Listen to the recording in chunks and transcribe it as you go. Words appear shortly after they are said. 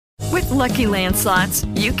Lucky Land Slots,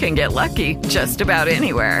 you can get lucky just about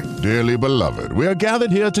anywhere. Dearly beloved, we are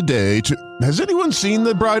gathered here today to... Has anyone seen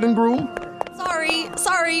the bride and groom?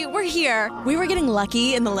 Sorry, we're here. We were getting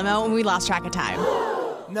lucky in the limo and we lost track of time.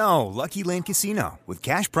 No, Lucky Land Casino, with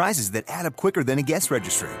cash prizes that add up quicker than a guest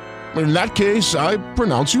registry. In that case, I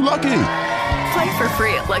pronounce you lucky. Play for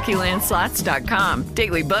free at LuckyLandSlots.com.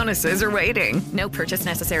 Daily bonuses are waiting. No purchase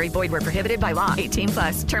necessary. Void where prohibited by law.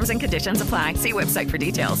 18+. Terms and conditions apply. See website for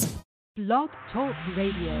details. Blog Talk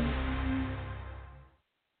Radio.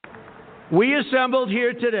 We assembled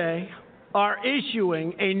here today are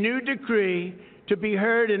issuing a new decree to be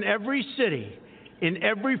heard in every city, in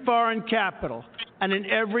every foreign capital, and in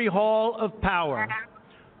every hall of power.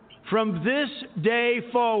 From this day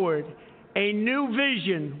forward, a new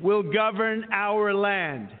vision will govern our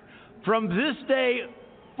land. From this day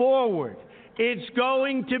forward, it's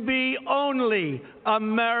going to be only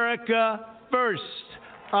America first.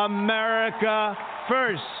 America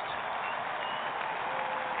first.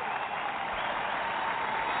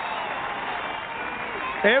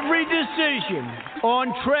 Every decision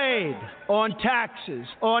on trade, on taxes,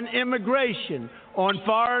 on immigration, on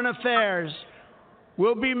foreign affairs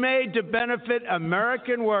will be made to benefit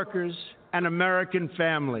American workers and American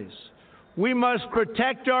families. We must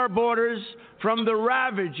protect our borders from the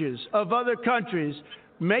ravages of other countries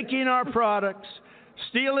making our products,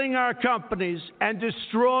 stealing our companies, and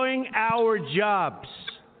destroying our jobs.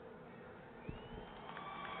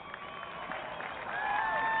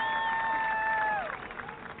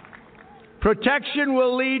 Protection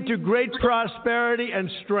will lead to great prosperity and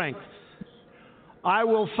strength. I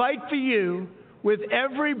will fight for you with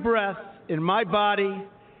every breath in my body,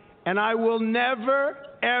 and I will never,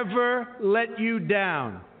 ever let you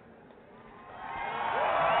down.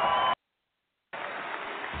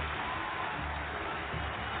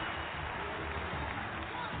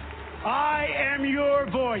 I am your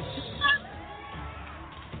voice.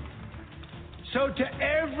 So to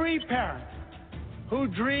every parent who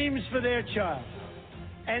dreams for their child,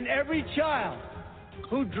 and every child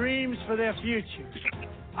who dreams for their future,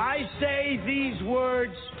 I say these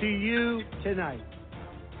words to you tonight.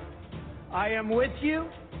 I am with you,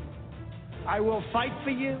 I will fight for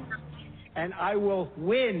you, and I will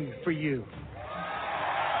win for you.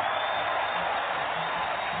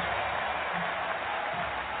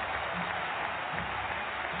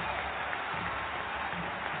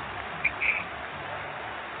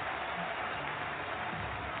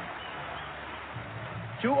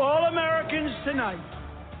 To all Americans tonight,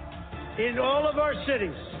 in all of our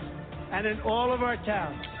cities and in all of our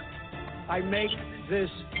towns, I make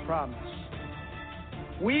this promise.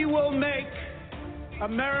 We will make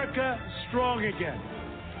America strong again.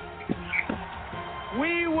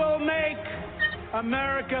 We will make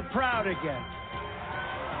America proud again.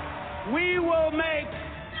 We will make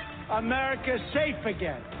America safe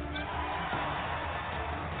again.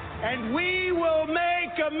 And we will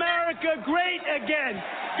make America great again.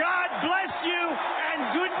 God bless you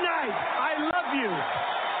and good night. I love you.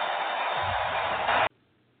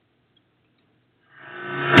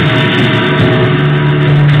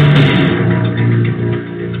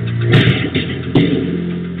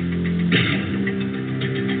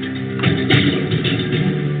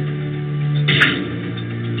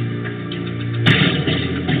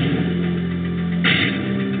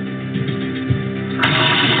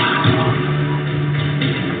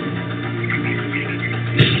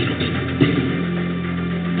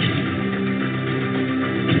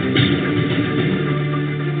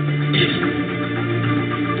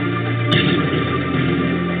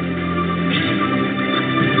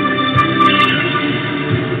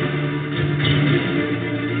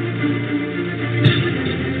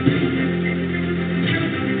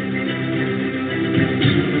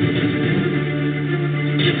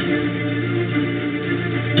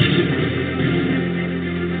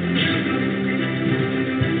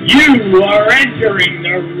 You are entering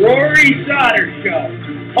the Rory Sauter Show,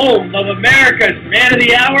 home of America's Man of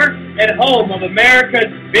the Hour and home of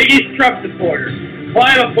America's biggest Trump supporter.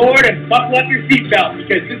 Climb aboard and buckle up your seatbelt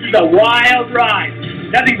because this is a wild ride.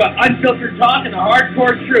 Nothing but unfiltered talk and the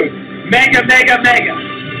hardcore truth. Mega, mega, mega.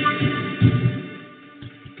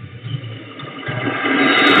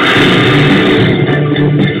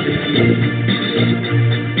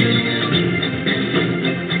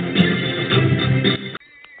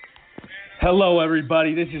 Hello,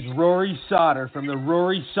 everybody. This is Rory Sauter from The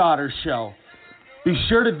Rory Sauter Show. Be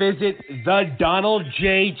sure to visit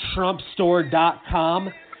thedonaldjtrumpstore.com.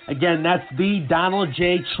 Again, that's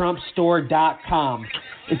thedonaldjtrumpstore.com.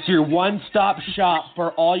 It's your one-stop shop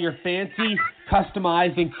for all your fancy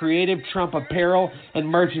customized and creative Trump apparel and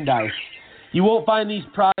merchandise. You won't find these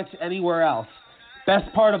products anywhere else.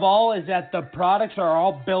 Best part of all is that the products are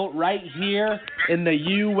all built right here in the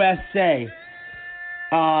USA.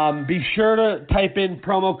 Be sure to type in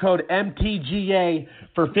promo code MTGA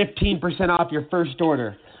for 15% off your first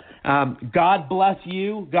order. God bless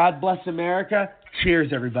you. God bless America.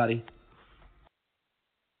 Cheers, everybody.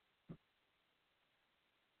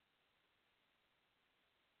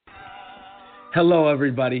 Hello,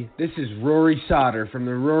 everybody. This is Rory Sauter from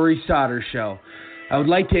the Rory Sauter Show. I would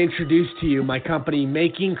like to introduce to you my company,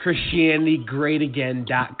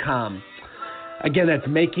 MakingChristianityGreatAgain.com. Again, that's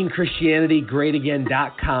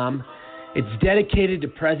MakingChristianityGreatAgain.com. It's dedicated to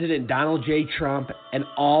President Donald J. Trump and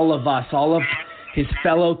all of us, all of his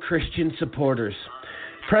fellow Christian supporters.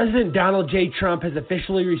 President Donald J. Trump has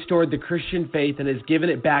officially restored the Christian faith and has given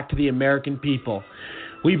it back to the American people.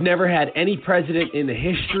 We've never had any president in the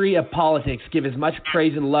history of politics give as much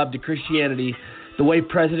praise and love to Christianity the way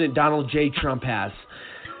President Donald J. Trump has.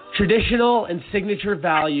 Traditional and signature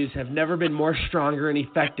values have never been more stronger and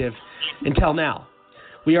effective until now.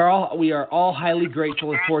 We are all highly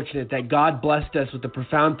grateful and fortunate that God blessed us with the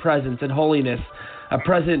profound presence and holiness of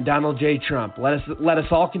President Donald J. Trump. Let us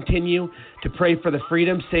all continue to pray for the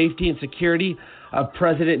freedom, safety, and security of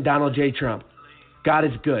President Donald J. Trump. God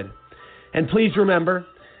is good. And please remember,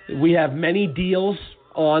 we have many deals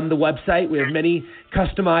on the website. We have many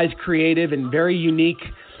customized, creative, and very unique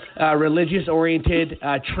religious-oriented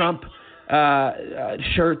Trump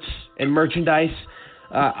shirts and merchandise.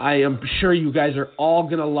 I am sure you guys are all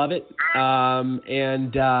going to love it.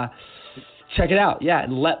 And check it out. Yeah,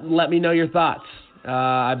 and let me know your thoughts.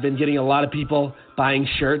 I've been getting a lot of people buying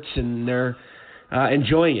shirts, and they're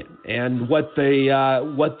enjoying it, and what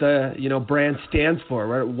the brand stands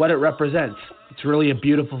for, what it represents. It's really a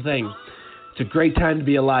beautiful thing. It's a great time to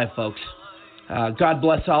be alive, folks. God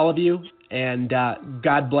bless all of you, and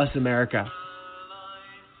God bless America.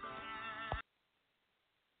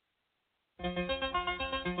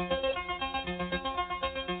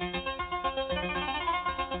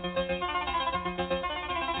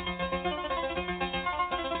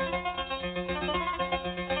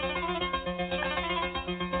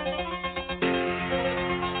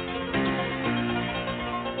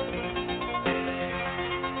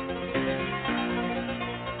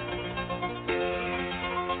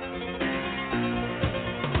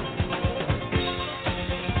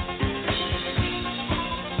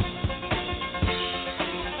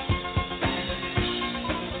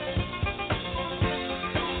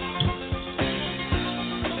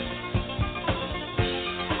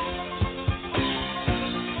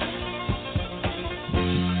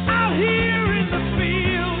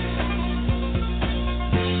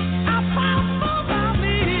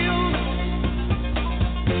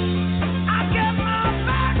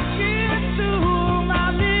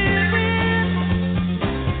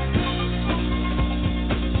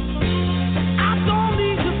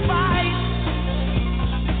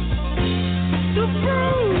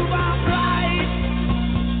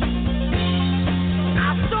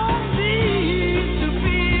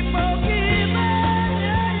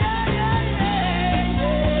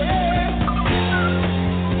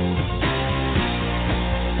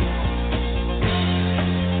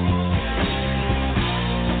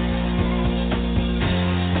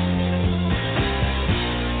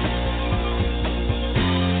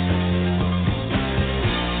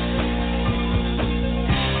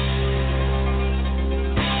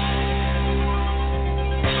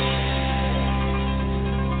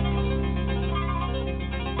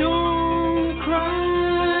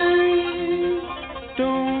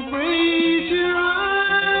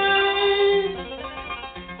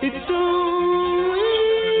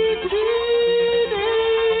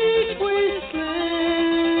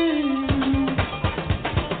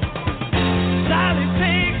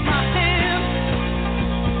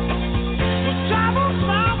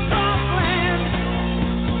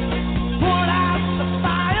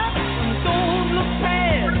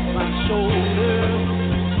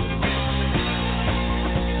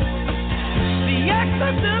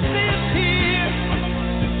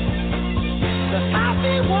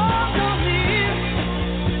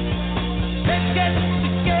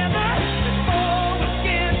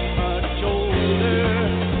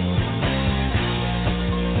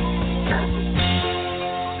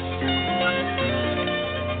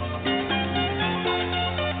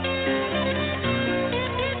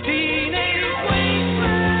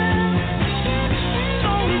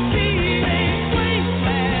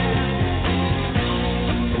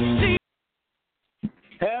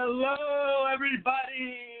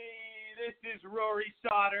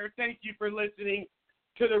 Sauter. Thank you for listening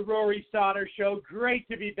to the Rory Sauter Show. Great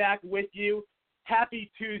to be back with you. Happy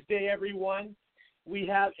Tuesday, everyone. We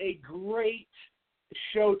have a great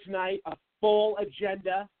show tonight, a full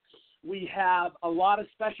agenda. We have a lot of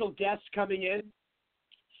special guests coming in,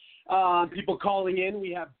 people calling in.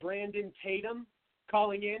 We have Brandon Tatum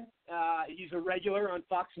calling in. He's a regular on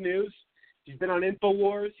Fox News. He's been on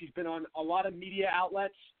InfoWars. He's been on a lot of media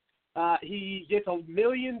outlets. He gets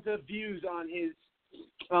millions of views on his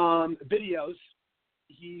videos.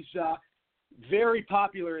 He's very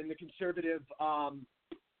popular in the conservative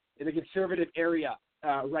area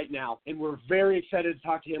right now, and we're very excited to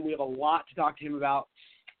talk to him. We have a lot to talk to him about.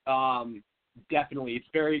 Definitely, it's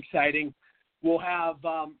very exciting. We'll have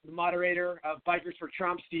the moderator of Bikers for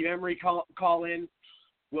Trump, Steve Emery, call in.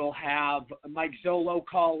 We'll have Mike Zolo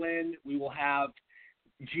call in. We will have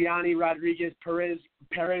Gianni Rodriguez Perez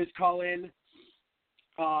call in.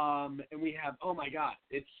 And we have, oh my God,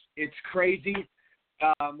 it's crazy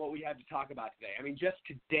what we have to talk about today. I mean, just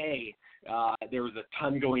today there was a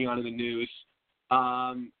ton going on in the news.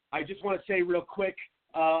 I just want to say real quick,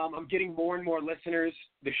 I'm getting more and more listeners.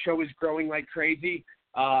 The show is growing like crazy.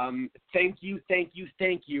 Thank you.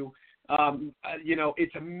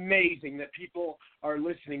 It's amazing that people are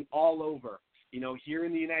listening all over, here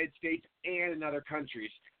in the United States and in other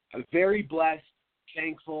countries. I'm very blessed,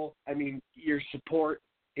 thankful. I mean, your support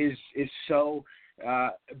is so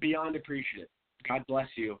beyond appreciative. God bless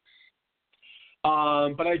you.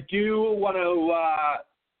 But I do want to,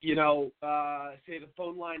 say the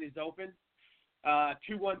phone line is open.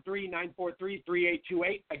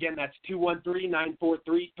 213-943-3828. Again, that's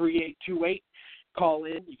 213-943-3828. Call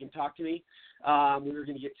in. You can talk to me. We're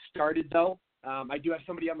going to get started, though. I do have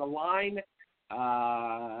somebody on the line.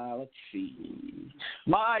 Let's see.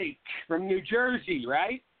 Mike from New Jersey,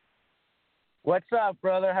 right? What's up,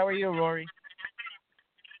 brother? How are you, Rory?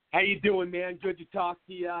 How you doing, man? Good to talk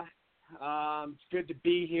to you. It's good to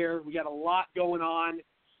be here. We got a lot going on.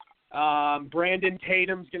 Brandon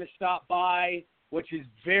Tatum's going to stop by, which is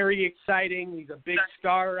very exciting. He's a big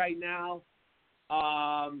star right now.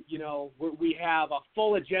 We have a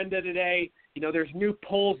full agenda today. There's new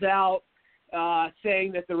polls out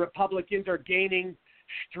saying that the Republicans are gaining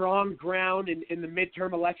strong ground in the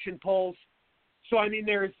midterm election polls. So, I mean,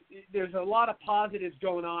 there's a lot of positives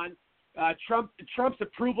going on. Trump's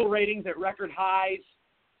approval ratings at record highs.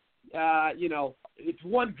 It's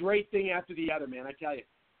one great thing after the other, man, I tell you.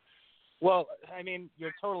 Well, I mean,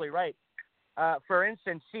 you're totally right. For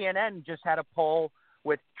instance, CNN just had a poll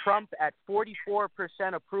with Trump at 44%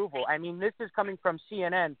 approval. I mean, this is coming from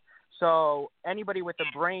CNN, so anybody with a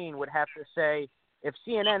brain would have to say if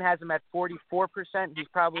CNN has him at 44%, he's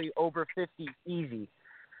probably over 50 easy.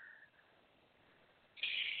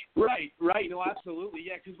 Right. No, absolutely,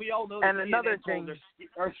 yeah, because we all know and the another CNN thing polls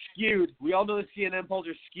are skewed. We all know the CNN polls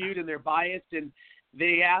are skewed and they're biased, and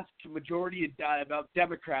they ask the majority about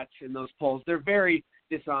Democrats in those polls. They're very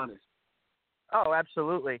dishonest. Oh,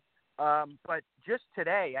 absolutely. But just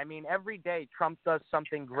today, I mean, every day Trump does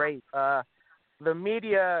something great. The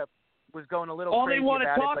media was going a little all crazy they want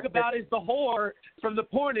to about talk about is the whore from the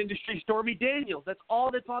porn industry, Stormy Daniels. That's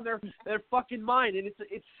all that's on their fucking mind, and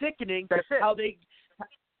it's sickening how they.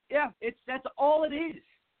 Yeah, that's all it is.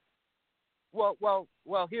 Well.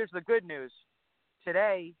 Here's the good news.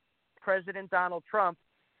 Today, President Donald Trump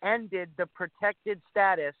ended the protected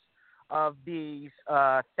status of these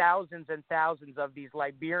thousands and thousands of these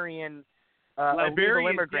Liberian illegal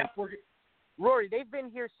immigrants. Yeah, Rory, they've been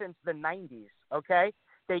here since the 90s, okay?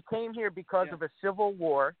 They came here because of a civil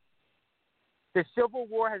war. The civil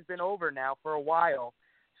war has been over now for a while.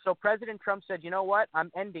 So President Trump said, you know what,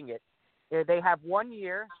 I'm ending it. They have 1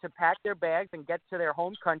 year to pack their bags and get to their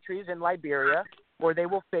home countries in Liberia, or they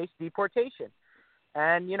will face deportation.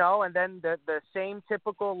 And, and then the same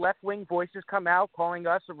typical left-wing voices come out calling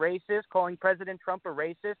us a racist, calling President Trump a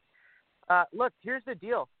racist. Look, here's the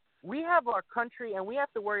deal. We have our country, and we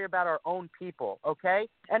have to worry about our own people, okay?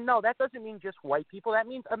 And, no, that doesn't mean just white people. That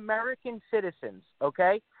means American citizens,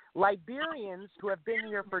 okay? Liberians who have been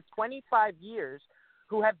here for 25 years,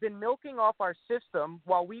 who have been milking off our system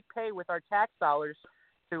while we pay with our tax dollars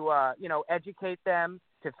to, educate them,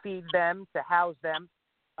 to feed them, to house them.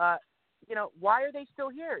 Why are they still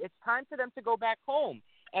here? It's time for them to go back home.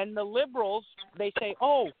 And the liberals, they say,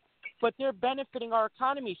 but they're benefiting our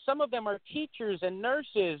economy. Some of them are teachers and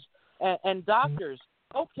nurses and doctors.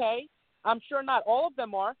 Okay, I'm sure not all of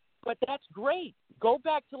them are, but that's great. Go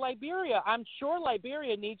back to Liberia. I'm sure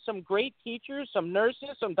Liberia needs some great teachers, some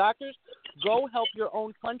nurses, some doctors. Go help your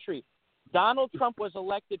own country. Donald Trump was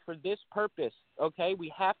elected for this purpose, okay?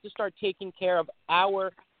 We have to start taking care of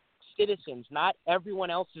our citizens, not everyone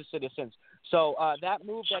else's citizens. So that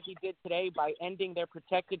move that he did today by ending their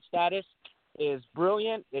protected status is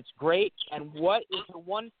brilliant. It's great. And what is the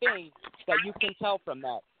one thing that you can tell from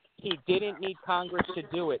that? He didn't need Congress to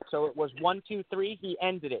do it. So it was 1, 2, 3. He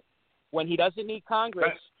ended it. When he doesn't need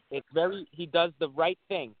Congress, he does the right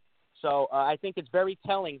thing. So I think it's very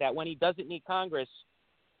telling that when he doesn't need Congress,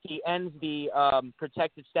 he ends the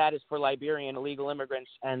protected status for Liberian illegal immigrants,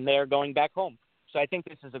 and they're going back home. So I think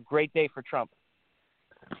this is a great day for Trump.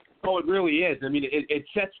 Oh, it really is. I mean, it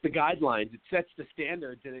sets the guidelines. It sets the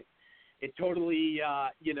standards, and it totally,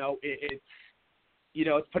 it's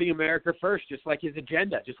putting America first, just like his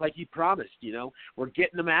agenda, just like he promised. We're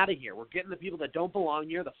getting them out of here. We're getting the people that don't belong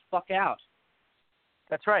here the fuck out.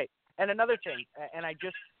 That's right. And another thing, and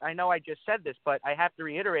I know I just said this, but I have to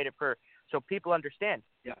reiterate it so people understand.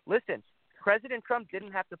 Yeah. Listen, President Trump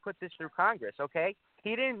didn't have to put this through Congress, okay?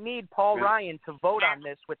 He didn't need Paul Ryan to vote on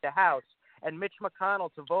this with the House and Mitch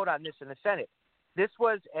McConnell to vote on this in the Senate. This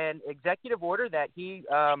was an executive order that he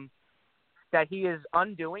is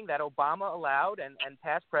undoing, that Obama allowed and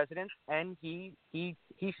past presidents, and he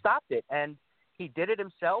stopped it. And he did it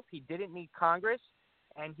himself. He didn't need Congress,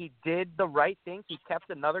 and he did the right thing. He kept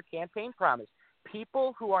another campaign promise.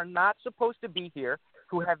 People who are not supposed to be here,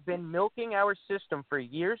 who have been milking our system for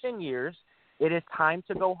years and years, it is time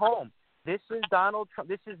to go home. This is Donald Trump.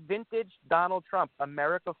 This is vintage Donald Trump,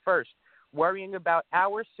 America first, worrying about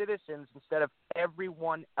our citizens instead of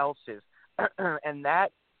everyone else's. And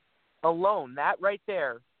that alone, that right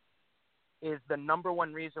there, is the number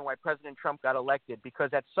one reason why President Trump got elected, because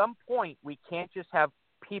at some point we can't just have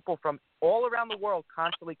people from all around the world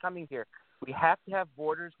constantly coming here. We have to have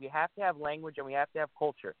borders, we have to have language, and we have to have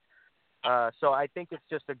culture. So I think it's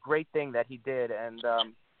just a great thing that he did. And,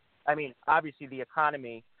 obviously the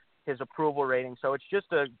economy, his approval rating. So it's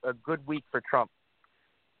just a good week for Trump.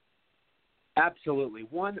 Absolutely.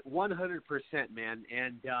 100%, man.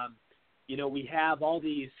 And, we have all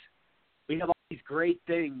these great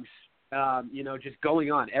things, just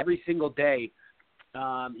going on every single day.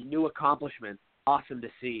 New accomplishments. Awesome to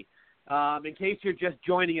see. In case you're just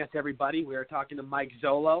joining us, everybody, we are talking to Mike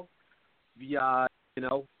Zolo.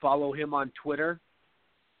 Follow him on Twitter.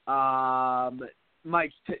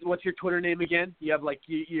 Mike, what's your Twitter name again? You have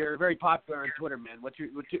you're very popular on Twitter, man. What's your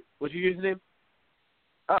username?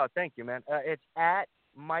 Oh, thank you, man. It's at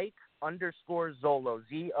Mike_Zolo,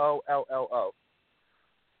 Zollo.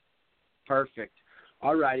 Perfect.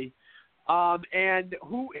 All righty. And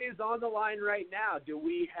who is on the line right now? Do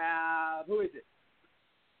we have, who is it?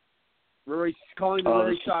 Rory's calling the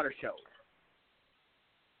Rory Sauter Show.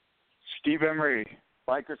 Steve Emery,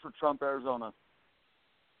 Bikers for Trump, Arizona.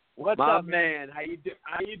 What's up, man? How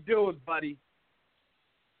you doing, buddy?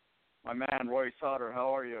 My man, Rory Sauter.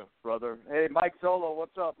 How are you, brother? Hey, Mike Solo,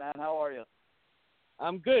 what's up, man? How are you?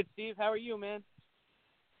 I'm good, Steve. How are you, man?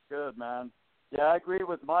 Good, man. Yeah, I agree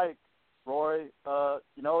with Mike, Rory.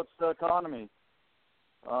 It's the economy.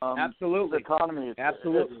 Absolutely. It's the economy.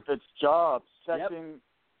 Absolutely. It's jobs,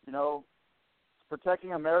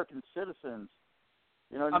 protecting American citizens.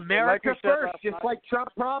 America first, just like Trump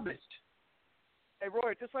promised. Hey,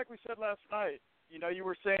 Roy, just like we said last night, you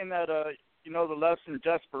were saying that, the left's in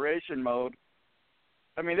desperation mode.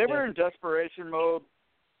 I mean, they were in desperation mode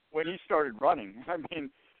when he started running. I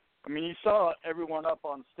mean, you saw everyone up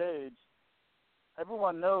on stage.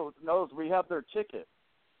 Everyone knows we have their ticket.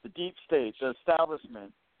 The deep state, the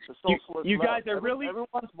establishment, the socialist You left. guys are really...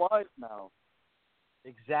 Everyone's wise now.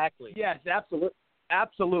 Exactly. Yes,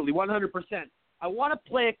 absolutely, 100%. I want to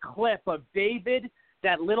play a clip of David,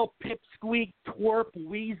 that little pipsqueak twerp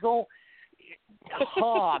weasel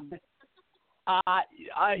hog.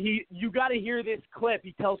 You got to hear this clip.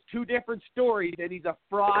 He tells two different stories, and he's a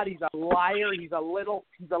fraud. He's a liar. He's a little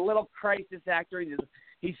crisis actor.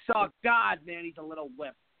 He saw God, man. He's a little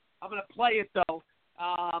whip. I'm gonna play it though.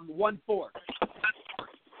 1-4.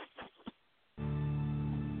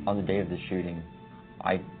 On the day of the shooting,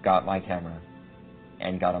 I got my camera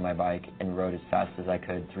and got on my bike and rode as fast as I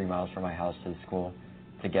could 3 miles from my house to the school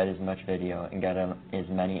to get as much video and get as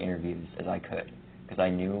many interviews as I could, because I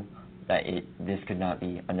knew that this could not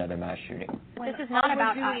be another mass shooting. This is not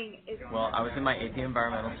about us. Well, I was in my AP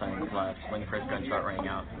Environmental Science class when the first gunshot rang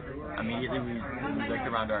out. Immediately, we looked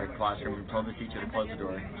around our classroom and told the teacher to close the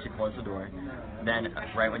door. She closed the door. Then,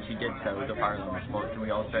 right when she did so, the fire alarm exploded, and we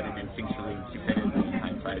all started instinctually and stupidly in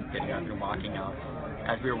hindsight getting up and walking out.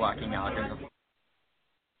 As we were walking out, there's a...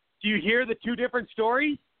 Do you hear the two different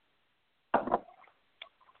stories?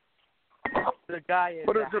 The guy is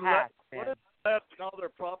What does a hack, man. What does the left and all their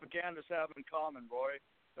propagandists have in common, Roy?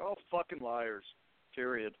 They're all fucking liars.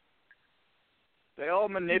 Period. They all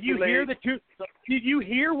manipulate. Did you hear Did you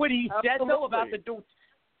hear what he said though about the?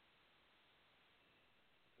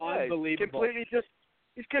 Unbelievable.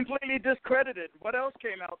 He's completely discredited. What else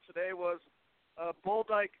came out today was Bull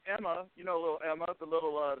Dyke Emma. You know, little Emma, the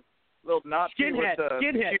little Nazi skinhead,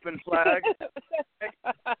 with the Cuban flag.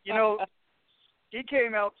 You know, he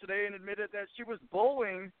came out today and admitted that she was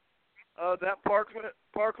bullying that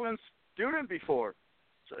Parkland student before.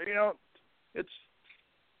 So, you know, it's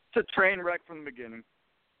a train wreck from the beginning.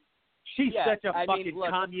 She's such a fucking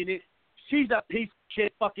communist. She's a piece of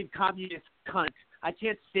shit fucking communist cunt. I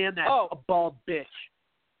can't stand that a bald bitch.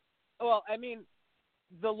 Well, I mean,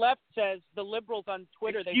 the left says, the liberals on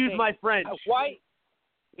Twitter, Excuse they say, my French. Why?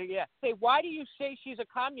 Yeah. Say, why do you say she's a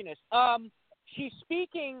communist? She's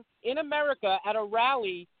speaking in America at a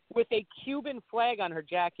rally with a Cuban flag on her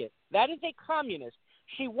jacket. That is a communist.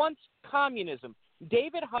 She wants communism.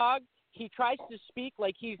 David Hogg, he tries to speak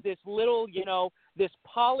like he's this little, you know, this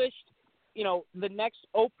polished, you know, the next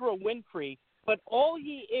Oprah Winfrey. But all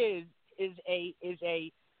he is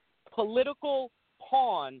a political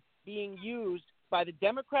pawn being used by the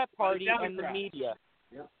Democrat Party and the media.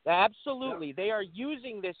 Yep. Absolutely. Yep. They are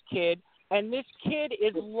using this kid, and this kid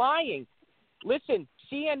is lying. Listen,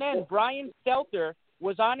 CNN, Brian Sauter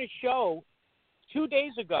was on a show 2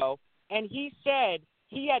 days ago, and he said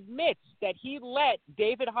he admits that he let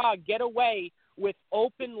David Hogg get away with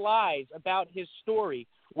open lies about his story,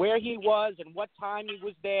 where he was and what time he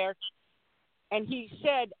was there. And he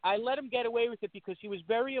said, I let him get away with it because he was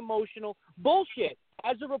very emotional. Bullshit.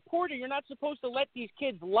 As a reporter, you're not supposed to let these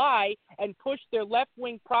kids lie and push their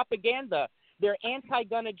left-wing propaganda, their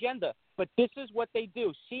anti-gun agenda. But this is what they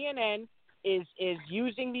do. CNN is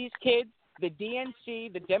using these kids, the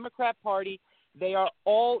DNC, the Democrat Party. They are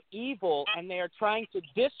all evil, and they are trying to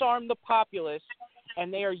disarm the populace,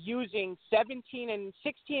 and they are using 16 and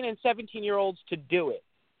 17-year-olds to do it.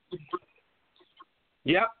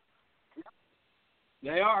 Yep.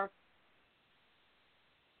 They are.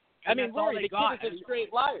 I mean, Rory, the kid is a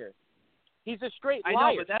straight liar. He's a straight liar.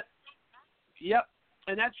 I know, but yep,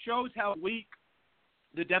 and that shows how weak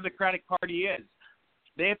the Democratic Party is.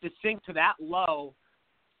 They have to sink to that low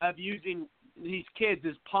of using these kids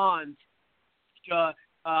as pawns to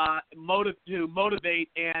motivate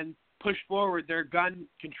and push forward their gun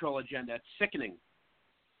control agenda. It's sickening.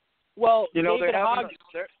 Well, you know, David Hogg,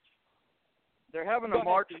 they're having a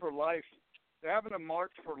March for Life. They're having a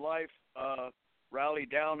March for Life rally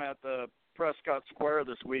down at the Prescott Square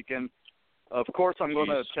this weekend. Of course, I'm going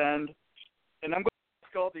to attend, and I'm going to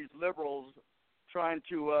ask all these liberals trying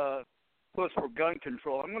to push for gun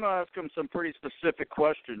control. I'm going to ask them some pretty specific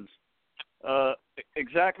questions.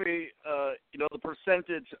 Exactly, you know, the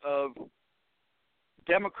percentage of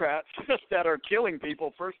Democrats that are killing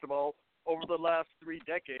people, first of all, over the last 3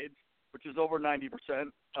 decades, which is over 90%.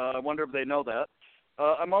 I wonder if they know that.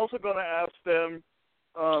 I'm also going to ask them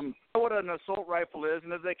what an assault rifle is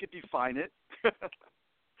and if they could define it.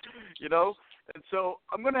 You know? And so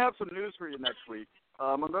I'm going to have some news for you next week.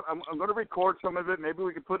 I'm going to record some of it. Maybe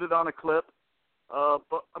we can put it on a clip.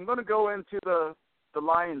 But I'm going to go into the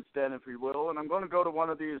lion's den, if you will, and I'm going to go to one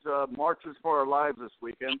of these marches for our lives this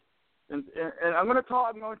weekend. And I'm going to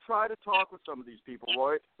talk. I'm going to try to talk with some of these people,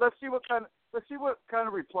 Roy. Let's see what kind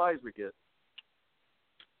of replies we get.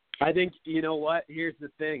 I think, you know what? Here's the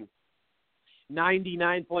thing.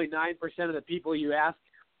 99.9% of the people you ask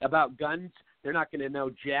about guns, they're not going to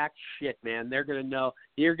know jack shit, man. They're going to know.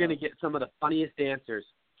 You're going to get some of the funniest answers.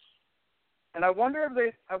 And I wonder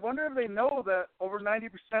if they know that over 90%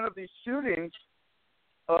 of these shootings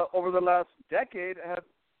over the last decade have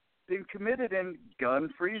been committed in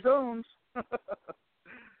gun-free zones.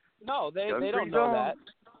 No, they don't know that.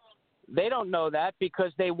 They don't know that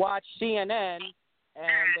because they watch CNN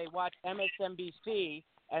and they watch MSNBC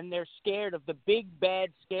and they're scared of the big, bad,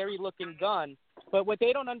 scary-looking gun. But what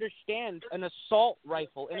they don't understand, an assault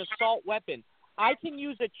rifle, an assault weapon. I can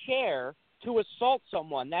use a chair to assault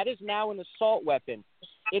someone. That is now an assault weapon.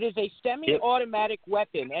 It is a semi-automatic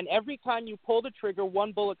weapon, and every time you pull the trigger,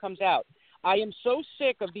 one bullet comes out. I am so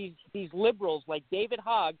sick of these liberals like David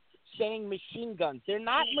Hogg saying machine guns. They're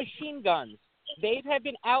not machine guns. They have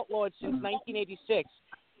been outlawed since 1986.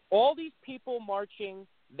 All these people marching,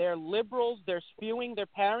 they're liberals. They're spewing their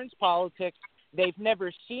parents' politics. They've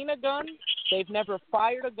never seen a gun. They've never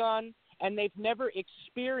fired a gun, and they've never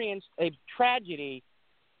experienced a tragedy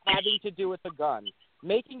having to do with a gun.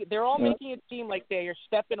 They're all making it seem like they are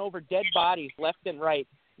stepping over dead bodies left and right.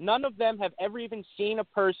 None of them have ever even seen a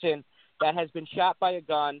person that has been shot by a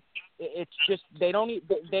gun. It's just they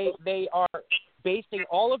are basing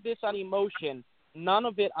all of this on emotion, none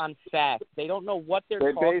of it on fact. They don't know what they're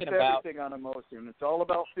They talking base about. everything on emotion. It's all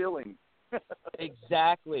about feeling.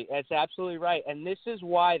 Exactly. That's absolutely right. And this is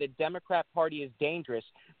why the Democrat Party is dangerous,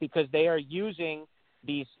 because they are using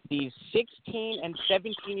these 16 and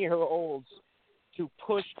 17-year-olds to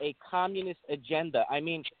push a communist agenda. I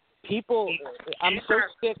mean, I'm so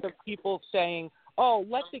sick of people saying, oh,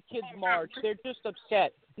 let the kids march. They're just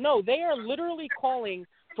upset. No, they are literally calling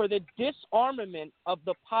for the disarmament of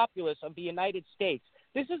the populace of the United States.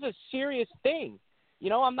 This is a serious thing. You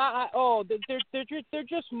know, they're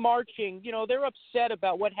just marching. You know, they're upset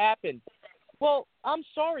about what happened. Well, I'm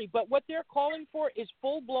sorry, but what they're calling for is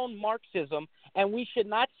full-blown Marxism, and we should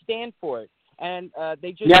not stand for it. And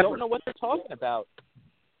they just don't know what they're talking about.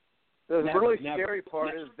 The really scary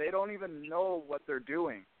part is they don't even know what they're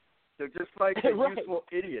doing. They're just like Right. useful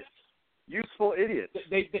idiots. Useful idiots.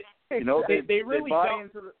 They really buy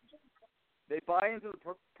into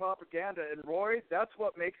the propaganda, and Roy, that's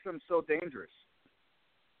what makes them so dangerous.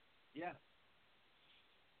 Yeah.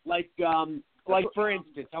 Like for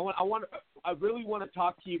instance, I really want to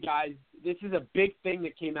talk to you guys. This is a big thing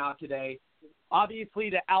that came out today. Obviously,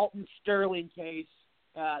 the Alton Sterling case.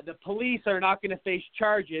 The police are not going to face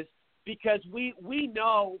charges because we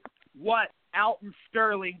know what Alton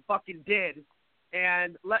Sterling fucking did.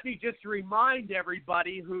 And let me just remind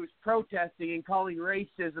everybody who's protesting and calling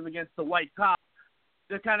racism against the white cop,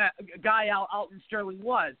 the kind of guy Alton Sterling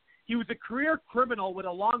was. He was a career criminal with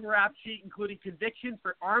a long rap sheet, including convictions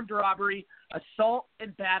for armed robbery, assault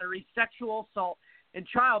and battery, sexual assault, and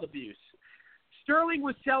child abuse. Sterling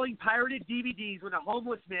was selling pirated DVDs when a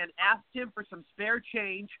homeless man asked him for some spare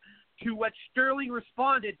change, to which Sterling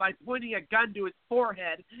responded by pointing a gun to his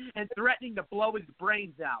forehead and threatening to blow his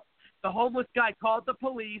brains out. The homeless guy called the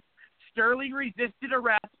police. Sterling resisted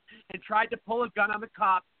arrest and tried to pull a gun on the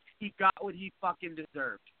cop. He got what he fucking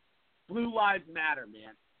deserved. Blue lives matter,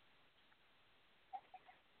 man.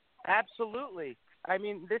 Absolutely. I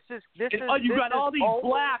mean, You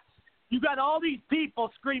got all these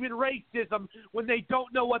people screaming racism when they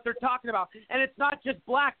don't know what they're talking about. And it's not just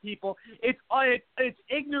black people. It's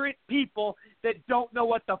ignorant people that don't know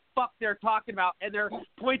what the fuck they're talking about, and they're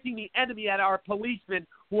pointing the enemy at our policemen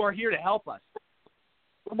who are here to help us.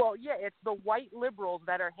 Well, yeah, it's the white liberals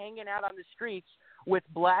that are hanging out on the streets with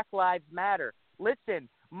Black Lives Matter. Listen,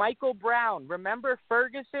 Michael Brown, remember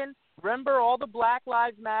Ferguson? Remember all the Black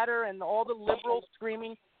Lives Matter and all the liberals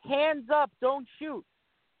screaming, hands up, don't shoot.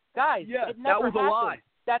 Guys, it never happened. A lie.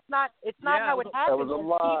 It's not how it happened. That was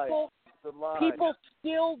a lie. People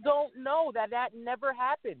still don't know that never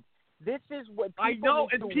happened. This is what people I know,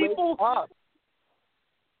 need and to people. wake up.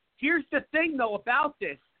 Here's the thing, though, about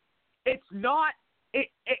this. It's not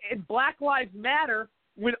in Black Lives Matter,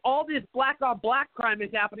 when all this black-on-black crime is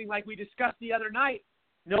happening like we discussed the other night,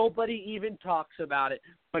 nobody even talks about it.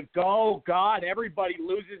 But, oh, God, everybody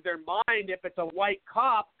loses their mind if it's a white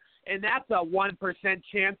cop, and that's a 1%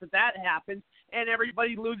 chance that happens, and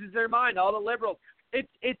everybody loses their mind, all the liberals. It's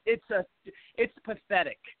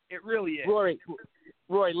pathetic. It really is.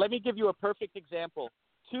 Rory, let me give you a perfect example.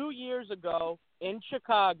 2 years ago in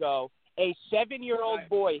Chicago, a 7-year-old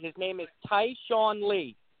boy, his name is Tyshawn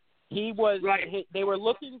Lee. They were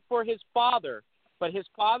looking for his father, but his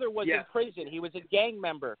father was in prison. He was a gang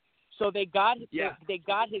member. So they got his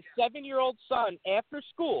 7-year-old son after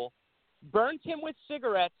school, burned him with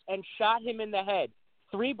cigarettes, and shot him in the head.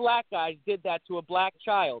 3 black guys did that to a black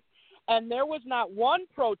child. And there was not one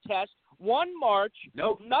protest, one march,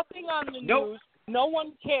 nothing on the news. No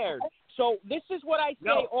one cared. So this is what I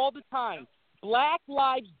say all the time. Black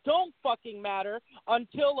lives don't fucking matter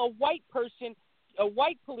until a white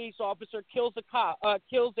police officer kills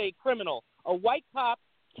a criminal. A white cop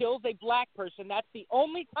kills a black person. That's the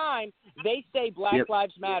only time they say Black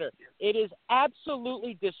Lives Matter. It is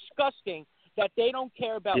absolutely disgusting that they don't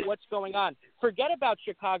care about what's going on. Forget about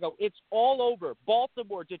Chicago. It's all over.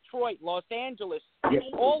 Baltimore, Detroit, Los Angeles,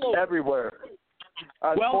 all over. Everywhere.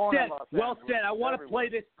 Well said. I want to play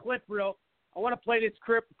this clip real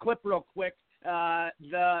quick.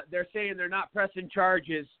 They're saying they're not pressing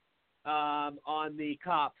charges on the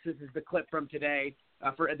cops. This is the clip from today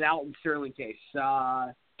for the Alton Sterling case. 2-5.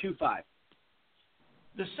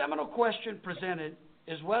 The seminal question presented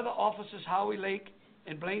is whether Officers Howie Lake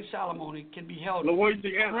and Blaine Salamone can be held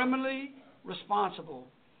criminally responsible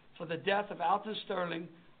for the death of Alton Sterling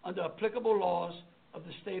under applicable laws of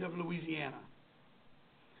the state of Louisiana.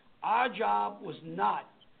 Our job was not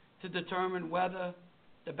to determine whether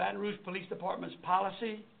the Baton Rouge Police Department's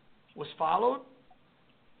policy was followed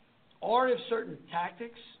or if certain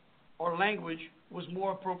tactics or language was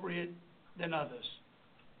more appropriate than others.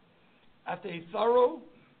 After a thorough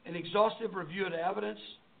an exhaustive review of the evidence,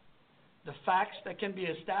 the facts that can be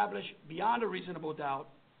established beyond a reasonable doubt,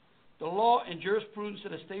 the law and jurisprudence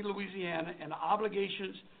of the state of Louisiana, and the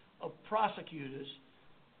obligations of prosecutors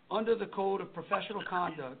under the Code of Professional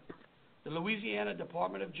Conduct, the Louisiana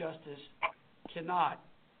Department of Justice cannot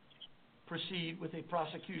proceed with a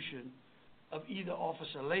prosecution of either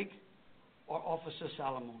Officer Lake or Officer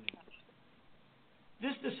Salamone.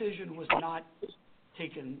 This decision was not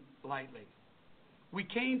taken lightly. We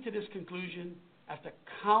came to this conclusion after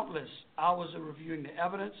countless hours of reviewing the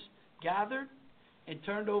evidence gathered and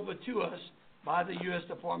turned over to us by the U.S.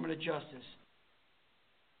 Department of Justice.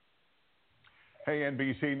 Hey,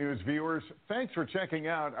 NBC News viewers, thanks for checking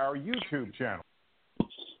out our YouTube channel.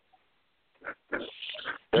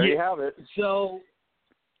 There you have it. So,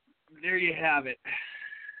 there you have it.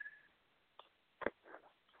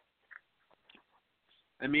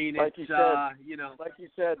 I mean, like it's you said, like you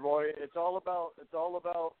said, Roy, it's all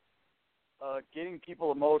about getting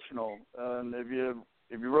people emotional. And if you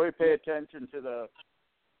really pay attention to the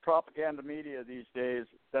propaganda media these days,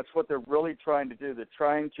 that's what they're really trying to do. They're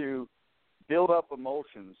trying to build up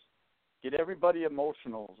emotions, get everybody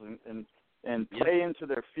emotional, and play into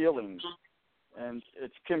their feelings. And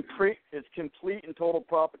it's complete and total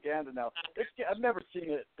propaganda now. I've never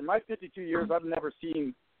seen it in my 52 years. I've never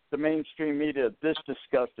seen the mainstream media this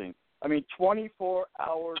disgusting. I mean, 24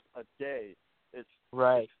 hours a day. It's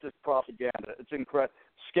just propaganda. It's incredible,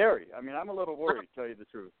 scary. I mean, I'm a little worried, to tell you the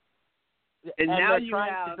truth. And now they're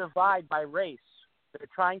trying to divide by race. They're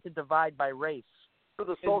trying to divide by race. For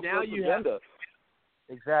the socialist agenda.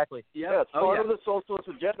 Exactly. Yeah, it's part of the socialist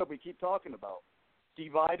agenda we keep talking about.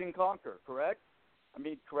 Divide and conquer, correct? I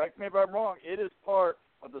mean, correct me if I'm wrong. It is part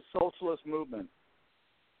of the socialist movement.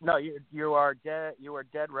 No, you are dead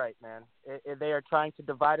right, man. They are trying to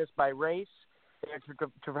divide us by race.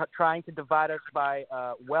 They're trying to divide us by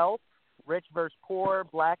wealth, rich versus poor,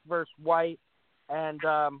 black versus white, and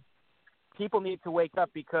people need to wake up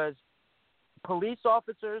because police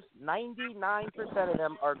officers, 99% of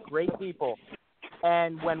them are great people,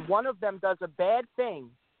 and when one of them does a bad thing,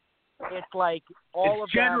 it's like all of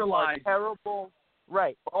them are terrible.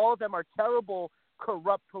 Right, all of them are terrible,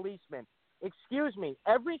 corrupt policemen. Excuse me,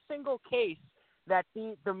 every single case that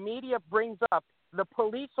the media brings up, the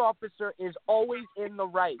police officer is always in the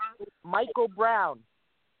right. Michael Brown,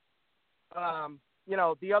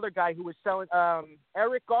 the other guy who was selling,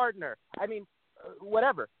 Eric Gardner. I mean,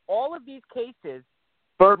 whatever. All of these cases,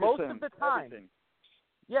 most of the time,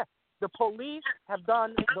 the police have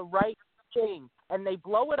done the right thing, and they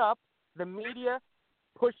blow it up. The media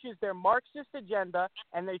pushes their Marxist agenda,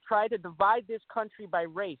 and they try to divide this country by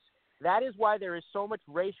race. That is why there is so much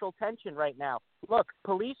racial tension right now. Look,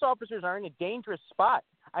 police officers are in a dangerous spot.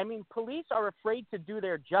 I mean, police are afraid to do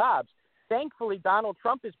their jobs. Thankfully, Donald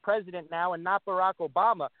Trump is president now and not Barack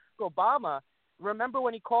Obama. Obama, remember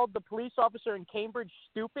when he called the police officer in Cambridge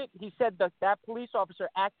stupid? He said that police officer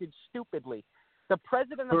acted stupidly. The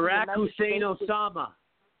president of Barack the United Hussein States... Osama.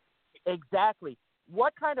 Exactly.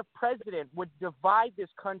 What kind of president would divide this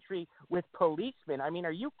country with policemen? I mean,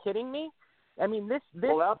 are you kidding me? I mean, this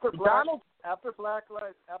well, after Black Donald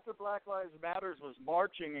Lives Matters was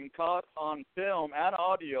marching and caught on film and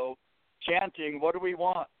audio, chanting, "What do we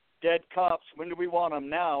want? Dead cops. When do we want them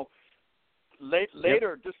now?"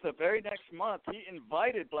 Later, just the very next month, he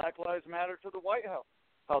invited Black Lives Matter to the White House.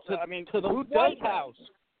 To the White House.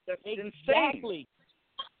 That's insane. Exactly.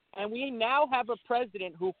 And we now have a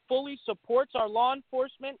president who fully supports our law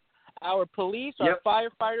enforcement, our police, our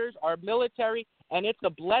firefighters, our military, and it's a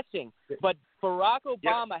blessing. But Barack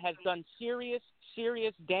Obama has done serious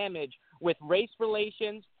damage with race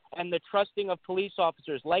relations and the trusting of police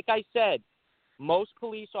officers. Like I said, most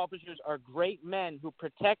police officers are great men who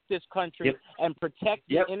protect this country and protect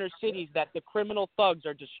the inner cities that the criminal thugs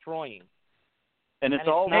are destroying. And it's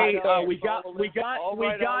all right. We got Saul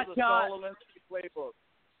Alinsky playbook.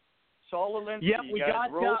 Saul Alinsky. Yep,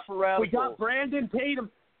 we got Brandon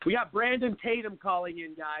Tatum. We got Brandon Tatum calling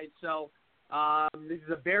in, guys. So this is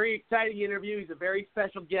a very exciting interview. He's a very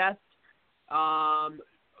special guest.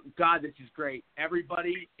 God, this is great.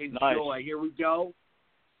 Everybody enjoy. Nice. Here we go.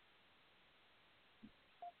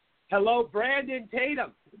 Hello, Brandon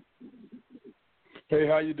Tatum. Hey,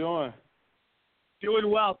 how you doing?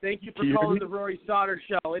 Doing well. Thank you for calling the Rory Sauter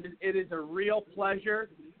Show. It is a real pleasure.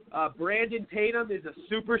 Brandon Tatum is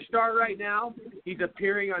a superstar right now. He's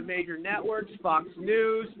appearing on major networks, Fox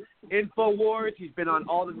News, InfoWars. He's been on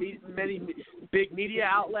all the many big media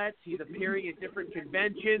outlets. He's appearing at different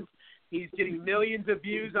conventions. He's getting millions of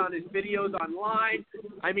views on his videos online.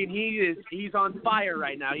 I mean, he's on fire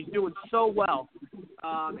right now. He's doing so well.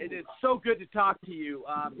 And it's so good to talk to you,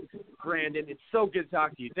 Brandon. It's so good to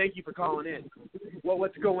talk to you. Thank you for calling in.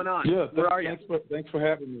 What's going on? Yeah, where are you? Thanks for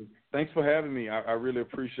having me. Thanks for having me. I really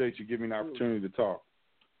appreciate you giving me the opportunity to talk.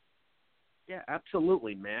 Yeah,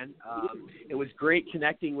 absolutely, man. It was great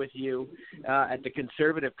connecting with you at the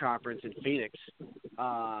Conservative Conference in Phoenix.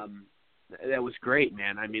 That was great,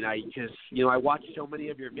 man. I mean, I watched so many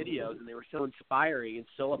of your videos, and they were so inspiring and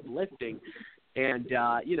so uplifting. And,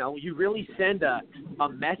 you really send a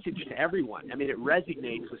message to everyone. I mean, it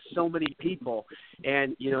resonates with so many people,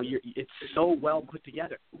 and, it's so well put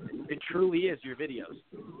together. It truly is, your videos.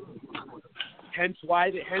 Hence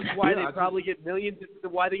why they probably get millions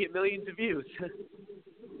of views.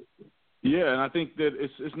 Yeah, and I think that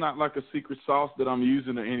it's not like a secret sauce that I'm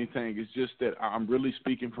using or anything. It's just that I'm really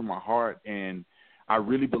speaking from my heart, and I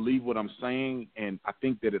really believe what I'm saying, and I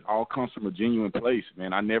think that it all comes from a genuine place,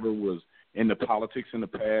 man. I never was into politics in the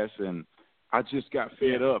past, and I just got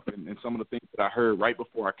fed up. And some of the things that I heard right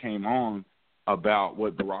before I came on about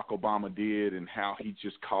what Barack Obama did and how he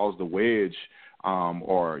just caused the wedge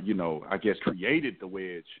I guess created the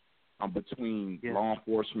wedge between law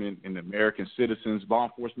enforcement and American citizens, law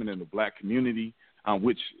enforcement and the black community,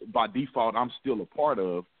 which by default I'm still a part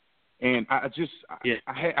of. And I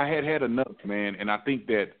had enough, man. And I think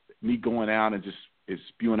that me going out and just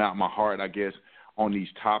spewing out my heart, I guess, on these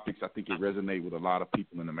topics, I think it resonates with a lot of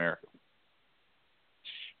people in America.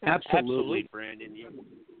 Absolutely, Brandon.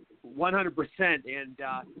 100%. And,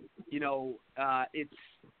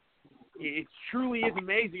 it truly is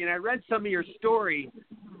amazing. And I read some of your story.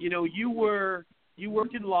 You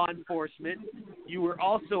worked in law enforcement. You were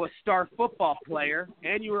also a star football player,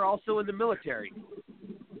 and you were also in the military.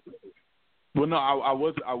 Well, no, I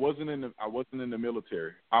wasn't in the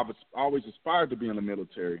military. I always aspired to be in the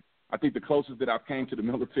military. I think the closest that I came to the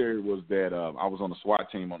military was that I was on the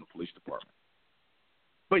SWAT team on the police department.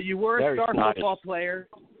 But you were a star football player.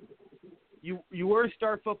 You were a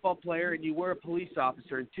star football player, and you were a police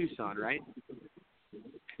officer in Tucson, right?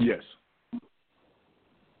 Yes.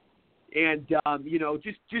 And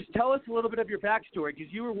just tell us a little bit of your backstory,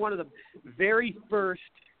 because you were one of the very first,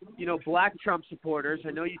 black Trump supporters. I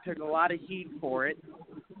know you took a lot of heat for it.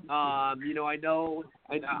 I know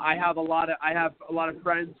I have a lot of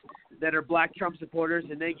friends that are black Trump supporters,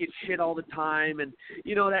 and they get shit all the time, and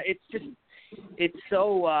that it's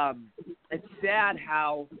so it's sad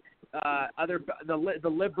how the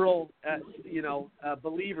liberal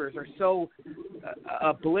believers are so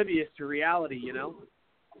oblivious to reality.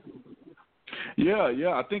 Yeah.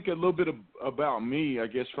 I think a little bit about me, I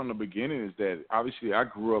guess, from the beginning is that obviously I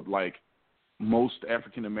grew up like most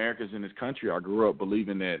African Americans in this country. I grew up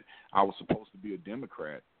believing that I was supposed to be a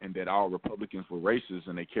Democrat and that all Republicans were racist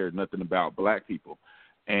and they cared nothing about black people.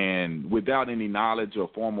 And without any knowledge or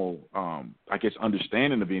formal,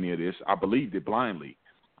 understanding of any of this, I believed it blindly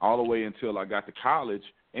all the way until I got to college.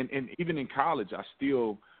 And even in college, I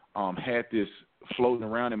still had this floating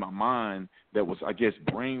around in my mind that was, I guess,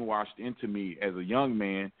 brainwashed into me as a young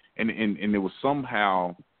man. And it was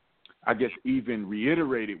somehow, I guess, even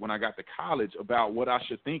reiterated when I got to college about what I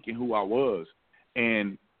should think and who I was.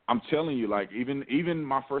 And I'm telling you, like, even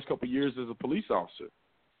my first couple of years as a police officer,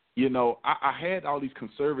 I had all these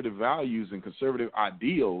conservative values and conservative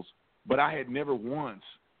ideals, but I had never once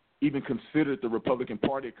even considered the Republican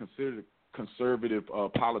Party, considered conservative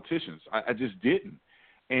politicians. I just didn't.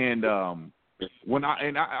 And I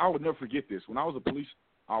would never forget this. When I was a police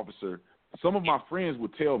officer, some of my friends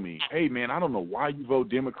would tell me, hey, man, I don't know why you vote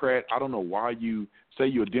Democrat. I don't know why you say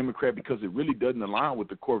you're a Democrat, because it really doesn't align with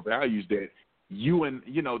the core values that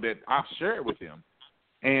that I've shared with them.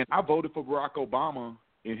 And I voted for Barack Obama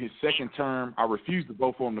in his second term. I refused to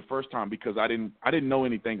vote for him the first time because I didn't know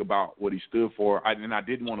anything about what he stood for, and I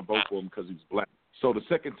didn't want to vote for him because he was black. So the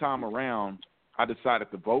second time around, I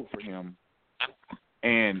decided to vote for him.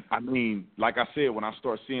 And, I mean, like I said, when I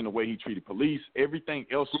started seeing the way he treated police, everything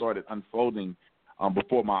else started unfolding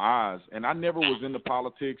before my eyes. And I never was into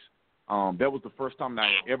politics. That was the first time that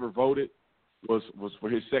I ever voted was for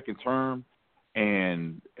his second term.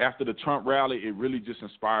 And after the Trump rally, it really just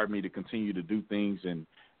inspired me to continue to do things and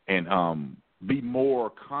be more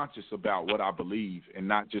conscious about what I believe and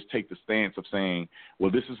not just take the stance of saying, well,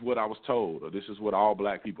 this is what I was told, or this is what all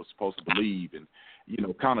black people are supposed to believe, and,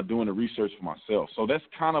 kind of doing the research for myself. So that's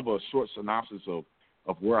kind of a short synopsis of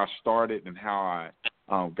where I started and how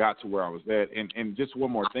I got to where I was at. And just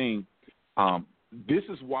one more thing, this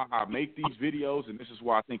is why I make these videos, and this is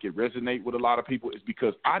why I think it resonates with a lot of people, is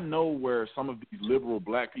because I know where some of these liberal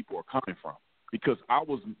black people are coming from. Because I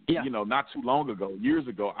was, not too long ago, years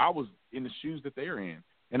ago, I was in the shoes that they're in.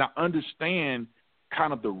 And I understand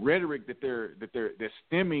kind of the rhetoric that they're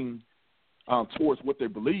stemming towards what they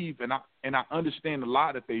believe, and I understand a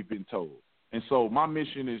lot that they've been told. And so my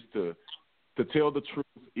mission is to tell the truth,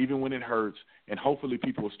 even when it hurts, and hopefully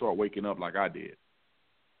people will start waking up like I did.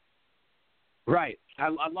 Right. I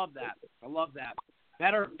love that. I love that.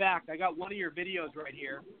 Matter of fact, I got one of your videos right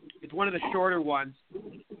here. It's one of the shorter ones,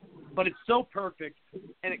 but it's so perfect,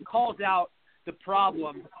 and it calls out the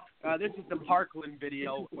problem. This is the Parkland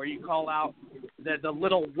video where you call out the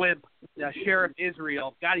little wimp, Sheriff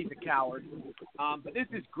Israel. God, he's a coward. But this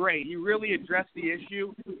is great. You really addressed the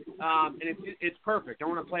issue, and it's perfect. I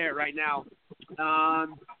want to play it right now.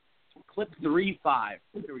 Clip 3-5.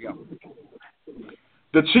 Here we go.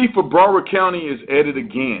 The chief of Broward County is at it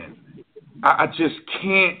again. I just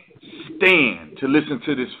can't stand to listen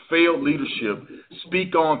to this failed leadership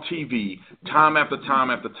speak on TV time after time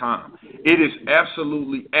after time. It is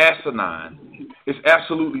absolutely asinine. It's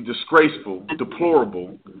absolutely disgraceful,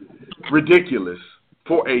 deplorable, ridiculous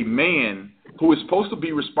for a man who is supposed to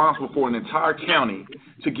be responsible for an entire county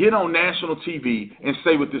to get on national TV and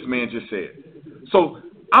say what this man just said. So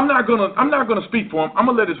I'm not gonna speak for him. I'm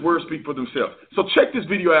gonna let his words speak for themselves. So check this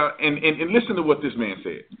video out and listen to what this man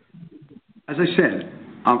said. As I said,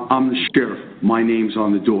 I'm the sheriff. My name's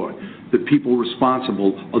on the door. The people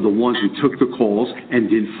responsible are the ones who took the calls and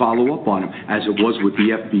didn't follow up on them, as it was with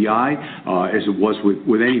the FBI, as it was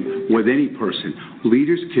with any person.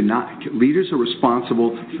 Leaders are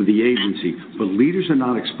responsible for the agency, but leaders are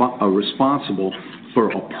not responsible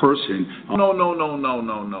for a person.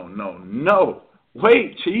 No.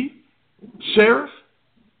 Wait, Chief. Sheriff.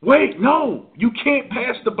 Wait, no. You can't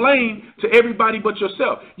pass the blame to everybody but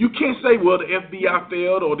yourself. You can't say, well, the FBI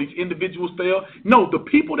failed or these individuals failed. No, the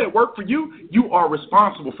people that work for you, you are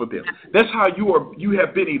responsible for them. That's how you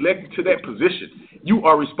have been elected to that position. You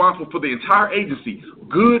are responsible for the entire agency,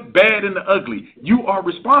 good, bad, and the ugly. You are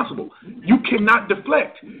responsible. You cannot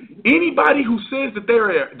deflect. Anybody who says that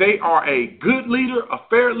they are a good leader, a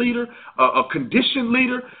fair leader, a conditioned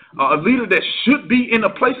leader, a leader that should be in a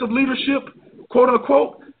place of leadership, quote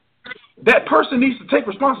unquote, that person needs to take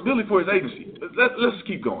responsibility for his agency. Let's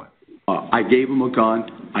keep going. I gave him a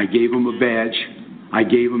gun. I gave him a badge. I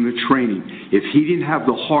gave him the training. If he didn't have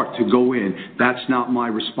the heart to go in, that's not my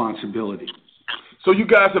responsibility. So you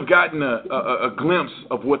guys have gotten a glimpse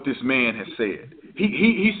of what this man has said.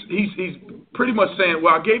 He's pretty much saying,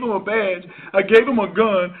 well, I gave him a badge. I gave him a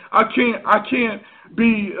gun. I can't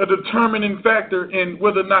be a determining factor in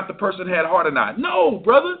whether or not the person had heart or not. No,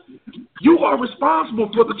 brother. You are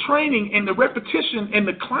responsible for the training and the repetition and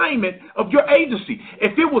the climate of your agency.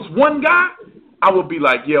 If it was one guy, I would be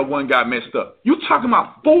like, yeah, one guy messed up. You talking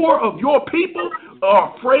about 4 of your people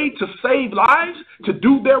are afraid to save lives, to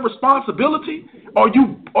do their responsibility? Are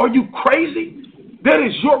you crazy? That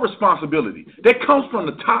is your responsibility. That comes from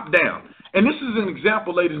the top down. And this is an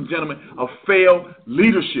example, ladies and gentlemen, of failed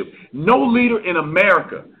leadership. No leader in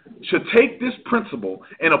America should take this principle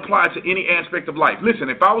and apply it to any aspect of life. Listen,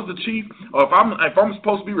 if I was the chief, or if I'm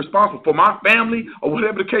supposed to be responsible for my family, or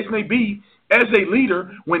whatever the case may be, as a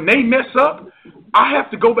leader, when they mess up, I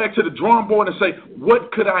have to go back to the drawing board and say,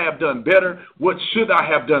 what could I have done better? What should I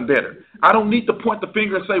have done better? I don't need to point the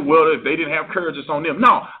finger and say, well, if they didn't have courage, it's on them.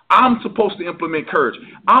 No, I'm supposed to implement courage.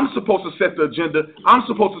 I'm supposed to set the agenda. I'm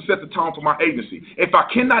supposed to set the tone for my agency. If I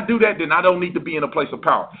cannot do that, then I don't need to be in a place of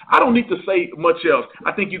power. I don't need to say much else.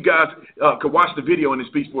 I think you guys could watch the video and it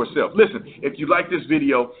speaks for itself. Listen, if you like this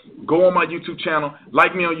video, go on my YouTube channel,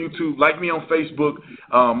 like me on YouTube, like me on Facebook.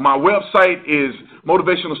 My website is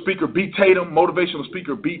Motivational Speaker B. Tatum, Motivational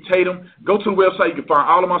Speaker B. Tatum. Go to the website. You can find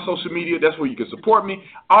all of my social media. That's where you can support me.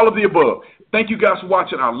 All of the above. Thank you guys for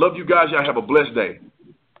watching. I love you guys. Y'all have a blessed day.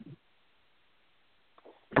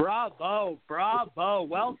 Bravo.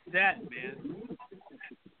 Well said, man.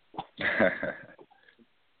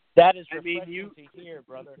 That is refreshing to hear,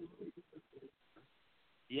 brother.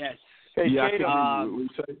 Yes. Hey, Yeah, Tatum,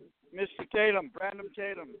 Mr. Tatum, Brandon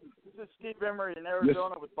Tatum. This is Steve Emery in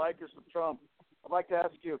Arizona with Bikers of Trump. I'd like to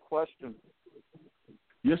ask you a question.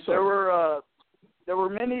 Yes, sir. There were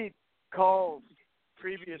many calls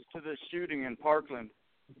previous to the shooting in Parkland,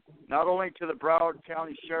 not only to the Broward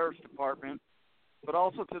County Sheriff's Department, but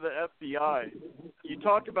also to the FBI. You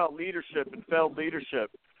talked about leadership and failed leadership.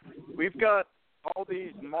 We've got all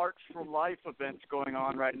these March for Life events going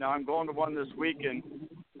on right now. I'm going to one this weekend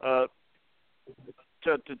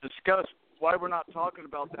to discuss why we're not talking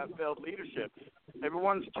about that failed leadership.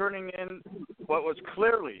 Everyone's turning in what was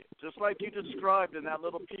clearly, just like you described in that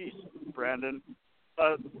little piece, Brandon,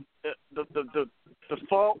 the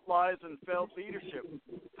fault lies in failed leadership.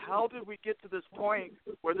 how did we get to this point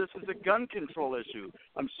where this is a gun control issue?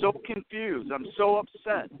 I'm so confused. I'm so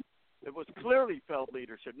upset. It was clearly failed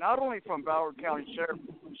leadership, not only from Broward County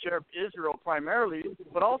Sheriff Israel primarily,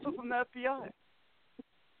 but also from the FBI.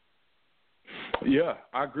 Yeah,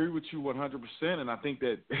 I agree with you 100%, and I think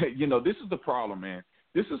that, this is the problem, man.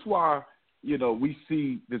 This is why, we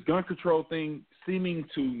see this gun control thing seeming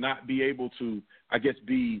to not be able to, I guess,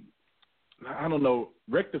 be,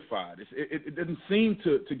 rectified. It doesn't seem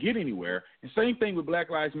to get anywhere. And same thing with Black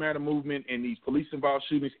Lives Matter movement and these police-involved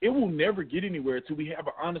shootings. It will never get anywhere until we have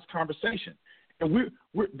an honest conversation. And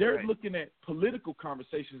they're looking at political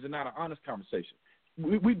conversations and not an honest conversation.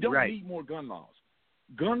 We don't need more gun laws.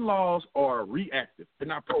 Gun laws are reactive; they're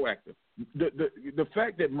not proactive. The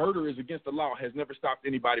fact that murder is against the law has never stopped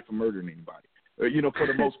anybody from murdering anybody. For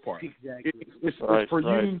the most part, Exactly. It's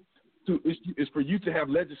for you to have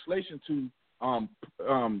legislation to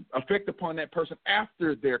affect upon that person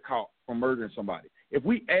after they're caught for murdering somebody. If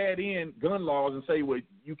we add in gun laws and say, well,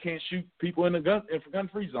 you can't shoot people in a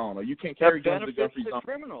gun-free zone, or you can't carry guns in a gun-free zone,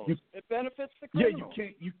 it benefits the criminals.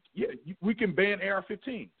 We can ban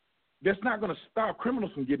AR-15. That's not going to stop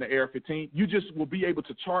criminals from getting an AR-15. You just will be able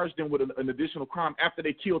to charge them with an additional crime after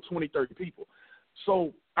they kill 20, 30 people.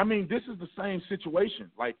 So, this is the same situation.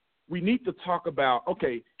 Like, we need to talk about,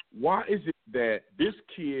 okay, why is it that this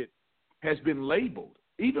kid has been labeled,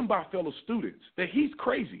 even by fellow students, that he's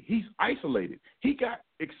crazy, he's isolated. He got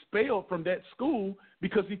expelled from that school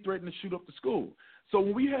because he threatened to shoot up the school. So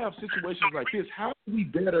when we have situations like this, how do we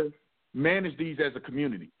better manage these as a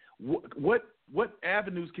community? What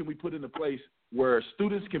avenues can we put into place where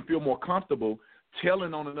students can feel more comfortable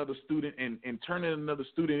telling on another student and turning another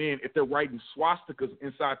student in if they're writing swastikas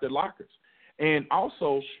inside their lockers? And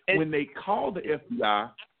also, when they call the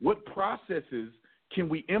FBI, what processes can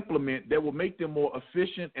we implement that will make them more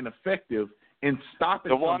efficient and effective in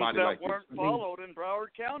stopping somebody like this? The ones that weren't followed in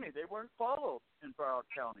Broward County. They weren't followed in Broward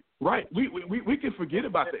County. Right. We can forget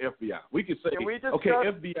about the FBI. We can say,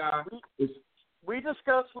 FBI is... We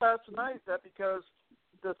discussed last night that because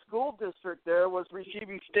the school district there was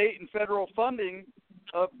receiving state and federal funding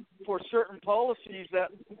for certain policies that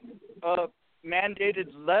mandated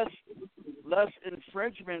less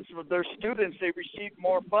infringements with their students, they received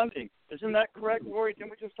more funding. Isn't that correct, Rory? Didn't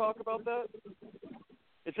we just talk about that?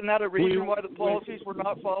 Isn't that a reason why the policies were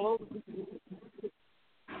not followed?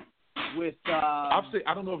 With I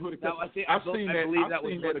don't know if I've seen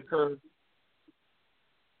that occur.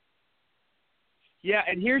 Yeah,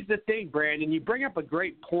 and here's the thing, Brandon. You bring up a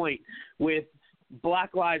great point with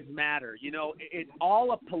Black Lives Matter. It's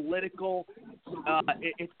all a political.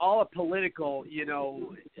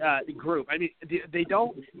 Group. They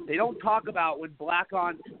don't talk about when black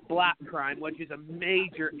on black crime, which is a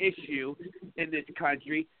major issue in this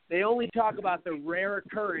country. They only talk about the rare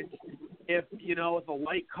occurrence if a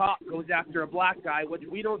white cop goes after a black guy, which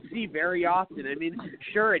we don't see very often.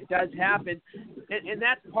 Sure, it does happen, and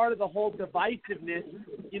that's part of the whole divisiveness.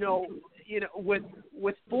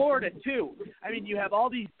 With Florida too. You have all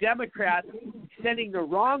these Democrats sending the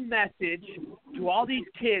wrong message to all these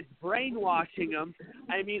kids, brainwashing them.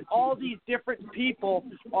 All these different people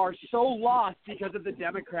are so lost because of the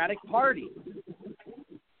Democratic Party.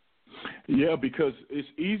 Yeah, because it's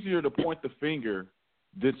easier to point the finger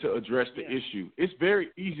than to address the issue. It's very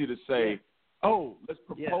easy to say, let's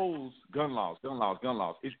propose gun laws.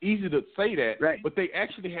 It's easy to say that, but they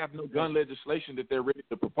actually have no gun legislation that they're ready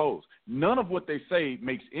to propose. None of what they say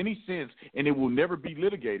makes any sense, and it will never be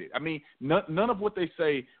litigated. None of what they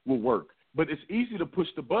say will work. But it's easy to push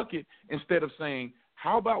the bucket instead of saying,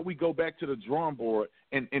 how about we go back to the drawing board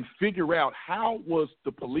and figure out how was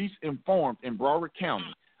the police informed in Broward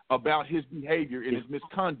County about his behavior and his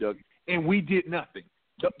misconduct, and we did nothing.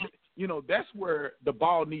 That's where the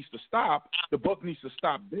ball needs to stop. The buck needs to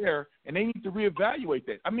stop there, and they need to reevaluate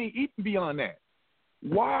that. Even beyond that,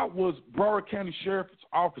 why was Broward County Sheriff's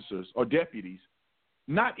officers or deputies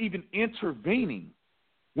not even intervening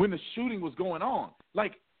when the shooting was going on?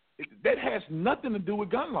 That has nothing to do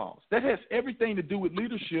with gun laws. That has everything to do with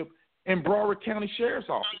leadership in Broward County Sheriff's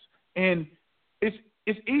Office. And it's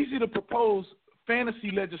easy to propose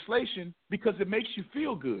fantasy legislation because it makes you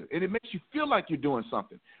feel good and it makes you feel like you're doing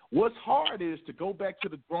something. What's hard is to go back to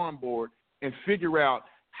the drawing board and figure out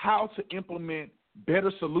how to implement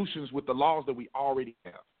better solutions with the laws that we already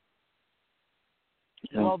have.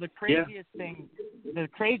 Well, the craziest thing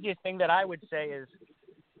that I would say is,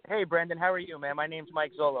 hey, Brandon, how are you, man? My name's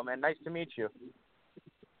Mike Zolo, man. Nice to meet you.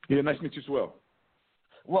 Yeah, nice to meet you as well.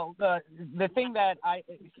 Well, the thing that I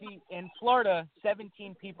see in Florida,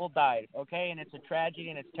 17 people died, okay, and it's a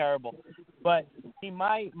tragedy and it's terrible. But see,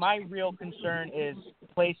 my real concern is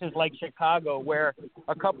places like Chicago, where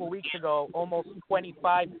a couple weeks ago almost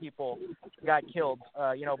 25 people got killed,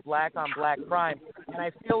 black on black crime. And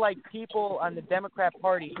I feel like people on the Democrat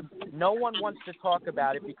Party, no one wants to talk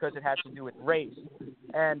about it because it has to do with race.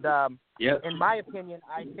 And in my opinion,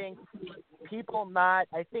 I think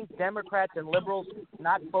Democrats and liberals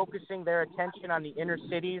not focusing their attention on the inner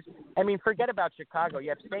cities. I mean, forget about Chicago. You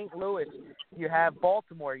have St. Louis, you have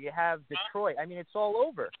Baltimore, you have Detroit. I mean, it's all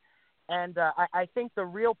over. And I think the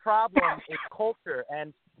real problem is culture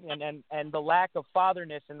and the lack of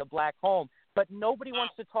fatherness in the black home. But nobody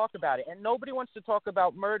wants to talk about it. And nobody wants to talk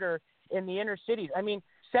about murder in the inner cities. I mean,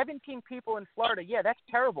 17 people in Florida, yeah, that's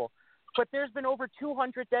terrible. But there's been over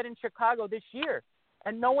 200 dead in Chicago this year.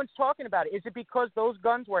 And no one's talking about it. Is it because those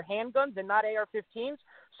guns were handguns and not AR-15s?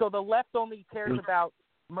 So the left only cares about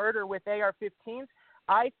murder with AR-15s?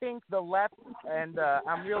 I think the left, and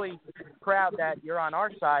I'm really proud that you're on our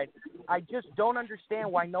side, I just don't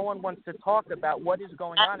understand why no one wants to talk about what is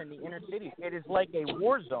going on in the inner cities. It is like a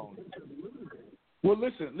war zone. Well,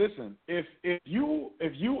 listen. If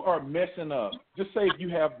you are messing up, just say if you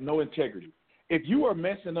have no integrity. If you are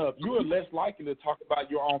messing up, you are less likely to talk about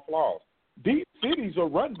your own flaws. These cities are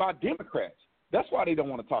run by Democrats. That's why they don't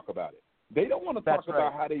want to talk about it. They don't want to talk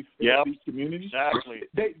about how they feel these communities. Exactly.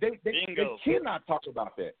 They cannot talk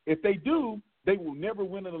about that. If they do, they will never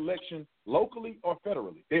win an election locally or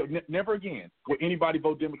federally. Never again will anybody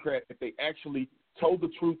vote Democrat if they actually told the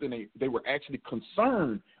truth and they were actually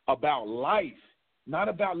concerned about life, not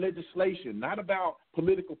about legislation, not about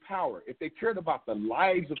political power. If they cared about the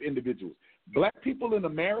lives of individuals. Black people in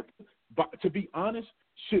America, to be honest,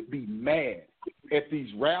 should be mad at these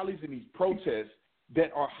rallies and these protests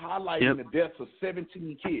that are highlighting the deaths of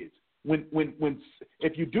 17 kids. When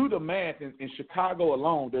if you do the math in Chicago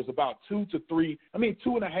alone, there's about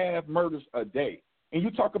 2.5 murders a day. And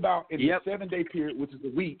you talk about in the 7-day period, which is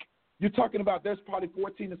a week, you're talking about there's probably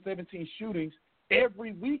 14 to 17 shootings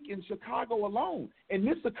every week in Chicago alone. And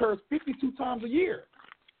this occurs 52 times a year.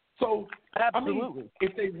 So, absolutely. I mean,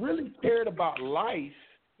 if they really cared about life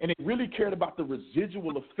and they really cared about the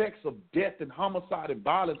residual effects of death and homicide and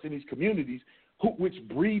violence in these communities, which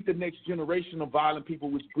breed the next generation of violent people,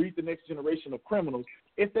 which breed the next generation of criminals,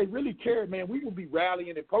 if they really cared, man, we would be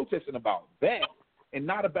rallying and protesting about that and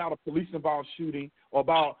not about a police-involved shooting or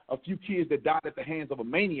about a few kids that died at the hands of a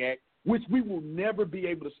maniac, which we will never be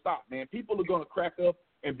able to stop, man. People are going to crack up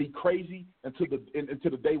and be crazy until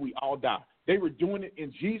the day we all die. They were doing it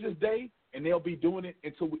in Jesus' day, and they'll be doing it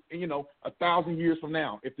until 1,000 years from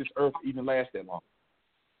now, if this earth even lasts that long.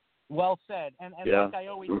 Well said. And like I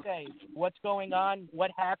always say, what's going on, what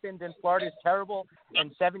happened in Florida is terrible,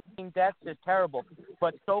 and 17 deaths is terrible.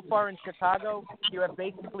 But so far in Chicago, you have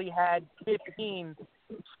basically had 15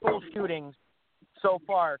 school shootings so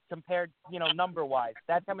far compared, number-wise.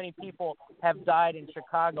 That's how many people have died in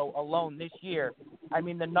Chicago alone this year. I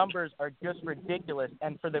mean, the numbers are just ridiculous.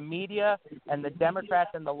 And for the media and the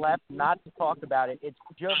Democrats and the left not to talk about it, it's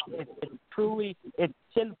truly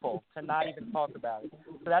sinful to not even talk about it.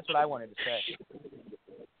 So that's what I wanted to say.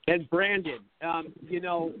 And Brandon,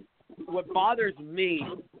 what bothers me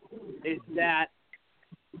is that,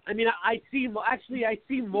 I see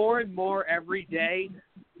more and more every day,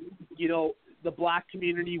 the black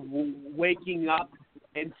community waking up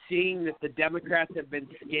and seeing that the Democrats have been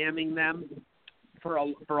scamming them for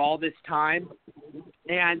all this time,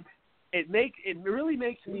 and it really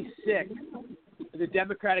makes me sick, the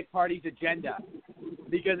Democratic Party's agenda,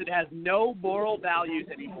 because it has no moral values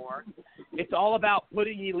anymore. It's all about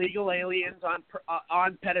putting illegal aliens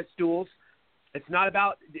on pedestals. It's not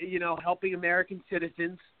about helping American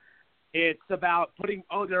citizens. It's about putting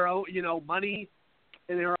their own money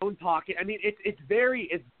in their own pocket. I mean, it's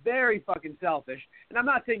very fucking selfish. And I'm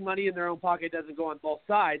not saying money in their own pocket doesn't go on both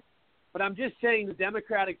sides, but I'm just saying the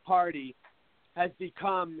Democratic Party has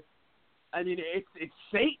become, it's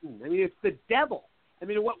Satan. It's the devil.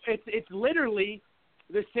 It's literally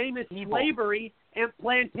the same as slavery and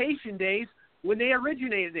plantation days when they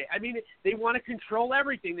originated it. They want to control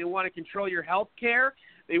everything. They want to control your health care.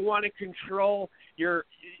 They want to control your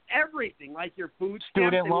everything, like your food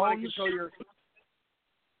stamps. They want to control your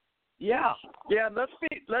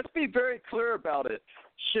Let's be very clear about it.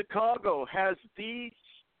 Chicago has the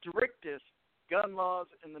strictest gun laws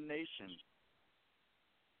in the nation.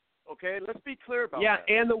 Okay, let's be clear about that.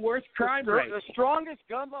 Yeah, and the worst crime rate. The strongest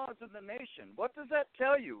gun laws in the nation. What does that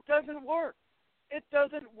tell you? It doesn't work. It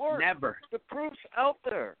doesn't work. Never. The proof's out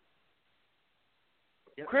there.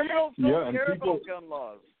 Yep. Criminals don't care about gun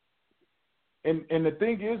laws. And the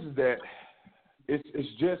thing is that it's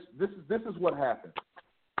just this is what happens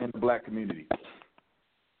in the black community.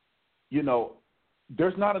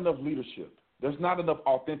 there's not enough leadership. There's not enough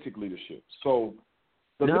authentic leadership. So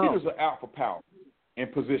the leaders are out for power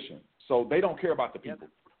and position. So they don't care about the people.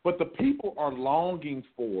 But the people are longing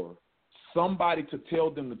for somebody to tell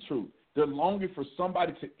them the truth. They're longing for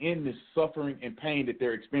somebody to end this suffering and pain that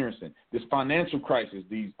they're experiencing, this financial crisis,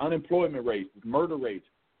 these unemployment rates, these murder rates.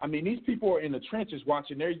 I mean, these people are in the trenches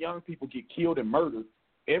watching their young people get killed and murdered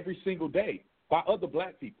every single day by other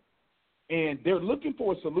black people. And they're looking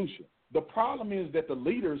for a solution. The problem is that the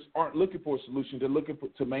leaders aren't looking for a solution. They're looking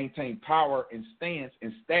to maintain power and stance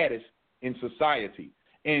and status in society.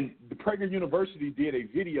 And the Prager University did a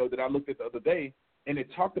video that I looked at the other day, and it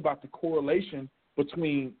talked about the correlation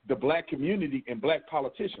between the black community and black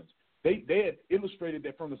politicians. They had illustrated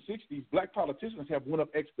that from the 60s, black politicians have went up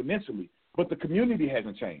exponentially, but the community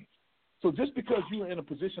hasn't changed. So just because you're in a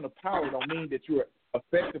position of power don't mean that you're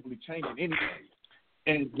effectively changing anything.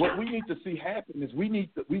 And what we need to see happen is we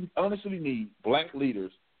honestly need black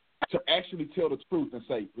leaders to actually tell the truth and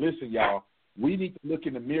say, listen, y'all, we need to look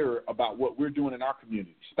in the mirror about what we're doing in our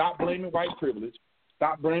community. Stop blaming white privilege.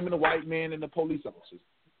 Stop blaming the white man and the police officers.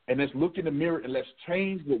 And let's look in the mirror and let's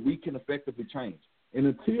change what we can effectively change. And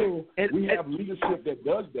until we have leadership that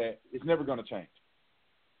does that, it's never going to change.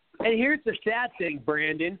 And here's the sad thing,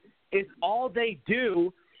 Brandon, is all they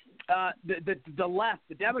do, the left,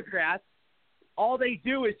 the Democrats, all they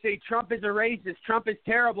do is say Trump is a racist, Trump is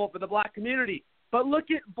terrible for the black community. But look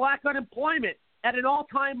at black unemployment at an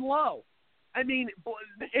all-time low. I mean,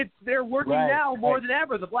 they're working now more than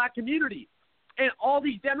ever, the black community. And all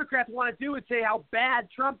these Democrats want to do is say how bad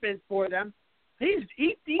Trump is for them. He's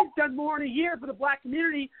done more in a year for the black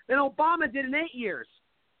community than Obama did in 8 years.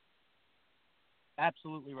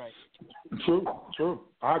 Absolutely right. True.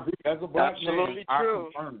 I agree. As a black Absolutely man, true.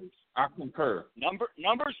 I concur.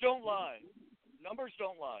 Numbers don't lie. Numbers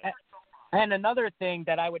don't lie. And another thing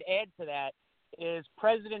that I would add to that is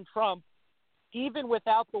President Trump, even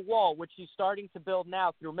without the wall, which he's starting to build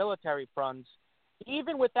now through military funds,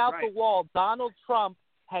 even without the wall, Donald Trump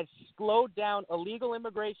has slowed down illegal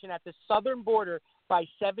immigration at the southern border by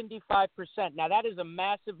 75%. Now, that is a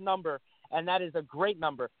massive number, and that is a great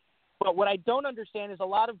number. But what I don't understand is a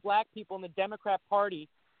lot of black people in the Democrat Party,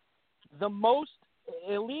 the most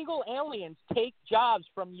illegal aliens take jobs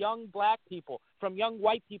from young black people, from young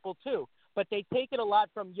white people too, but they take it a lot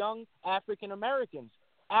from young African Americans.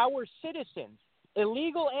 Our citizens,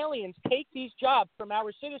 illegal aliens take these jobs from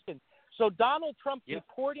our citizens. So Donald Trump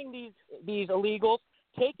deporting these illegals,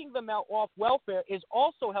 taking them out off welfare, is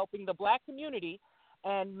also helping the black community.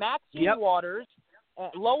 And Maxine Waters,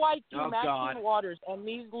 low IQ Maxine Waters, and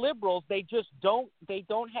these liberals, they just don't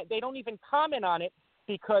even comment on it,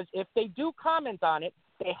 because if they do comment on it,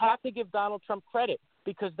 they have to give Donald Trump credit,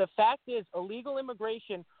 because the fact is illegal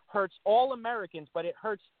immigration hurts all Americans, but it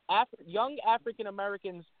hurts young African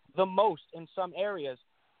Americans the most in some areas.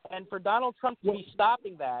 And for Donald Trump to be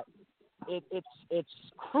stopping that, it's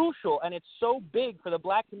crucial, and it's so big for the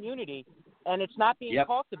black community, and it's not being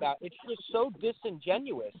talked about. It's just so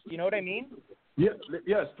disingenuous. You know what I mean? Yeah.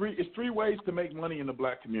 It's three ways to make money in the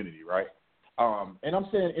black community, right? And I'm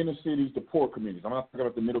saying inner cities, the poor communities. I'm not talking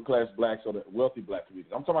about the middle class blacks or the wealthy black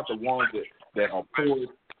communities. I'm talking about the ones that are poor,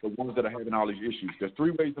 the ones that are having all these issues. There's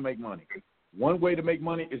three ways to make money. One way to make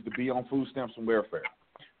money is to be on food stamps and welfare.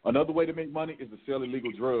 Another way to make money is to sell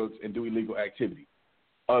illegal drugs and do illegal activity.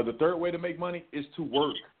 The third way to make money is to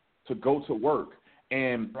work, to go to work.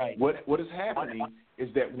 And what is happening is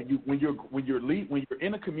that when you're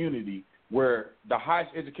in a community where the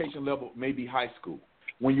highest education level may be high school,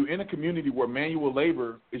 when you're in a community where manual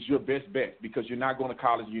labor is your best bet, because you're not going to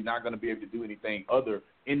college, you're not going to be able to do anything other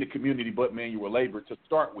in the community but manual labor to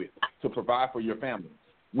start with, to provide for your family.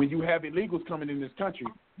 When you have illegals coming in this country,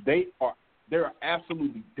 they're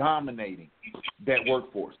absolutely dominating that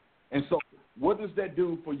workforce. And so what does that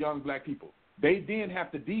do for young black people? They then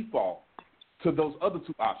have to default to those other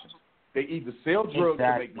two options. They either sell drugs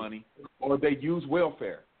to make money, or they use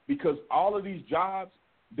welfare, because all of these jobs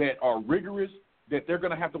that are rigorous, that they're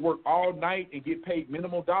going to have to work all night and get paid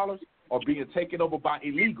minimal dollars, are being taken over by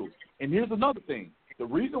illegals. And here's another thing. The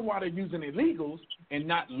reason why they're using illegals and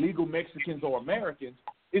not legal Mexicans or Americans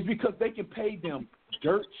is because they can pay them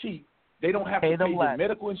dirt cheap. They don't have to pay their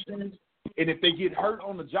medical insurance. And if they get hurt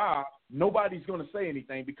on the job, nobody's going to say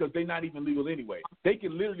anything, because they're not even legal anyway. They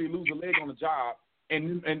can literally lose a leg on the job,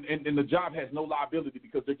 and the job has no liability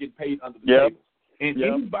because they're getting paid under the table. And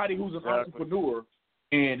anybody who's an entrepreneur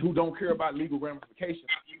and who don't care about legal ramifications,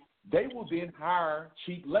 they will then hire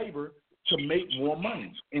cheap labor to make more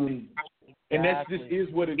money. And that just is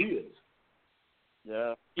what it is.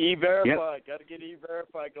 Yeah. E-Verify. Got to get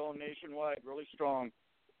E-Verify going nationwide really strong.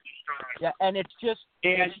 Yeah, and it's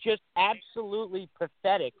just absolutely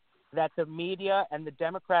pathetic that the media and the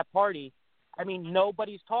Democrat Party, I mean,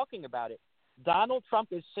 nobody's talking about it. Donald Trump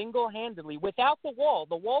is single-handedly, without the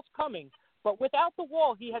wall's coming, but without the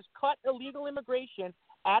wall, he has cut illegal immigration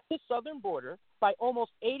at the southern border by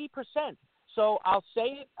almost 80%. So I'll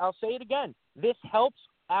say it again. This helps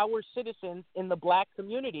our citizens in the black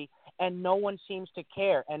community, and no one seems to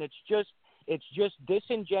care. And it's just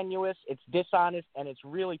disingenuous, it's dishonest, and it's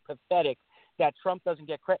really pathetic that Trump doesn't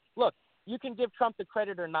get credit. Look, you can give Trump the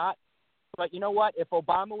credit or not, but you know what? If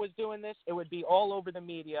Obama was doing this, it would be all over the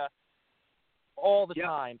media all the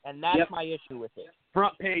time, and that's my issue with it.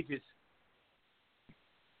 Front pages.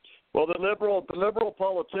 Well, the liberal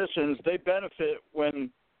politicians, they benefit when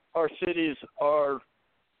our cities are,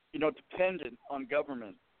 dependent on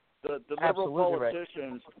government. The liberal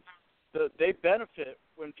politicians, they benefit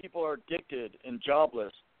when people are addicted and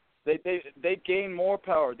jobless. They gain more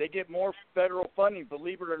power. They get more federal funding.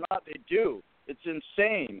 Believe it or not, they do. It's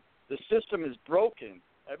insane. The system is broken.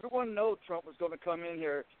 Everyone knew Trump was going to come in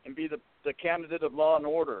here and be the candidate of law and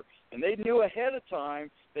order. And they knew ahead of time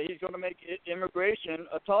that he's going to make immigration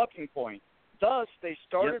a talking point. Thus, they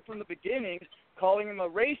started from the beginning calling him a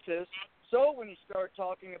racist. So when you start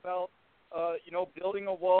talking about, building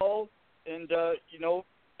a wall and,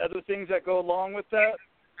 other things that go along with that,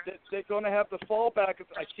 they're going to have the fallback of,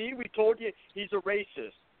 I see, we told you he's a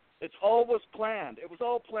racist. It's all was planned. It was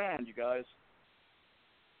all planned, you guys.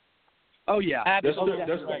 Oh yeah,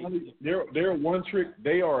 they're one trick.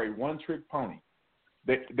 They are a one-trick pony.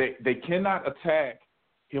 They cannot attack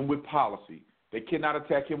him with policy. They cannot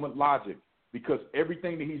attack him with logic because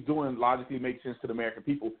everything that he's doing logically makes sense to the American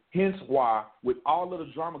people. Hence why, with all of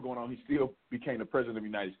the drama going on, he still became the president of the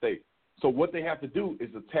United States. So what they have to do is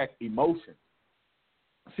attack emotion.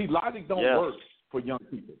 See, logic don't work for young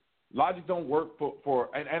people. Logic don't work for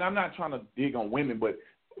and I'm not trying to dig on women, but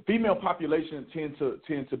female population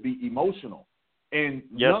tend to be emotional, and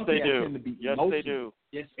young people tend to be emotional. Yes, they do.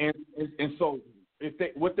 Yes, and so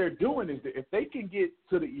what they're doing is that if they can get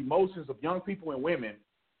to the emotions of young people and women,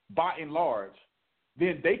 by and large,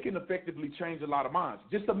 then they can effectively change a lot of minds.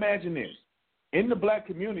 Just imagine this: in the black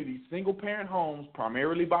community, single-parent homes,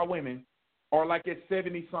 primarily by women, are like at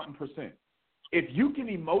 70-something%. If you can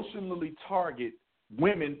emotionally target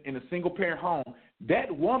women in a single-parent home,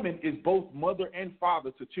 that woman is both mother and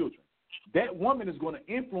father to children. That woman is going to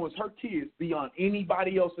influence her kids beyond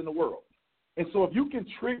anybody else in the world. And so if you can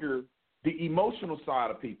trigger the emotional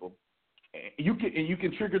side of people, you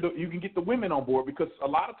can get the women on board, because a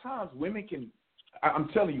lot of times women can, I'm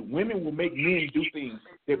telling you, women will make men do things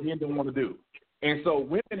that men don't want to do. And so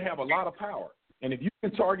women have a lot of power. And if you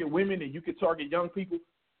can target women and you can target young people,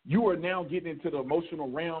 you are now getting into the emotional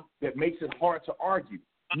realm that makes it hard to argue.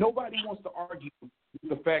 Nobody wants to argue with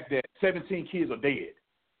the fact that 17 kids are dead.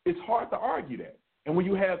 It's hard to argue that. And when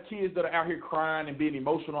you have kids that are out here crying and being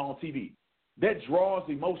emotional on TV, that draws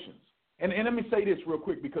emotions. And let me say this real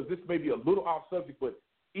quick, because this may be a little off subject, but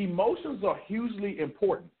emotions are hugely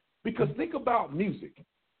important. Because think about music.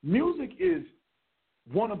 Music is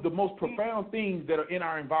one of the most profound things that are in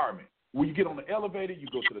our environment. When you get on the elevator, you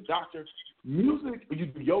go to the doctor. Music, you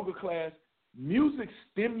do yoga class. Music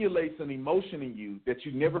stimulates an emotion in you that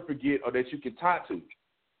you never forget or that you can tie to.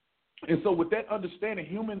 And so with that understanding,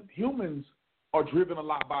 humans are driven a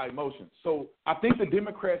lot by emotions. So I think the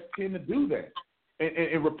Democrats tend to do that.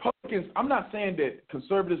 And Republicans, I'm not saying that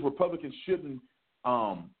conservatives, Republicans shouldn't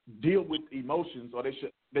deal with emotions, or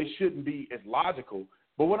they shouldn't be as logical.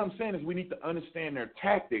 But what I'm saying is we need to understand their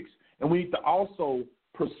tactics, and we need to also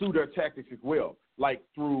pursue their tactics as well, like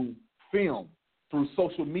through film, through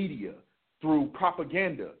social media, through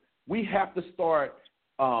propaganda. We have to start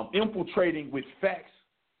infiltrating with facts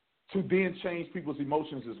to then change people's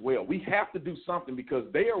emotions as well. We have to do something, because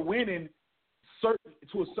they are winning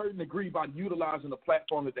to a certain degree by utilizing the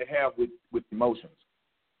platform that they have with emotions.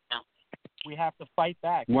 We have to fight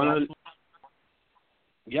back. 100%.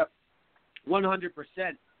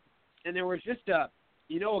 100%. And there was just a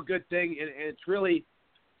good thing, and it's really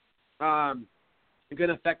going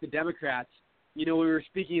to affect the Democrats. We were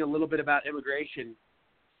speaking a little bit about immigration.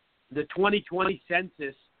 The 2020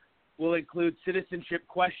 census will include citizenship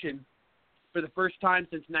question for the first time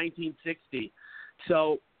since 1960.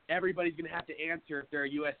 So everybody's going to have to answer if they're a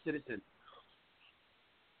U.S. citizen.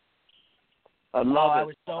 I love it. I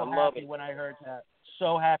was so happy when I heard that.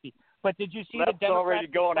 So happy. But did you see the Democrats already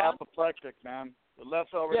going response? apoplectic, man. The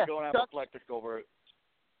left's already going apoplectic over it.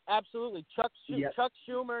 Absolutely. Chuck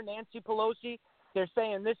Schumer, Nancy Pelosi, they're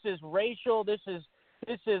saying this is racial, this is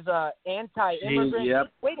anti-immigrant. Yep.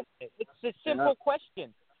 Wait a minute. It's a simple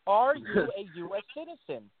question. are you a U.S.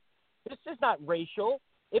 citizen? This is not racial.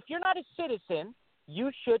 If you're not a citizen,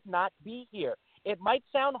 you should not be here. It might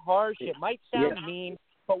sound harsh. It might sound mean.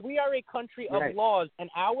 But we are a country of laws, and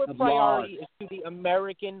our priority is to the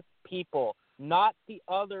American people, not the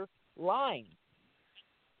other line.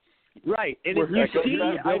 Right. And well, if you see,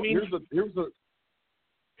 I mean,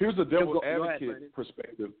 here's a devil advocate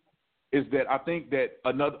perspective. Is that I think that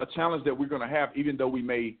a challenge that we're going to have, even though we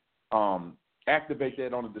may activate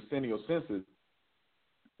that on the decennial census,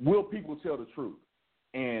 will people tell the truth?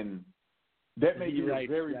 And that may be a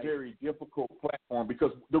very, very difficult platform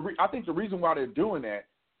because I think the reason why they're doing that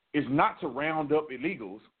is not to round up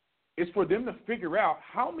illegals. It's for them to figure out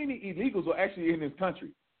how many illegals are actually in this country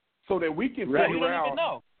so that we can figure out. We don't even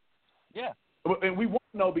know. Yeah. And we won't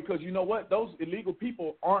know because you know what? Those illegal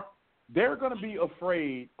people they're going to be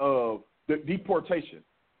afraid of the deportation.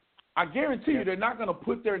 I guarantee you they're not going to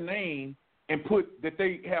put their name and put that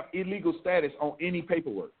they have illegal status on any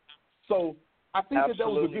paperwork. So I think that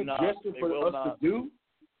was a good gesture for us to do,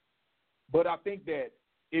 but I think that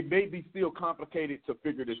it may be still complicated to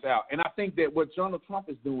figure this out. And I think that what Donald Trump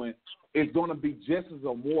is doing is going to be just as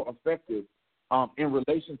or more effective in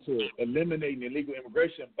relation to eliminating illegal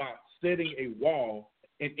immigration by setting a wall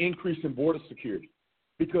and increasing border security.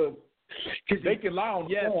 Because they can lie on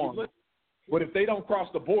the form, but if they don't cross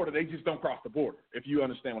the border, they just don't cross the border, if you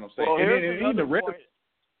understand what I'm saying. Well,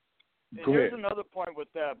 here's another point with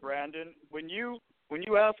that, Brandon. When you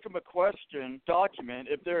ask them a question, document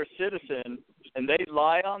if they're a citizen, and they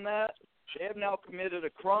lie on that, they have now committed a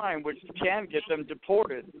crime which can get them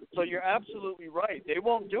deported. So you're absolutely right. They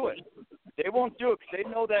won't do it. They won't do it because they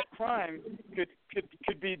know that crime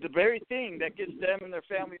could be the very thing that gets them and their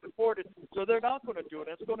family deported. So they're not going to do it.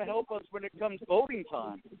 That's going to help us when it comes voting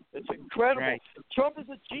time. It's incredible. Right. Trump is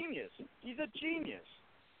a genius. He's a genius.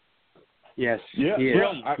 Yes. Yeah.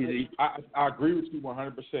 I agree with you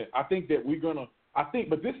 100%. I think that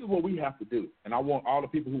but this is what we have to do, and I want all the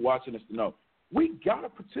people who are watching this to know. We got to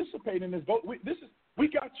participate in this vote. We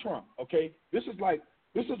got Trump, okay? This is like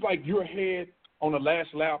you're ahead on the last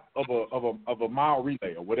lap of a mile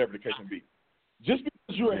relay or whatever the case may be. Just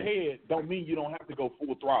because you're ahead don't mean you don't have to go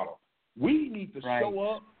full throttle. We need to show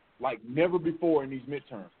up like never before in these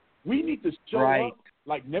midterms. We need to show up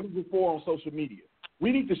like never before on social media.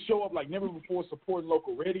 We need to show up like never before supporting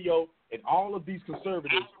local radio and all of these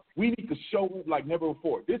conservatives. We need to show up like never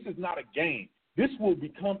before. This is not a game. This will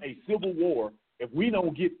become a civil war if we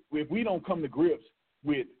don't come to grips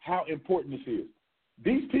with how important this is.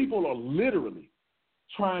 These people are literally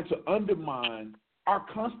trying to undermine our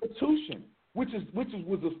Constitution, which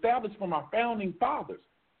was established from our founding fathers.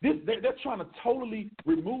 They're trying to totally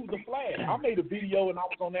remove the flag. I made a video and I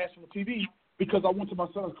was on national TV because I went to my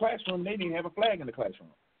son's classroom and they didn't have a flag in the classroom.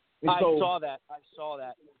 And I saw that.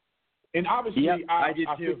 And obviously, I did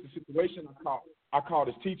too. fixed the situation. I called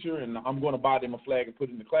his teacher, and I'm going to buy them a flag and put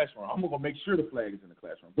it in the classroom. I'm going to make sure the flag is in the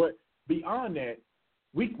classroom. But beyond that,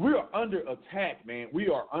 we're under attack, man. We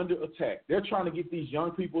are under attack. They're trying to get these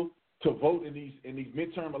young people to vote in these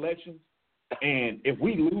midterm elections. And if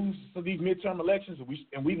we lose these midterm elections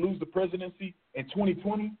and we lose the presidency in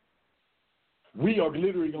 2020, we are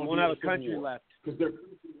literally going to have a country left.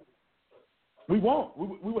 We won't.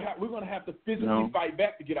 We're going to have to physically fight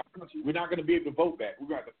back to get our country. We're not going to be able to vote back. We're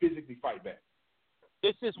going to have to physically fight back.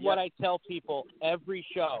 This is what I tell people every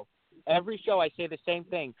show. Every show I say the same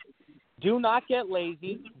thing. Do not get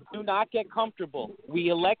lazy. Do not get comfortable. We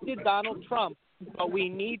elected Donald Trump, but we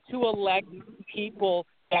need to elect people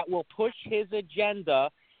that will push his agenda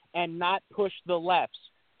and not push the lefts.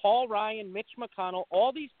 Paul Ryan, Mitch McConnell,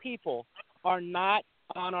 all these people are not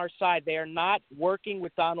on our side. They are not working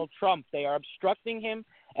with Donald Trump. They are obstructing him,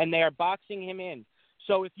 and they are boxing him in.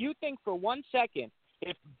 So if you think for 1 second,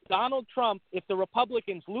 if Donald Trump, if the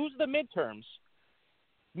Republicans lose the midterms,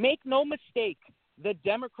 make no mistake, the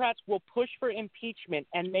Democrats will push for impeachment,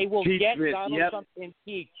 and they will get Donald Trump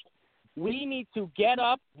impeached. We need to get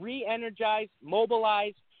up, re-energize,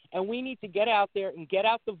 mobilize, and we need to get out there and get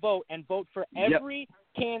out the vote and vote for every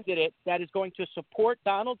candidate that is going to support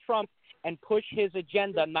Donald Trump and push his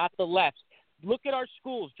agenda, not the left. Look at our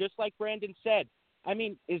schools, just like Brandon said. I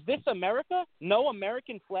mean, is this America? No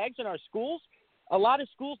American flags in our schools? A lot of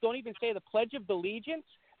schools don't even say the Pledge of Allegiance.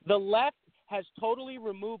 The left has totally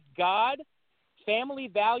removed God, family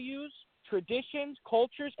values, traditions,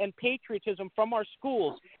 cultures, and patriotism from our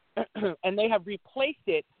schools, and they have replaced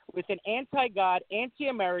it with an anti-God,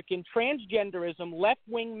 anti-American, transgenderism,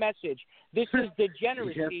 left-wing message. This is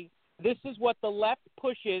degeneracy. This is what the left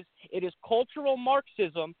pushes. It is cultural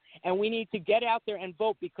Marxism, and we need to get out there and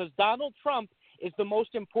vote because Donald Trump is the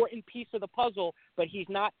most important piece of the puzzle, but he's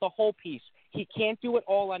not the whole piece. He can't do it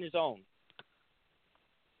all on his own.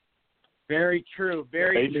 Very true.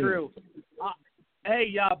 Very true.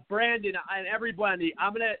 Hey, Brandon and everybody,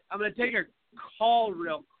 I'm gonna take a call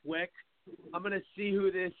real quick. I'm gonna see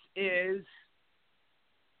who this is.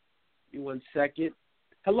 Give me 1 second.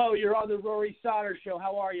 Hello, you're on the Rory Sauter Show.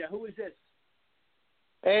 How are you? Who is this?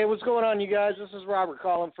 Hey, what's going on, you guys? This is Robert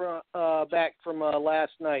calling from back from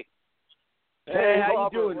last night. Hey, how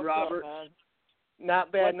you doing, Robert?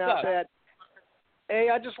 Not bad, What's up? Hey,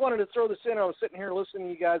 I just wanted to throw this in. I was sitting here listening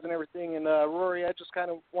to you guys and everything, and Rory, I just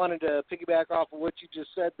kind of wanted to piggyback off of what you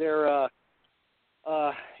just said there.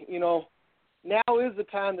 You know, now is the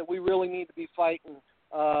time that we really need to be fighting.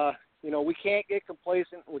 You know, we can't get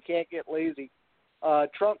complacent. We can't get lazy.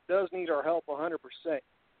 Trump does need our help 100%.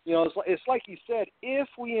 You know, it's like you said, if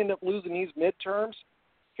we end up losing these midterms,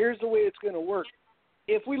 here's the way it's going to work.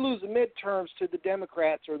 If we lose the midterms to the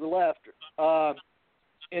Democrats or the left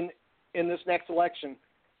in this next election,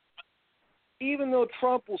 even though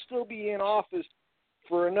Trump will still be in office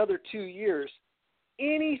for another 2 years,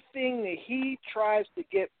 anything that he tries to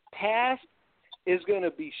get passed is going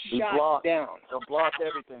to be shot down. They'll block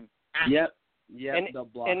everything. Yep, they'll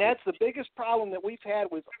block it. That's the biggest problem that we've had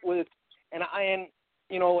with and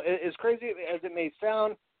you know, as crazy as it may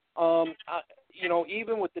sound, you know,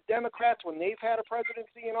 even with the Democrats when they've had a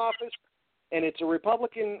presidency in office, and it's a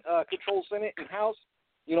Republican-controlled Senate and House,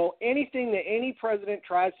 you know, anything that any president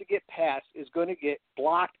tries to get passed is going to get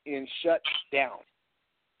blocked and shut down.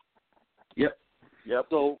 Yep.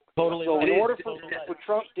 So, totally. So in order for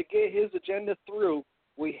Trump to get his agenda through,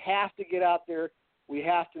 we have to get out there. We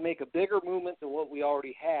have to make a bigger movement than what we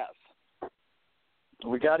already have.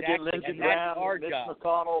 We got to Exactly. get Lindsey And that's Graham, our Mitch job.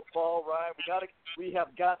 McConnell, Paul Ryan. We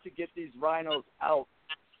have got to get these rhinos out.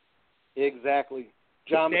 Exactly.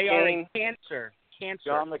 John They McCain. are a cancer.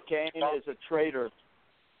 John McCain is a traitor.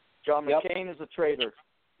 John McCain is a traitor.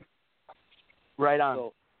 Right on.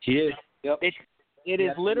 So, he is. Yep. It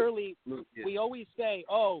is literally, we always say,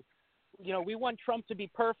 oh, you know, we want Trump to be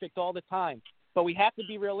perfect all the time, but we have to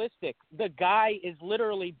be realistic. The guy is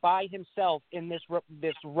literally by himself in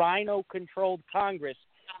this rhino-controlled Congress.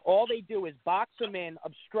 All they do is box him in,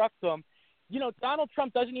 obstruct him. You know, Donald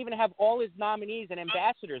Trump doesn't even have all his nominees and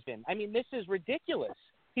ambassadors in. I mean, this is ridiculous.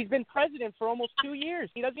 He's been president for almost 2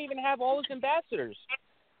 years. He doesn't even have all his ambassadors.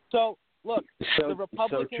 So, look, the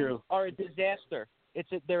Republicans are a disaster.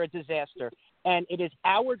 They're a disaster. And it is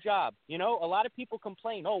our job. You know, a lot of people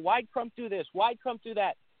complain, oh, why'd Trump do this? Why'd Trump do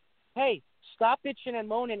that? Hey, stop bitching and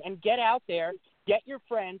moaning and get out there, get your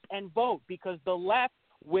friends, and vote, because the left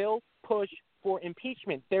will push for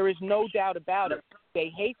impeachment. There is no doubt about it.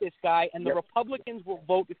 They hate this guy, and the Republicans will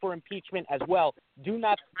vote for impeachment as well. Do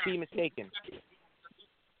not be mistaken.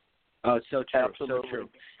 Oh, it's so true. Absolutely. So true.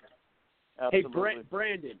 Absolutely. Hey,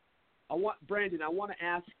 Brandon, I want to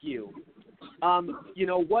ask you, you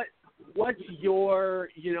know, what's your,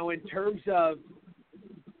 you know, in terms of,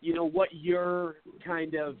 you know, what you're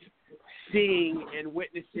kind of seeing and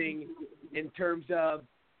witnessing in terms of,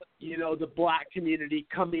 you know, the black community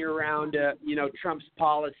coming around to, you know, Trump's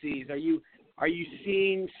policies? Are you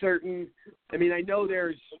seeing certain, I mean, I know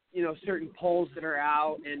there's, you know, certain polls that are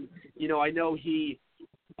out, and, you know, I know he's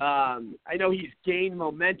gained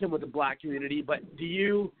momentum with the black community, but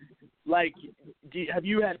have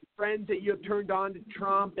you had friends that you have turned on to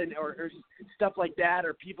Trump and or stuff like that,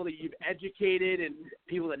 or people that you've educated and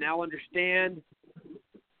people that now understand?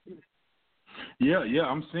 Yeah,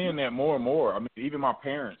 I'm seeing that more and more. I mean, even my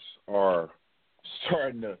parents are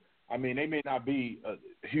starting to, I mean, they may not be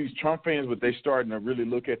huge Trump fans, but they're starting to really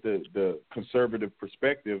look at the conservative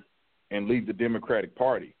perspective and leave the Democratic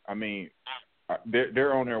Party. I mean,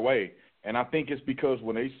 they're on their way. And I think it's because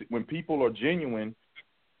when people are genuine,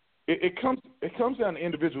 it comes down to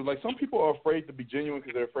individuals. Like, some people are afraid to be genuine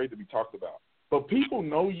because they're afraid to be talked about. But people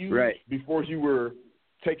know you before you were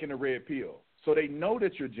taking a red pill. So they know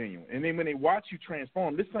that you're genuine. And then when they watch you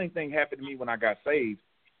transform, this same thing happened to me when I got saved.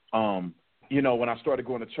 You know, when I started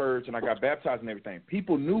going to church and I got baptized and everything.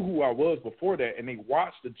 People knew who I was before that, and they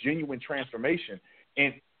watched the genuine transformation.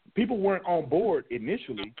 And people weren't on board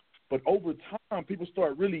initially, but over time, people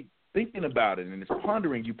start really thinking about it, and it's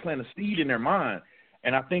pondering. You plant a seed in their mind.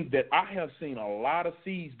 And I think that I have seen a lot of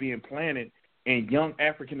seeds being planted in young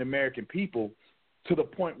African-American people, to the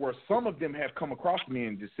point where some of them have come across me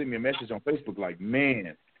and just sent me a message on Facebook like,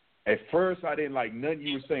 man, at first I didn't like nothing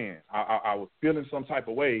you were saying. I was feeling some type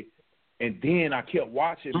of way, and then I kept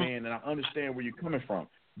watching, man, and I understand where you're coming from.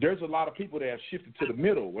 There's a lot of people that have shifted to the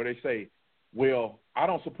middle where they say, well, I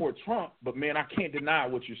don't support Trump, but, man, I can't deny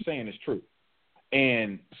what you're saying is true.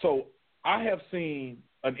 And so I have seen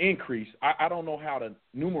an increase. I don't know how to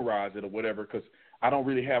numerize it or whatever because I don't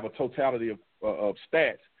really have a totality of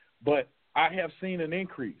stats, but I have seen an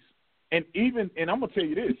increase. And I'm going to tell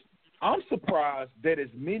you this, I'm surprised that as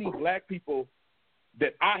many black people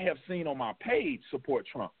that I have seen on my page support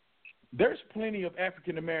Trump. There's plenty of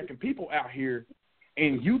African-American people out here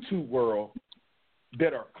in YouTube world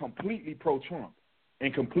that are completely pro-Trump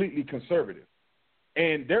and completely conservative.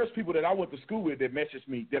 And there's people that I went to school with that messaged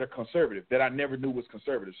me that are conservative that I never knew was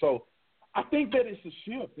conservative. So I think that it's a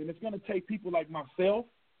shift, and it's going to take people like myself,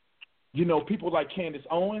 people like Candace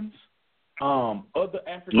Owens, other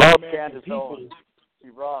African-American people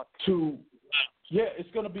it's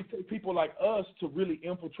going to be people like us to really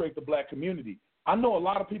infiltrate the black community. I know a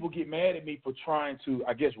lot of people get mad at me for trying to,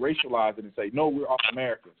 I guess, racialize it and say, no, we're all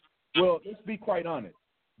Americans. Well, let's be quite honest.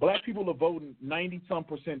 Black people are voting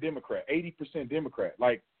 90-some% Democrat, 80% Democrat.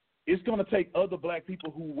 Like, it's going to take other black people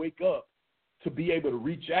who wake up to be able to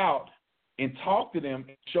reach out and talk to them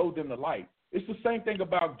and show them the light. It's the same thing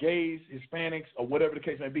about gays, Hispanics, or whatever the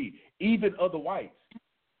case may be, even other whites.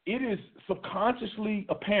 It is subconsciously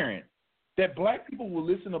apparent that black people will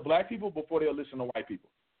listen to black people before they'll listen to white people.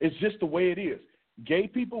 It's just the way it is. Gay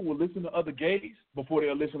people will listen to other gays before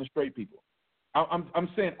they'll listen to straight people. I'm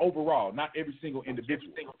saying overall, not every single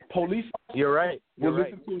individual. Police officers will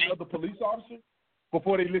listen to another police officer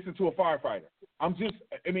before they listen to a firefighter.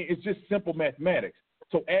 It's just simple mathematics.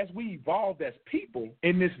 So as we evolve as people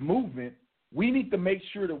in this movement, we need to make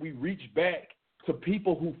sure that we reach back to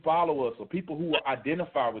people who follow us or people who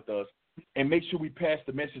identify with us and make sure we pass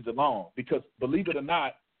the message along. Because believe it or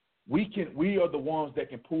not, we are the ones that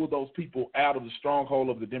can pull those people out of the stronghold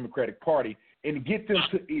of the Democratic Party and get them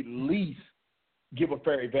to at least give a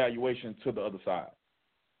fair evaluation to the other side.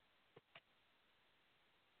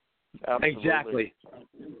 Absolutely. Exactly.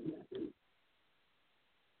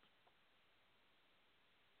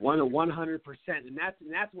 100%, and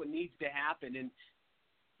that's what needs to happen. And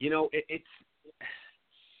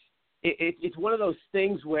it's one of those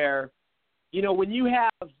things where, when you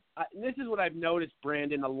have, and this is what I've noticed,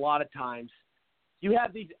 Brandon, a lot of times, you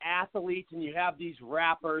have these athletes and you have these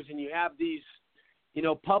rappers and you have these,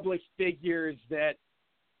 public figures that,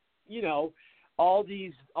 all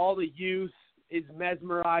the youth is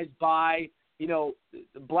mesmerized by, the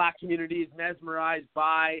black community is mesmerized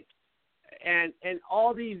by, and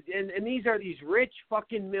all these, and these are these rich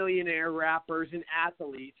fucking millionaire rappers and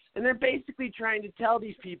athletes, and they're basically trying to tell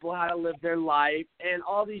these people how to live their life, and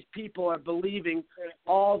all these people are believing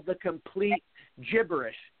all the complete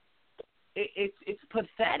gibberish. It's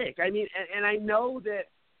pathetic. I mean, and I know that,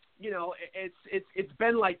 it's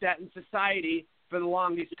been like that in society for the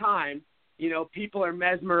longest time. People are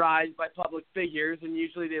mesmerized by public figures, and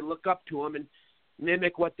usually they look up to them and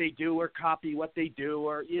mimic what they do or copy what they do,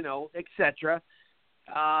 or etc.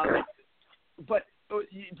 But do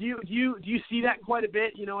you see that quite a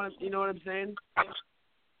bit? You know what I'm saying?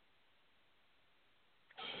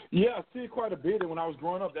 Yeah, I see it quite a bit. And when I was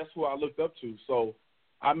growing up, that's who I looked up to. So,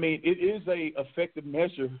 I mean, it is a effective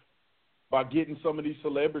measure by getting some of these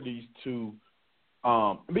celebrities to,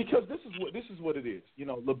 because this is what it is.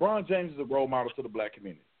 LeBron James is a role model to the black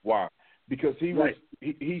community. Why? Because he's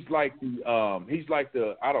like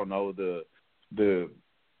the I don't know, the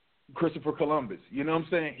Christopher Columbus. You know what I'm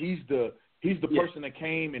saying? He's the person that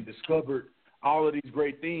came and discovered all of these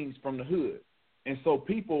great things from the hood. And so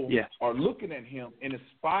people are looking at him and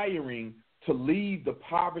aspiring to leave the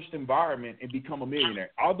impoverished environment and become a millionaire.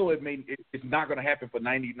 Although it's not going to happen for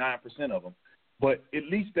 99% of them, but at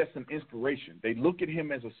least that's an inspiration. They look at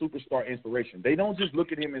him as a superstar inspiration. They don't just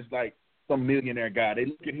look at him as like some millionaire guy. They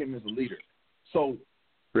look at him as a leader. So,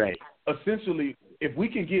 essentially, if we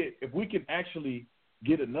can actually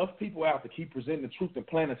get enough people out to keep presenting the truth and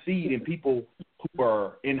plant a seed in people who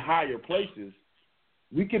are in higher places,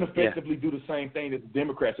 we can effectively do the same thing that the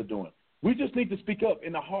Democrats are doing. We just need to speak up.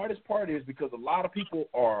 And the hardest part is because a lot of people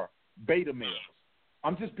are beta males.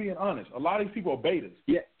 I'm just being honest. A lot of these people are betas.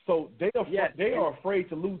 Yeah. So they are afraid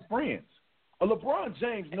to lose friends. LeBron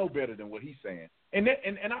James know better than what he's saying. And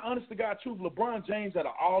I honest to God, truth, LeBron James, out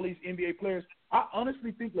of all these NBA players, I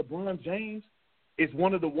honestly think LeBron James is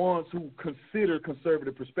one of the ones who consider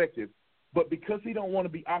conservative perspective. But because he don't want to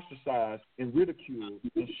be ostracized and ridiculed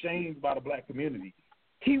and shamed by the black community,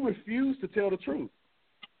 he refused to tell the truth.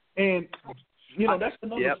 And, that's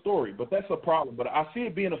another story, but that's a problem. But I see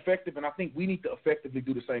it being effective, and I think we need to effectively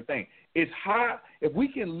do the same thing. It's high. If we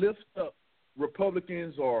can lift up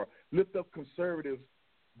Republicans or lift up conservatives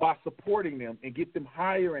by supporting them and get them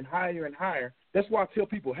higher and higher and higher, that's why I tell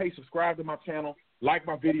people, hey, subscribe to my channel, like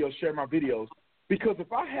my videos, share my videos. Because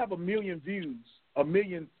if I have 1 million views 1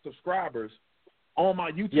 million subscribers on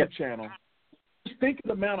my YouTube channel, just think of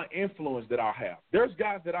the amount of influence that I have. There's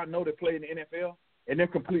guys that I know that play in the NFL, and they're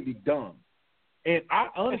completely dumb. And I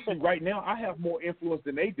honestly, right now, I have more influence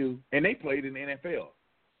than they do, and they played in the NFL.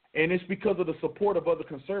 And it's because of the support of other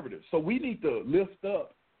conservatives. So we need to lift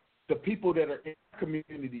up the people that are in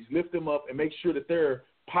communities, lift them up, and make sure that they're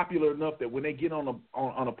popular enough that when they get on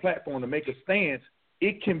a platform to make a stance,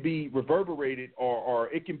 it can be reverberated or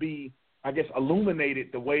it can be, I guess,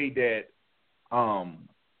 illuminated the way that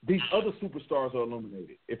these other superstars are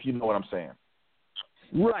illuminated, if you know what I'm saying.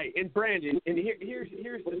 Right, and Brandon, and here's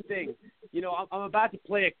the thing. You know, I'm about to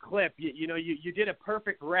play a clip. You did a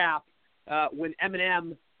perfect rap when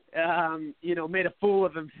Eminem, made a fool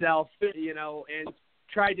of himself, and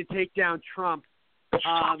tried to take down Trump.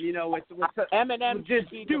 With Eminem just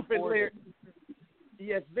stupid lyrics.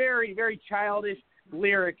 Yes, very, very childish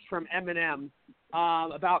lyrics from Eminem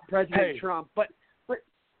about President Trump. But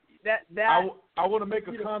that I want to make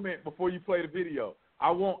a comment before you play the video.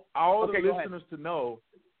 I want all the listeners to know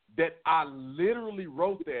that I literally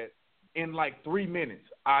wrote that in like 3 minutes.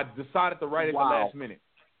 I decided to write it the last minute.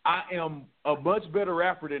 I am a much better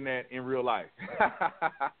rapper than that in real life.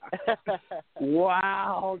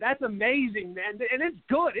 Wow, that's amazing, man. And it's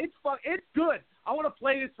good. It's fun. It's good. I want to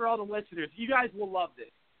play this for all the listeners. You guys will love this.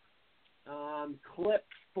 Clip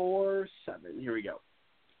 47. Here we go.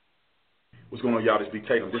 What's going on, y'all? This is Big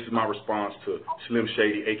Tatum. This is my response to Slim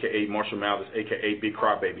Shady, a.k.a. Marshall Mathers, a.k.a. Big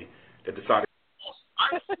Crybaby, that decided.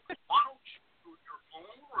 Why don't you do your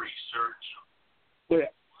own research?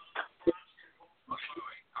 Yeah. All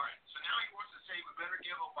right. So now he wants to say we better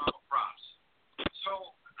give Obama props.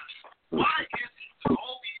 So why is it that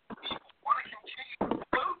all these people want to continue to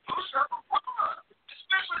boost Obama,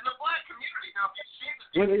 especially in the black community? Now, if you've seen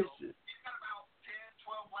the video, he's got about 10,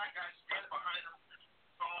 12 black guys standing behind him,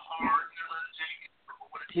 all hard, and they're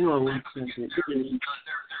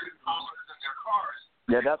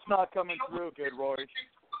Yeah, that's not coming through, good Rory. He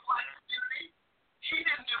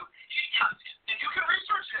didn't do. And you can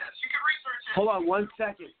research this. You can research this. Hold on 1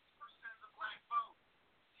 second. 90% of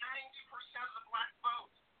the black vote.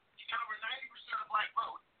 He got over 90% of the black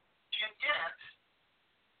vote. And yet,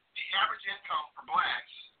 the average income for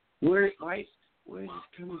blacks. Where's this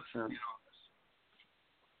coming from?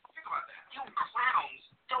 Think about that. You clowns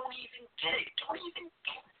don't even get it. Don't even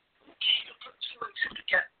get it.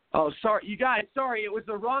 Oh, sorry, you guys. Sorry, it was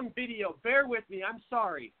the wrong video. Bear with me. I'm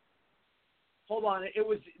sorry. Hold on.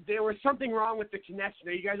 There was something wrong with the connection.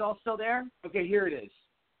 Are you guys all still there? Okay, here it is.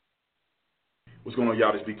 What's going on,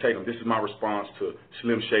 y'all? This is Big Tatum. This is my response to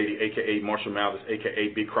Slim Shady, a.k.a. Marshall Mathers,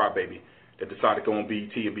 a.k.a. Big Crybaby, that decided to go on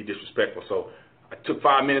BET and be disrespectful. So I took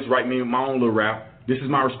 5 minutes, write me my own little rap. This is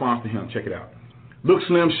my response to him. Check it out. Look,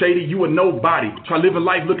 Slim Shady, you a nobody. Try living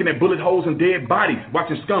life looking at bullet holes and dead bodies,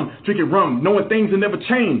 watching scum, drinking rum, knowing things will never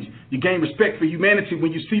change. You gain respect for humanity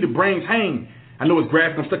when you see the brains hang. I know it's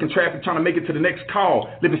graphic, I'm stuck in traffic trying to make it to the next call.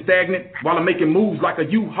 Living stagnant while I'm making moves like a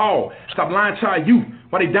U-Haul. Stop lying to our youth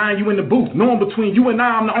while they dying you in the booth. Knowing between you and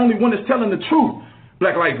I'm the only one that's telling the truth.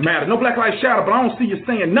 Black lives matter. No black lives shadow, but I don't see you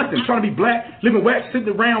saying nothing. Trying to be black, living whack, sitting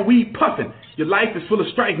around weed puffing. Your life is full of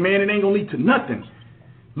strife, man. It ain't gonna lead to nothing.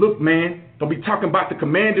 Look, man, don't be talking about the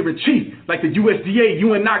commander-in-chief. Like the USDA,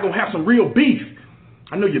 you and I gonna have some real beef.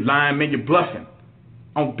 I know you're lying, man, you're bluffing.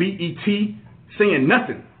 On BET, saying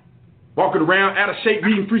nothing. Walking around out of shape,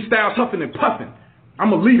 reading freestyles, huffing and puffing.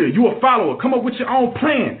 I'm a leader, you a follower. Come up with your own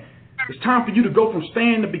plan. It's time for you to go from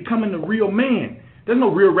staying to becoming a real man. There's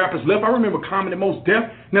no real rappers left. I remember Common and Most Def.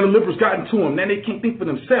 Now the liberals got into them. Now they can't think for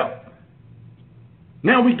themselves.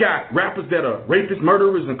 Now we got rappers that are rapists,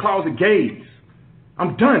 murderers, and closet gays.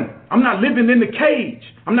 I'm done. I'm not living in the cage.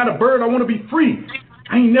 I'm not a bird. I want to be free.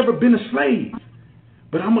 I ain't never been a slave.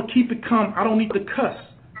 But I'm going to keep it calm. I don't need to cuss.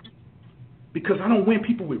 Because I don't win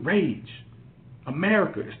people with rage.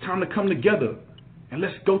 America, it's time to come together. And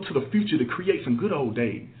let's go to the future to create some good old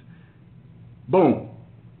days. Boom.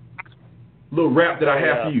 Little rap that I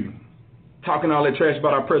have for you. Talking all that trash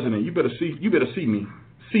about our president. You better see me.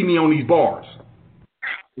 See me on these bars.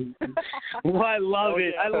 Well, I love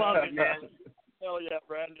it. I love it, man. Hell yeah,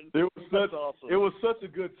 Brandon. It awesome. It was such a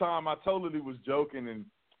good time. I totally was joking, and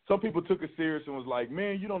some people took it serious and was like,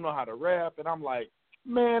 man, you don't know how to rap. And I'm like,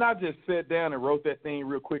 man, I just sat down and wrote that thing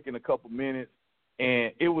real quick in a couple minutes.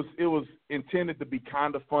 And it was intended to be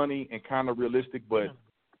kind of funny and kind of realistic. But,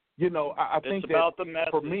 you know, I think it's about that the message.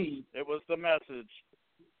 For me, it was the message.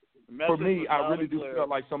 For me, I really do feel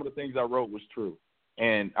like some of the things I wrote was true.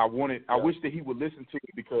 And I wish that he would listen to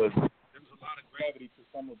it because there's a lot of gravity to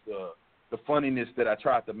some of the funniness that I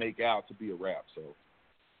tried to make out to be a rap. So,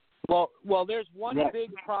 well, there's one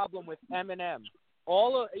big problem with Eminem.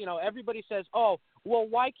 everybody says, oh, well,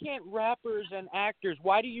 why can't rappers and actors,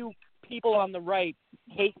 why do you people on the right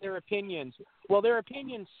hate their opinions? Well, their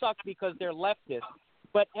opinions suck because they're leftist.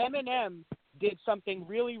 But Eminem did something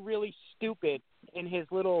really, really stupid in his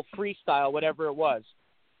little freestyle, whatever it was.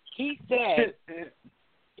 He said,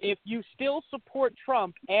 if you still support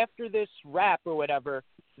Trump after this rap or whatever,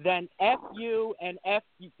 then F you and F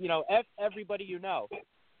everybody you know.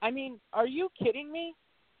 I mean, are you kidding me?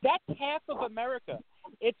 That's half of America.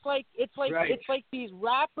 It's like these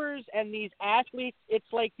rappers and these athletes. It's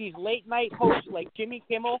like these late night hosts like Jimmy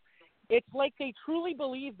Kimmel. It's like they truly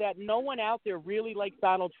believe that no one out there really likes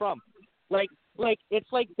Donald Trump. Like it's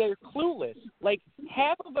like they're clueless. Like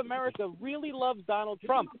half of America really loves Donald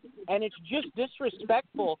Trump, and it's just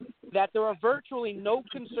disrespectful that there are virtually no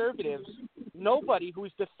conservatives, nobody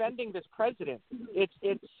who's defending this president.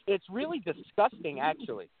 It's really disgusting,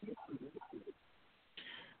 actually.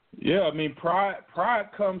 Yeah, I mean,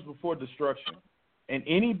 pride comes before destruction, and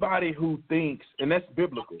anybody who thinks, and that's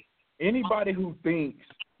biblical, anybody who thinks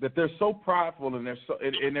that they're so prideful and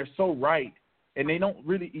they're so right, and they don't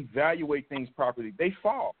really evaluate things properly, they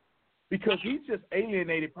fall, because he's just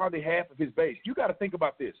alienated probably half of his base. You got to think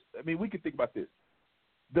about this. I mean, we can think about this.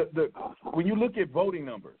 When you look at voting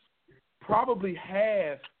numbers, probably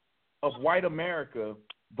half of white America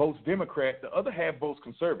votes Democrat, the other half votes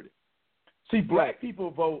conservative. See, black people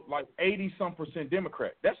vote like 80-some%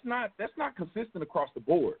 Democrat. That's not consistent across the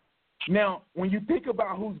board. Now, when you think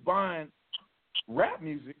about who's buying rap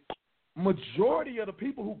music, majority of the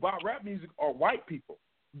people who buy rap music are white people,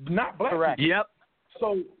 not black people. Yep.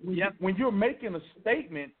 So when you're making a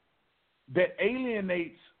statement that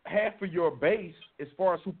alienates half of your base as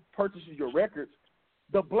far as who purchases your records,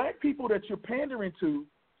 the black people that you're pandering to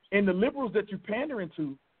and the liberals that you're pandering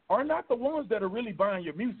to are not the ones that are really buying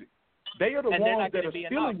your music. They are the ones that are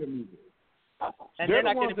stealing your music. And they're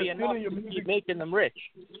not going to be enough to keep making them rich.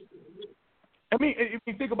 I mean, if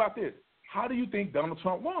you think about this, how do you think Donald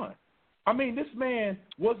Trump won? I mean, this man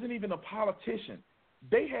wasn't even a politician.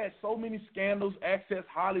 They had so many scandals, Access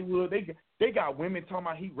Hollywood. They got women talking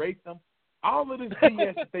about he raped them. All of this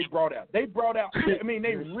BS that they brought out. They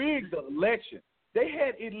rigged the election. They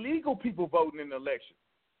had illegal people voting in the election.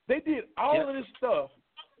 They did all of this stuff,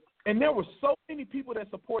 and there were so many people that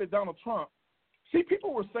supported Donald Trump. See,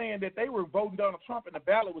 people were saying that they were voting Donald Trump and the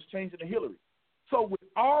ballot was changing to Hillary. So with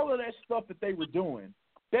all of that stuff that they were doing,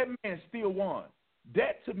 that man still won.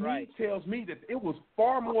 That, to me, tells me that it was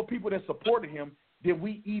far more people that supported him than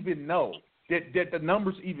we even know, that the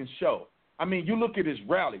numbers even show. I mean, you look at his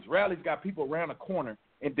rallies. Rallies got people around the corner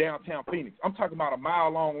in downtown Phoenix. I'm talking about a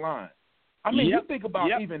mile-long line. I mean, you think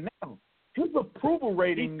about even now, his approval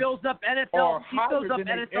ratings he fills up are NFL higher than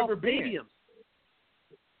they've ever stadiums. been.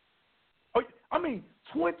 I mean,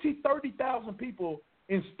 20,000, 30,000 people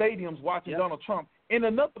in stadiums watching Donald Trump, and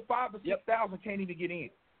another 5,000 to 6,000 can't even get in.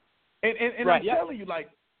 And I'm telling you, like,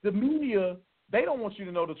 the media, they don't want you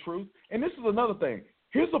to know the truth. And this is another thing.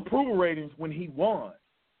 His approval ratings when he won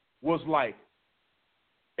was like,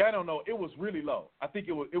 I don't know, it was really low. I think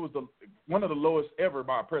it was one of the lowest ever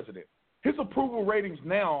by a president. His approval ratings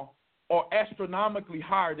now are astronomically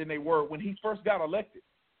higher than they were when he first got elected.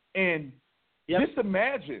 And just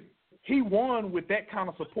imagine he won with that kind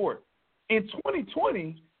of support. In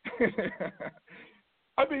 2020,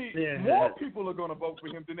 I mean, more people are going to vote for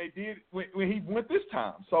him than they did when he went this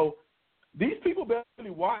time. So these people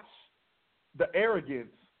barely watch the arrogance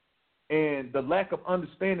and the lack of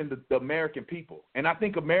understanding the American people. And I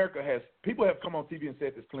think people have come on TV and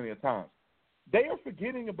said this plenty of times. They are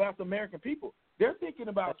forgetting about the American people. They're thinking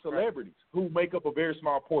about celebrities who make up a very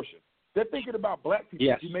small portion. They're thinking about black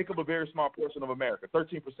people who make up a very small portion of America,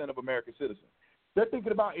 13% of American citizens. They're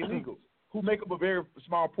thinking about illegals who make up a very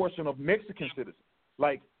small portion of Mexican citizens.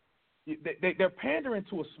 Like, they're pandering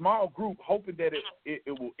to a small group, hoping that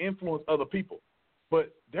it will influence other people.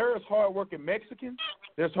 But there's hardworking Mexicans,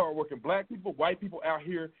 there's hardworking black people, white people out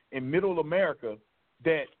here in middle America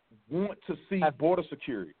that want to see border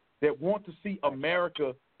security, that want to see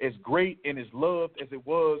America as great and as loved as it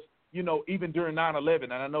was, even during 9/11.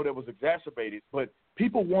 And I know that was exacerbated, but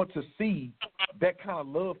people want to see that kind of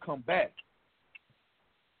love come back.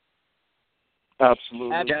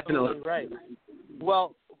 Absolutely. Definitely right.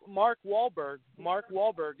 Well, Mark Wahlberg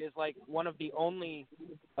is like one of the only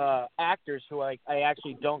actors who I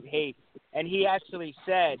actually don't hate, and he actually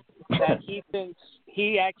said that he thinks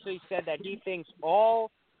all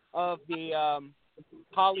of the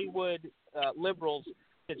Hollywood liberals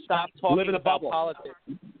should stop talking about politics.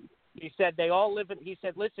 He said they all live in. He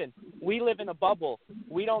said, "Listen, we live in a bubble.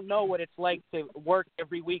 We don't know what it's like to work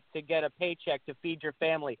every week to get a paycheck to feed your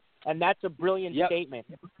family. And that's a brilliant statement.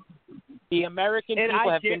 The American people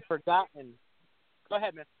have been forgotten. Go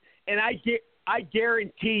ahead, man. And I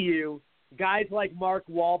guarantee you, guys like Mark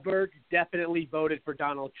Wahlberg definitely voted for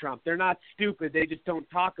Donald Trump. They're not stupid. They just don't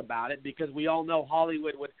talk about it because we all know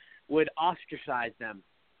Hollywood would ostracize them.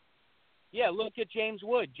 Yeah, look at James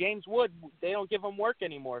Wood. James Wood, they don't give him work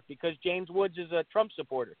anymore because James Woods is a Trump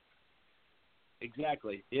supporter.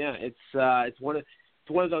 Exactly. Yeah, it's one of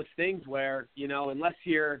those things where, unless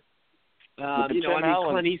you're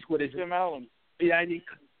Clint Eastwood is Tim Allen. Yeah, I mean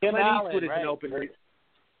Clint Eastwood is right. an open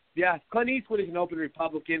Clint Eastwood is an open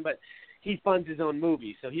Republican, but he funds his own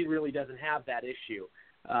movies, so he really doesn't have that issue.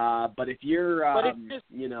 But if you're it's just,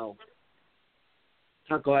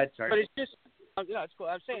 go ahead, sorry. But it's just it's cool.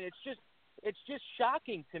 I'm saying it's just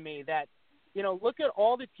shocking to me that, look at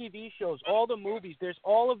all the TV shows, all the movies. There's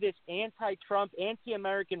all of this anti-Trump,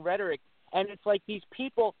 anti-American rhetoric, and it's like these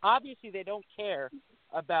people, obviously they don't care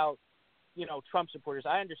about, Trump supporters.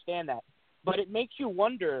 I understand that. But it makes you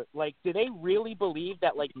wonder, like, do they really believe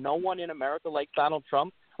that, like, no one in America likes Donald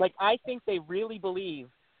Trump? Like, I think they really believe.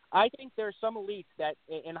 I think there are some elites that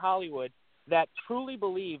in Hollywood that truly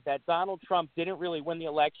believe that Donald Trump didn't really win the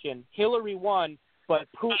election. Hillary won, but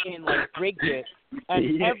Putin, like, rigged it.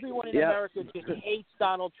 And everyone in America just hates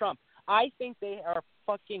Donald Trump. I think they are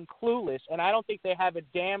fucking clueless, and I don't think they have a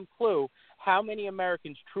damn clue how many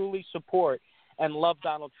Americans truly support and love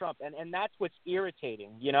Donald Trump. And that's what's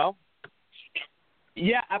irritating,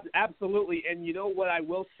 Yeah, absolutely. And you know what I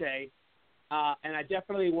will say, and I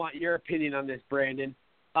definitely want your opinion on this, Brandon.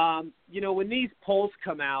 When these polls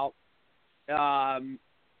come out,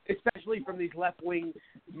 especially from these left-wing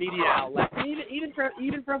media outlets,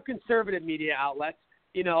 even from conservative media outlets,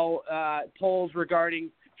 polls regarding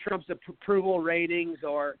Trump's approval ratings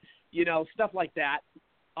or, stuff like that,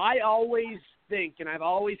 I always think, and I've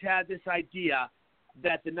always had this idea,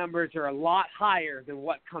 that the numbers are a lot higher than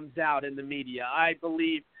what comes out in the media. I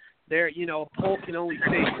believe a poll can only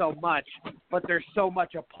say so much, but there's so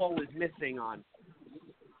much a poll is missing on.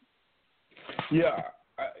 Yeah,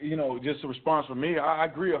 just a response from me, I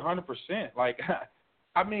agree 100%. Like,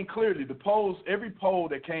 I mean, clearly the polls, every poll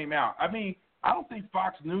that came out, I mean, I don't think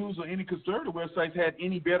Fox News or any conservative websites had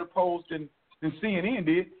any better polls than CNN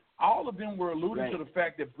did. All of them were alluding to the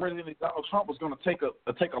fact that President Donald Trump was going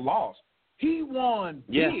to take a loss. He won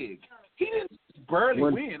big. He didn't barely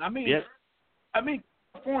win. I mean,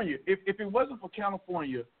 California. If it wasn't for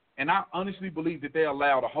California, and I honestly believe that they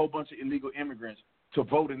allowed a whole bunch of illegal immigrants to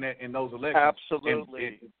vote in those elections.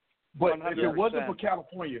 Absolutely. But if it wasn't for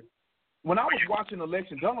California, when I was watching the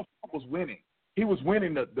election, Donald Trump was winning. He was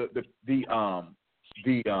winning the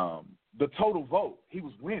total vote. He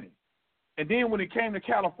was winning. And then when it came to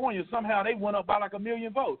California, somehow they went up by like 1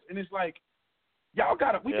 million votes. And it's like, we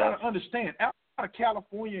gotta understand, outside of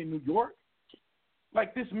California and New York,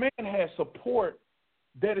 like, this man has support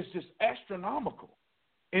that is just astronomical.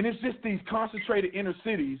 And it's just these concentrated inner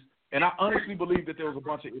cities, and I honestly believe that there was a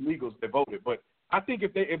bunch of illegals that voted. But I think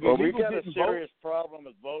if we got a serious problem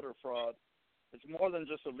with voter fraud. It's more than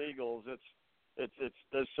just illegals. It's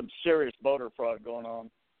there's some serious voter fraud going on.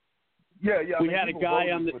 Yeah. We had a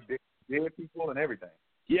guy on the dead people and everything.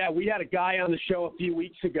 Yeah, we had a guy on the show a few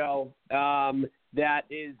weeks ago that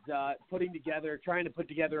is trying to put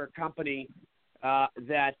together a company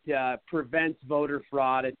that prevents voter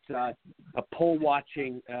fraud. It's a poll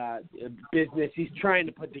watching business he's trying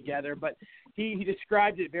to put together, but he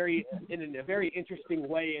described it in a very interesting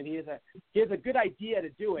way, and he has a good idea to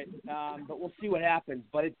do it, but we'll see what happens.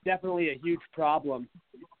 But it's definitely a huge problem,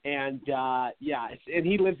 and and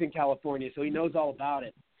he lives in California, so he knows all about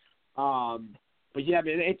it. But yeah,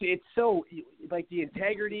 man, it's so, like, the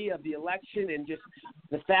integrity of the election and just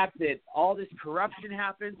the fact that all this corruption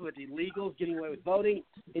happens with illegals getting away with voting.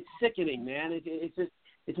 It's sickening, man.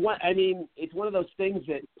 It's one of those things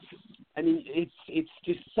that, it's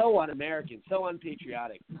just so un-American, so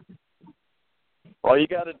unpatriotic. All you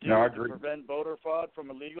got to do to prevent voter fraud from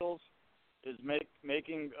illegals is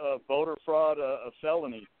making voter fraud a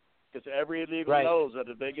felony. Because every illegal knows that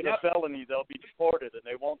if they get a felony, they'll be deported, and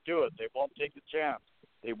they won't do it. They won't take the chance.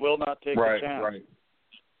 They will not take the chance.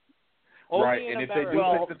 Right. And if they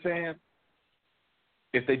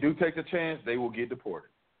do take the chance, they will get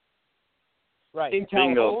deported. Right. In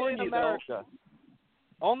California,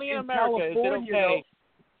 only in America is it okay.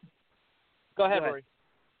 Go ahead, Rory.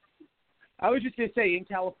 I was just going to say, in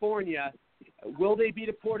California, will they be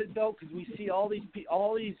deported, though? Because we see all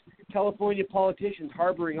these California politicians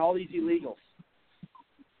harboring all these illegals.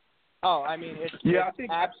 Oh, I mean, it's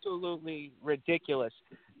absolutely ridiculous.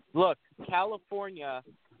 Look, California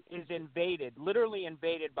is literally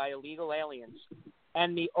invaded by illegal aliens.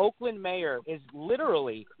 and the Oakland mayor is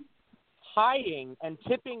literally hiding and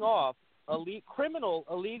tipping off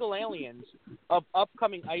illegal aliens of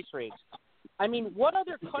upcoming ICE raids. I mean, what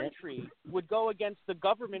other country would go against the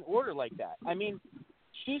government order like that? I mean,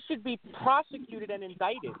 she should be prosecuted and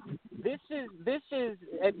indicted. This is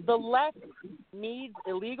the left needs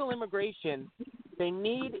illegal immigration. They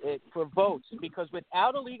need it for votes, because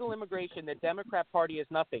without illegal immigration, the Democrat Party is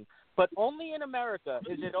nothing. But only in America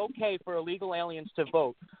is it okay for illegal aliens to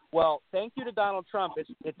vote. Well, thank you to Donald Trump.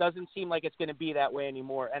 It doesn't seem like it's going to be that way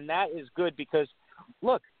anymore, and that is good because,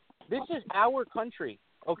 look, this is our country,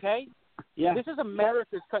 okay? Yeah. This is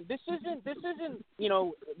America's country. This isn't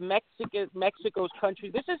Mexico's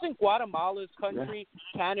country. This isn't Guatemala's country,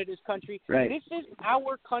 Canada's country. Right. This is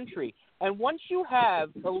our country. And once you have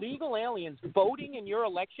illegal aliens voting in your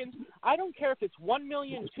elections, I don't care if it's 1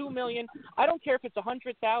 million, 2 million, I don't care if it's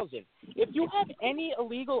 100,000. If you have any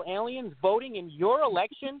illegal aliens voting in your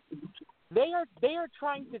election, they are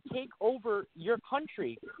trying to take over your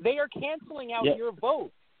country. They are canceling out your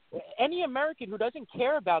vote. Any American who doesn't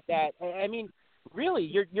care about that, I mean, really,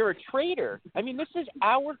 you're a traitor. I mean, this is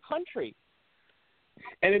our country.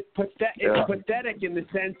 And it's pathetic in the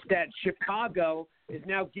sense that Chicago is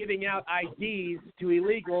now giving out IDs to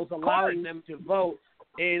illegals, allowing them to vote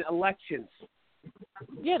in elections.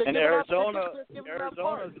 Yeah, and Arizona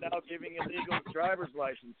is now giving illegal driver's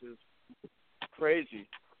licenses. Crazy.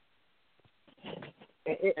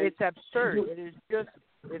 It's absurd.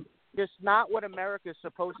 It's just not what America is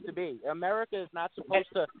supposed to be. America is not supposed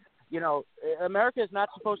to, America is not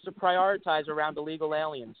supposed to prioritize around illegal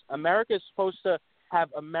aliens. America is supposed to have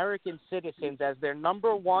American citizens as their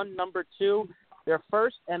number one, number two, their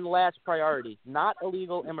first and last priority, not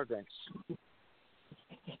illegal immigrants.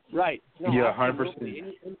 Right. No, yeah,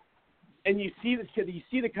 100%. And you see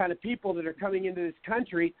the kind of people that are coming into this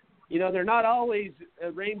country. They're not always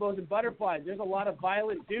rainbows and butterflies. There's a lot of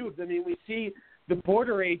violent dudes. I mean, we see the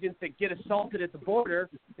border agents that get assaulted at the border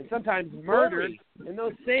and sometimes murdered, and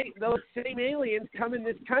those same aliens come in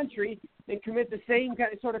this country and commit the same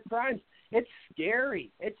kind of sort of crimes. It's scary.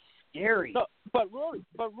 It's scary. But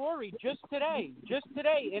Rory, just today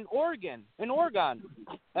in Oregon,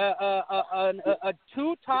 a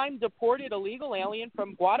two-time deported illegal alien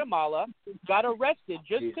from Guatemala got arrested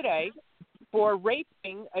just today for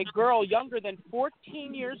raping a girl younger than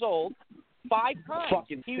 14 years old 5 times.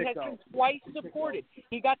 He has been twice deported.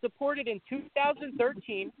 He got deported in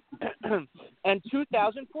 2013 and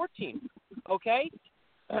 2014. Okay,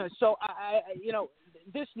 so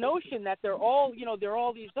this notion that they're all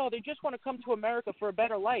these, they just want to come to America for a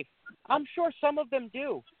better life. I'm sure some of them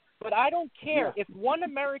do, but I don't care if one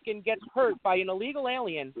American gets hurt by an illegal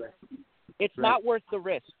alien. It's not worth the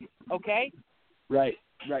risk. Okay. Right.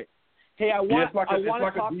 Hey, I want to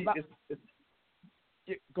talk about.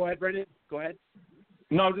 Go ahead, Brendan. Go ahead.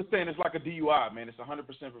 No, I'm just saying it's like a DUI, man. It's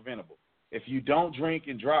 100% preventable. If you don't drink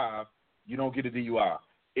and drive, you don't get a DUI.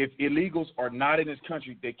 If illegals are not in this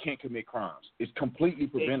country, they can't commit crimes. It's completely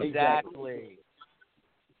preventable. Exactly.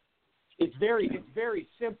 It's very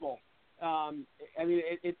simple. I mean,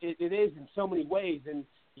 it is in so many ways, and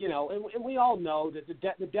and we all know that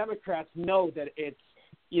the Democrats know that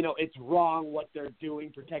it's wrong what they're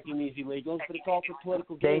doing protecting these illegals, but it's all for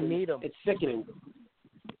political gain. They need them. It's sickening.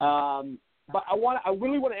 But I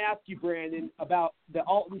really want to ask you, Brandon, about the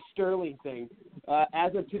Alton Sterling thing.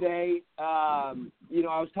 As of today, I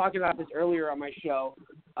was talking about this earlier on my show.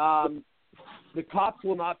 The cops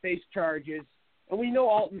will not face charges, and we know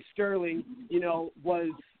Alton Sterling,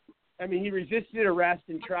 he resisted arrest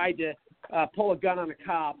and tried to pull a gun on a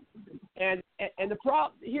cop. And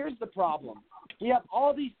here's the problem. You have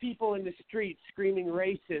all these people in the streets screaming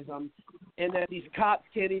racism, and that these cops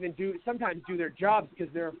can't even sometimes do their jobs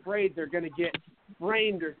because they're afraid they're going to get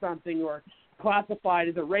framed or something, or classified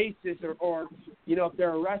as a racist, or if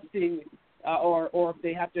they're arresting or if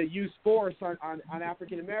they have to use force on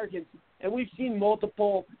African Americans. And we've seen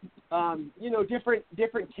multiple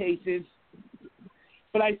different cases.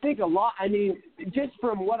 But I think a lot. I mean, just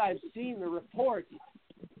from what I've seen, the reports,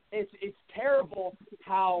 it's terrible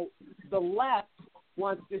how the left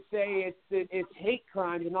wants to say it's hate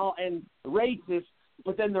crimes and all and racist,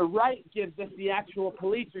 but then the right gives us the actual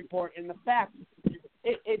police report and the facts.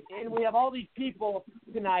 And we have all these people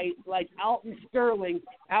tonight, like Alton Sterling,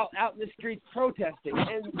 out in the streets protesting.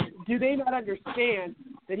 And do they not understand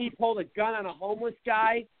that he pulled a gun on a homeless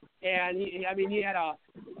guy? And he had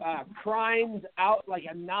crimes out, like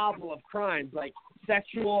a novel of crimes, like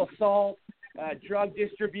sexual assault, drug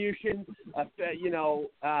distribution,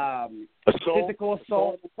 assault, physical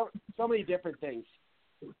assault, so many different things.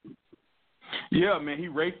 Yeah, man, he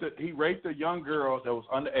raped a young girl that was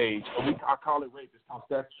underage. I call it rape. It's called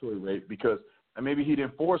statutory rape because maybe he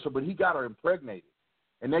didn't force her, but he got her impregnated.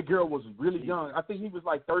 And that girl was really young. I think he was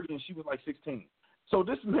like 30 and she was like 16. So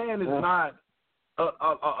this man is not a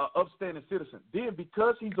upstanding citizen. Then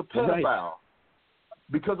because he's a pedophile,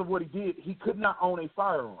 because of what he did, he could not own a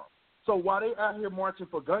firearm. So while they out here marching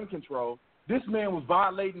for gun control, this man was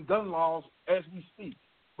violating gun laws as we speak.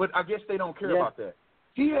 But I guess they don't care about that.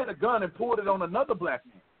 He had a gun and pulled it on another black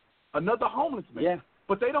man, another homeless man. Yeah.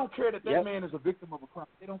 But they don't care that man is a victim of a crime.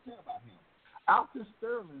 They don't care about him. Alton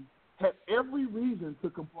Sterling had every reason to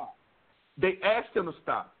comply. They asked him to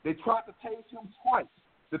stop. They tried to tase him twice.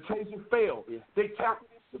 The taser failed. Yeah. They tackled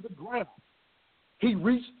him to the ground.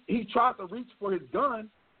 He tried to reach for his gun.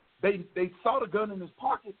 They saw the gun in his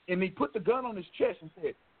pocket, and they put the gun on his chest and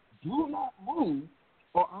said, "Do not move,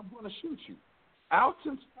 or I'm going to shoot you."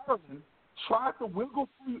 Alton Sterling tried to wiggle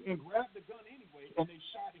free and grab the gun anyway, and they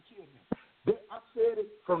shot and killed him. I said it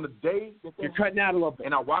from the day that you're cutting out a little bit,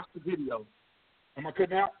 and I watched the video. Am I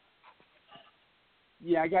cutting out?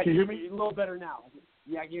 Yeah, I got Can you hear me? A little better now.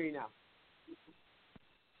 Yeah, I can hear you now.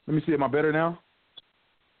 Let me see. Am I better now?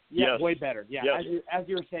 Yeah, Yes. Way better. Yeah, Yes. as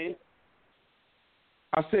you were saying.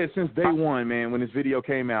 I said since day one, man, when this video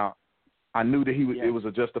came out, I knew that it was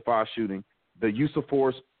a justified shooting. The use of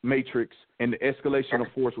force matrix and the escalation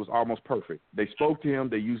of force was almost perfect. They spoke to him.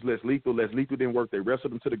 They used less lethal. Less lethal didn't work. They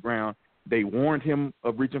wrestled him to the ground. They warned him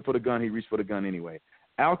of reaching for the gun. He reached for the gun anyway.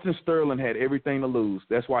 Alton Sterling had everything to lose.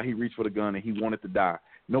 That's why he reached for the gun and he wanted to die.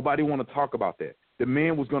 Nobody want to talk about that. The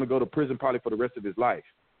man was going to go to prison probably for the rest of his life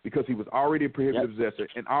because he was already a prohibited possessor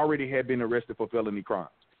and already had been arrested for felony crimes.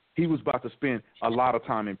 He was about to spend a lot of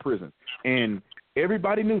time in prison. And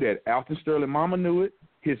everybody knew that. Alton Sterling mama knew it.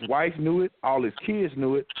 His wife knew it. All his kids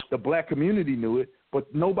knew it. The black community knew it.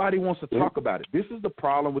 But nobody wants to talk about it. This is the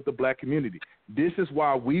problem with the black community. This is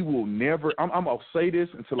why we will never, I'm going to say this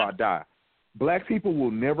until I die. Black people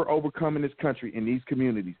will never overcome in this country, in these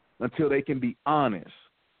communities, until they can be honest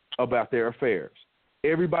about their affairs.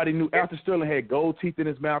 Everybody knew Alton Sterling had gold teeth in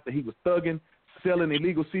his mouth, that he was thugging, selling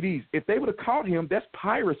illegal CDs. If they would have caught him, that's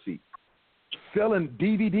piracy. Selling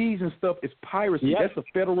DVDs and stuff is piracy. Yep. That's a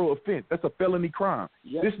federal offense. That's a felony crime.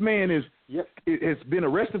 Yep. This man has been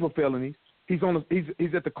arrested for felonies. He's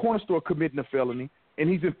at the corner store committing a felony, and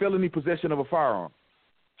he's in felony possession of a firearm.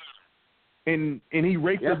 And he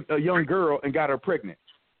raped a young girl and got her pregnant.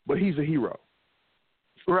 But he's a hero.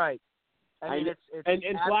 Right. I mean,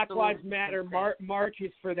 and Black Lives Matter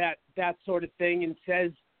marches for that sort of thing and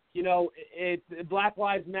says, you know, Black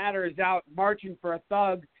Lives Matter is out marching for a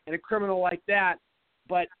thug and a criminal like that,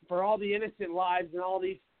 but for all the innocent lives and all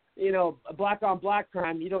these, you know, black on black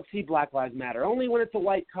crime, you don't see Black Lives Matter. Only when it's a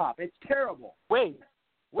white cop. It's terrible. Wait,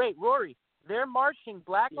 Rory. They're marching.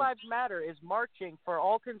 Black Lives Matter is marching for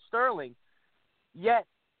Alton Sterling, yet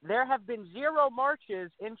there have been 0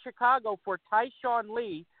 marches in Chicago for Tyshawn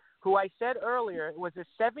Lee, who I said earlier was a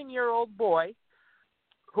 7-year-old boy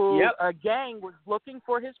who a gang was looking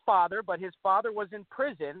for his father, but his father was in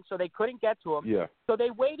prison, so they couldn't get to him. Yeah. So they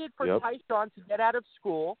waited for Tyshawn to get out of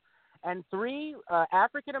school, and 3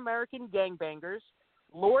 African-American gangbangers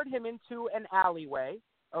lured him into an alleyway,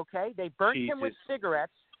 okay? They burnt him with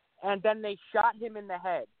cigarettes, and then they shot him in the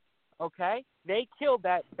head, okay? They killed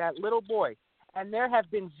that little boy. And there have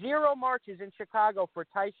been 0 marches in Chicago for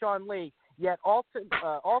Tyshawn Lee, yet Alton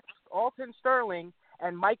Sterling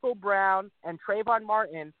and Michael Brown and Trayvon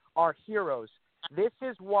Martin are heroes. This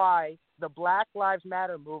is why the Black Lives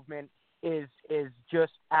Matter movement is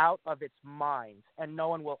just out of its mind, and no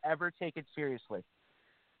one will ever take it seriously.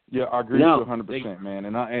 Yeah, I agree with you 100%, man.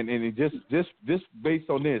 And it just based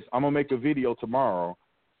on this, I'm gonna make a video tomorrow,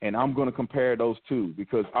 and I'm gonna compare those two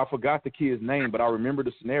because I forgot the kid's name, but I remember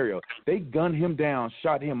the scenario. They gunned him down,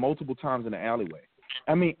 shot him multiple times in the alleyway.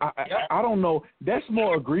 I mean, I don't know. That's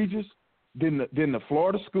more egregious than the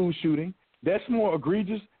Florida school shooting. That's more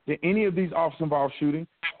egregious than any of these officer-involved shootings.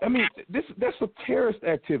 I mean, that's a terrorist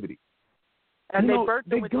activity. And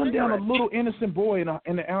they gunned down a little innocent boy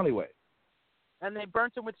in the alleyway. And they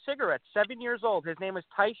burnt him with cigarettes. 7 years old. His name is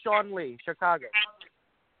Tyshawn Lee, Chicago.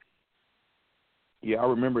 Yeah, I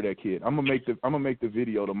remember that kid. I'm gonna make the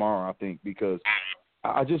video tomorrow, I think, because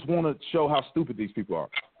I just want to show how stupid these people are.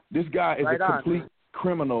 This guy is a complete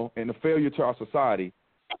criminal and a failure to our society,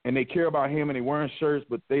 and they care about him and they wearing shirts,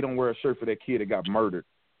 but they don't wear a shirt for that kid that got murdered.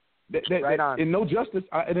 And no justice.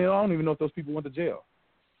 And I don't even know if those people went to jail.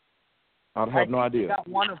 I have no idea. Got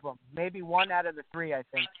one of them, maybe 1 out of the 3, I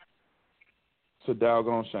think. It's a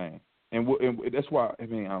doggone shame, and that's why. I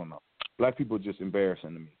mean, I don't know. Black people are just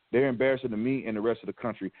embarrassing to me. They're embarrassing to me and the rest of the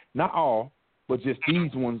country. Not all, but just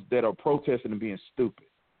these ones that are protesting and being stupid.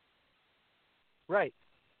 Right.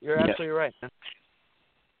 You're absolutely right.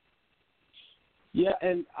 Yeah,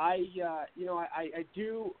 and I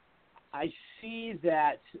see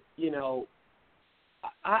that,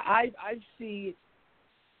 I see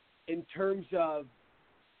in terms of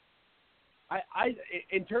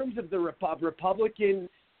in terms of the Republican,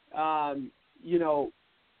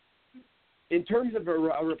 in terms of a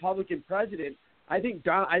Republican president, I think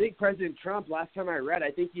President Trump, last time I read,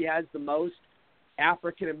 I think he has the most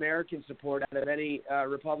African American support out of any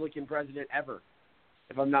Republican president ever,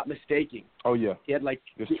 if I'm not mistaken. Oh yeah, he had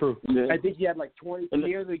it's true. I think he had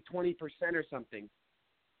nearly 20% or something.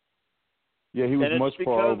 Yeah, he was much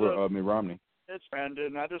far over Mitt Romney. It's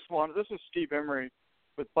Brandon. This is Steve Emery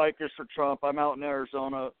with Bikers for Trump. I'm out in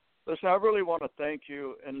Arizona. Listen, I really want to thank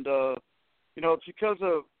you, and it's because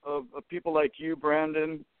of people like you,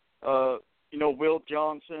 Brandon. Will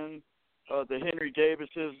Johnson, the Henry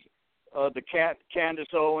Davises, the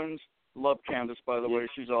Candace Owens. Love Candace, by the way.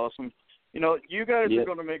 She's awesome. You guys are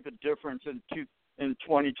going to make the difference in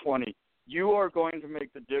 2020. You are going to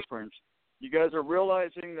make the difference. You guys are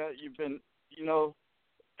realizing that you've been,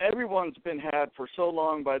 everyone's been had for so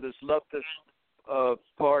long by this leftist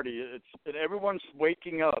party. And everyone's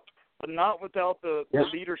waking up, but not without the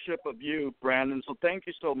leadership of you, Brandon. So thank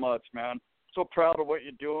you so much, man. So proud of what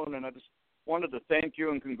you're doing, and I just wanted to thank you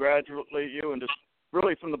and congratulate you, and just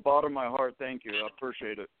really from the bottom of my heart, thank you. I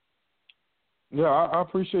appreciate it. Yeah, I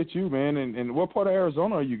appreciate you, man. And what part of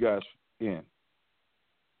Arizona are you guys in?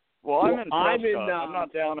 Well, I'm in Prescott. I'm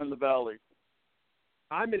not down in the valley.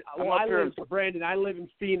 Brandon, I live in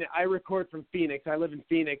Phoenix. I record from Phoenix. I live in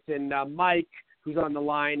Phoenix, and Mike, who's on the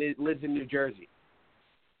line, lives in New Jersey.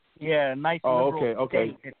 Yeah, nice. Okay.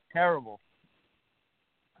 State. It's terrible.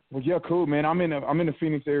 Well, yeah, cool, man. I'm in the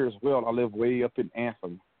Phoenix area as well. I live way up in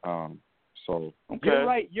Anthem. So you're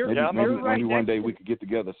right. Maybe one day we could get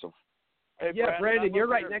together. So. Hey, Brandon, you're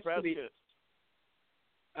right next to me.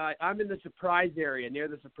 I'm in the Surprise area, near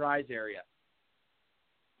the Surprise area.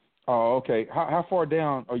 Oh, okay. How far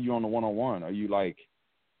down are you on the 101? Are you like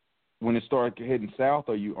when it starts heading south?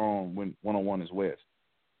 Or are you on when 101 is west?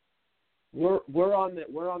 We're on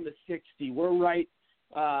the 60. We're right.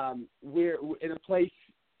 We're in a place.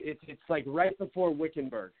 It's like right before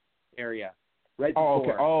Wickenburg area. Right. Oh,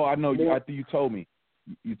 before. okay. Oh, I know. I think you told me.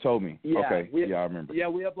 You told me. Yeah, okay. I remember. Yeah,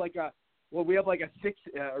 we have like a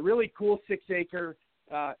really cool 6-acre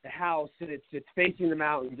house, and it's facing the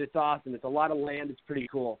mountains. It's awesome. It's a lot of land. It's pretty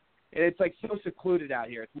cool, and it's like so secluded out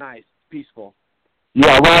here. It's nice. It's peaceful.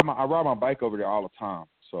 Yeah, I ride my bike over there all the time.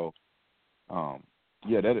 So,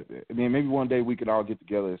 maybe one day we could all get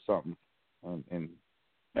together or something. And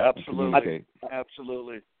absolutely.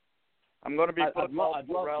 I'm going to be putting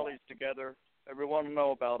multiple rallies together. Everyone will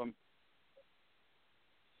know about them.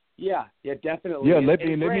 Yeah, definitely. Yeah, let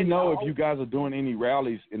me know if you guys are doing any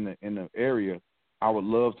rallies in the area. I would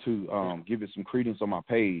love to give it some credence on my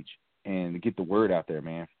page and get the word out there,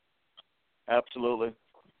 man. Absolutely.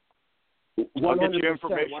 100%,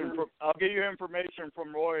 I'll get you information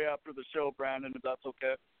from Rory after the show, Brandon, if that's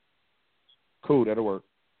okay. Cool, that'll work.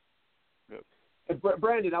 Good.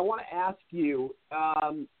 Brandon, I want to ask you,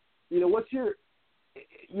 what's your,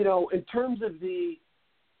 in terms of the,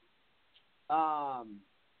 well,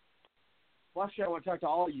 actually, I want to talk to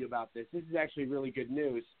all of you about this. This is actually really good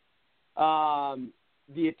news.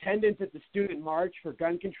 The attendance at the student march for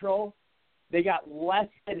gun control, they got less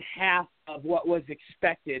than half of what was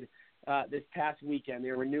expected this past weekend.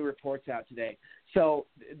 There were new reports out today. So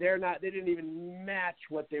they didn't even match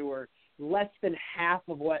what they were, less than half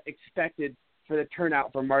of what expected for the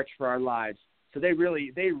turnout for March for Our Lives. So they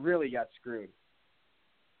really got screwed.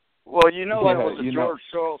 Well, that was a George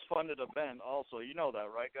Soros funded event also. You know that,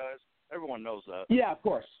 right, guys? Everyone knows that. Yeah, of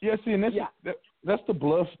course. Yeah, see, and that's the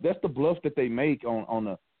bluff. That's the bluff that they make on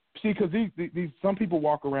the. See, because these some people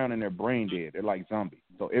walk around and they're brain dead. They're like zombies.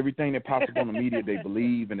 So everything that pops up on the media, they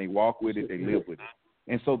believe and they walk with it. They live with it.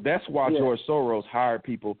 And so that's why George Soros hired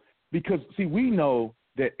people. Because see, we know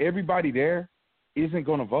that everybody there isn't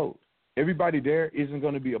going to vote. Everybody there isn't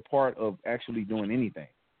going to be a part of actually doing anything.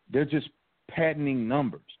 They're just patenting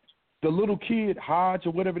numbers. The little kid, Hodge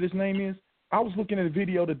or whatever his name is, I was looking at a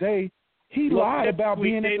video today. He lied about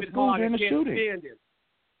being at the school during the shooting.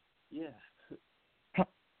 Yeah.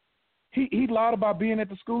 He lied about being at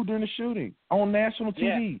the school during the shooting on national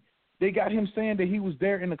TV. Yeah. They got him saying that he was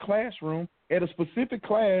there in the classroom at a specific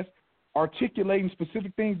class, articulating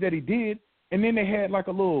specific things that he did, and then they had like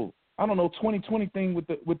a little, 2020 thing with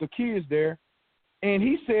the kids there. And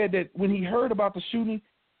he said that when he heard about the shooting,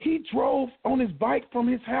 He drove on his bike from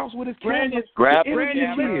his house with his Brandon, camera.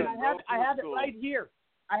 Brandon, I have it right here.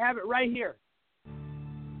 I have it right here.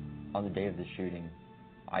 On the day of the shooting,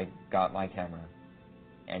 I got my camera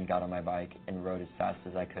and got on my bike and rode as fast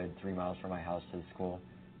as I could 3 miles from my house to the school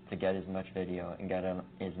to get as much video and get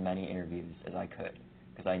as many interviews as I could,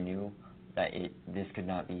 because I knew that this could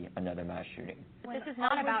not be another mass shooting. This is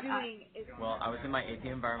not about us. Well, I was in my AP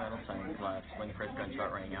environmental science class when the first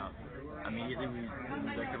gunshot rang out. Immediately, we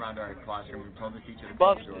looked around our classroom and told the teacher to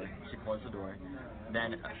close the door. She closed the door.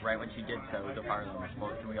 Then, right when she did so, the fire alarm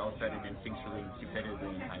exploded, and we all started instinctually and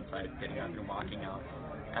stupidly in hindsight getting up and walking out.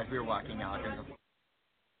 As we were walking out,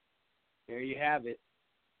 There you have it.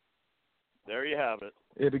 There you have it.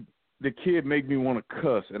 The kid made me want to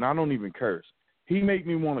cuss, and I don't even curse. He made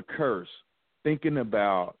me want to curse, thinking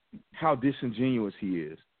about how disingenuous he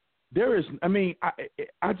is.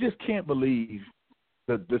 I just can't believe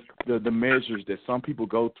the measures that some people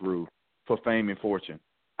go through for fame and fortune.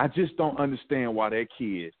 I just don't understand why that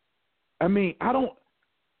kid. I haven't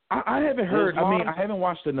heard. I haven't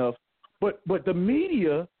watched enough. But the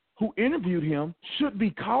media who interviewed him should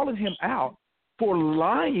be calling him out for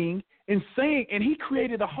lying and saying, and he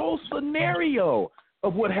created a whole scenario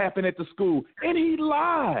of what happened at the school, and he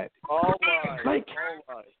lied. All lies.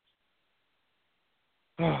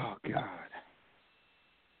 Oh God.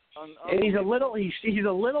 And he's a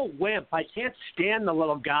little wimp. I can't stand the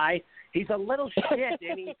little guy. He's a little shit,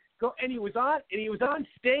 and he was on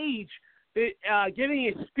stage giving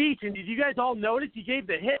his speech. And did you guys all notice he gave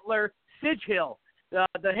the Hitler sigil,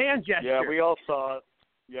 the hand gesture? Yeah, we all saw it.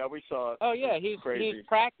 Yeah, we saw it. Oh yeah, he's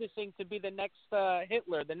practicing to be the next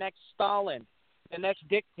Hitler, the next Stalin, the next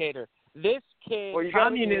dictator. This kid. Well, you got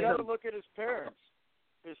to look at his parents.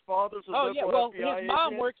 His father's a FBI his mom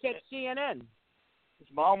agent. works at CNN. His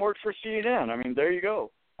mom works for CNN. I mean, there you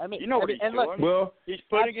go. You know what he's doing. Well, he's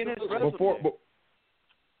putting in his resume.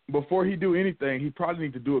 Before he do anything, he probably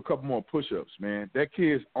need to do a couple more push-ups, man. That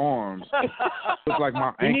kid's arms look like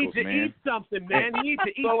my ankles, man. He needs to eat something, man. He needs to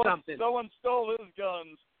eat something. Someone stole his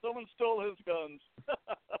guns.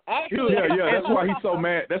 Actually, yeah. That's why he's so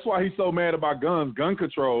mad. That's why he's so mad about guns, gun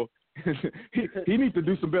control. he needs to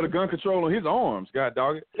do some better gun control on his arms. God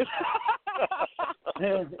dog it.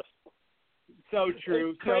 So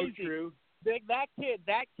true. So true. That kid,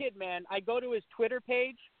 man. I go to his Twitter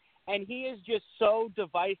page, and he is just so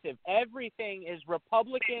divisive. Everything is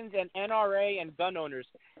Republicans and NRA and gun owners.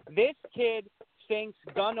 This kid thinks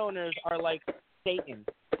gun owners are like Satan.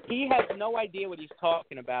 He has no idea what he's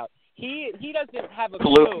talking about. He doesn't have a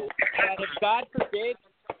clue that if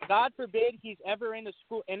God forbid he's ever in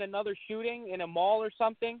another shooting in a mall or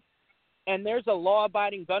something, and there's a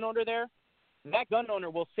law-abiding gun owner there, that gun owner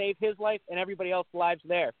will save his life and everybody else's lives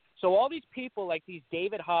there. So all these people like these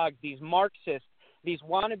David Hogg, these Marxists, these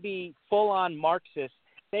wannabe full-on Marxists,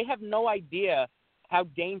 they have no idea how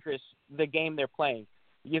dangerous the game they're playing.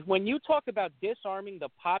 When you talk about disarming the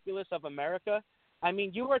populace of America, I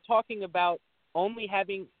mean, you are talking about only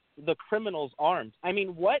having the criminals armed. I mean,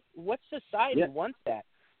 what society wants that?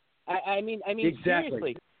 I mean,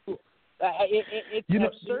 exactly. Seriously. It's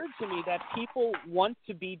absurd to me that people want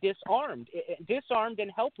to be disarmed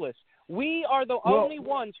and helpless. We are the only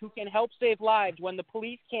ones who can help save lives when the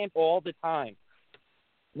police can't all the time.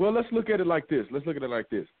 Well, let's look at it like this.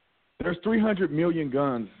 There's 300 million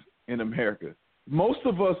guns in America. Most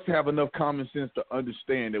of us have enough common sense to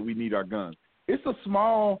understand that we need our guns. It's a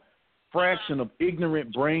small fraction of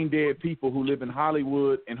ignorant, brain-dead people who live in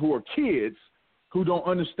Hollywood and who are kids who don't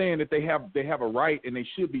understand that they have a right and they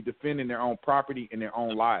should be defending their own property and their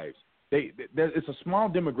own lives. It's a small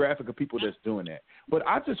demographic of people that's doing that. But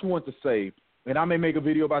I just want to say, and I may make a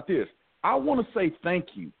video about this, I want to say thank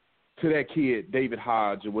you to that kid, David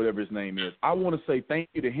Hodge, or whatever his name is. I want to say thank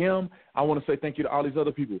you to him. I want to say thank you to all these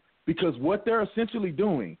other people, because what they're essentially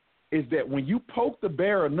doing is that when you poke the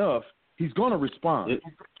bear enough, he's going to respond.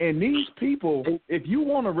 And these people, if you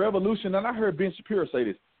want a revolution, and I heard Ben Shapiro say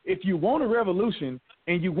this, if you want a revolution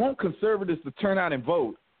and you want conservatives to turn out and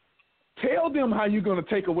vote, tell them how you're going to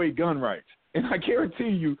take away gun rights. And I guarantee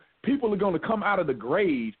you, people are going to come out of the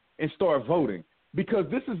grave and start voting, because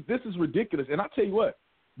this is ridiculous. And I tell you what,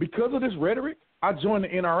 because of this rhetoric, I joined the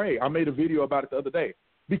NRA. I made a video about it the other day.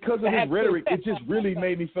 Because of this rhetoric, it just really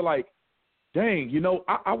made me feel like, dang,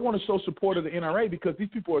 I want to show support of the NRA, because these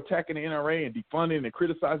people are attacking the NRA and defunding and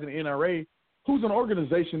criticizing the NRA, who's an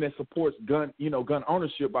organization that supports gun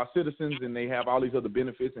ownership by citizens, and they have all these other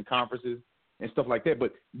benefits and conferences and stuff like that.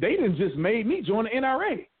 But they didn't just made me join the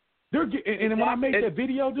NRA. And when I made that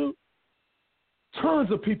video, dude,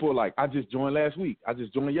 tons of people are like, I just joined last week. I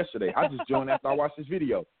just joined yesterday. I just joined after I watched this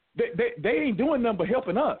video. They ain't doing nothing but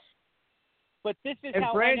helping us. But this is And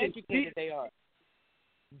how Brandon, uneducated they are.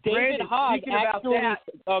 Brandon, David Hogg speaking about actually.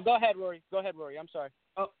 that, Go ahead, Rory. I'm sorry.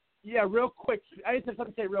 Oh, yeah, real quick. I just have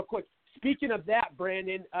something to say real quick. Speaking of that,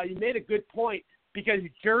 Brandon, you made a good point because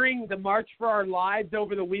during the March for Our Lives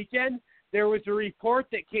over the weekend, there was a report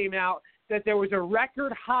that came out that there was a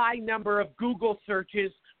record high number of Google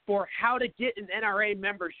searches for how to get an NRA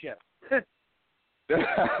membership.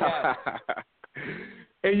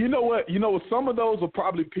 And you know what? Some of those are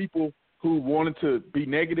probably people who wanted to be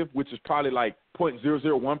negative, which is probably like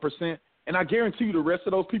 0.001%. And I guarantee you the rest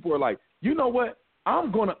of those people are like, you know what?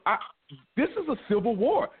 This is a civil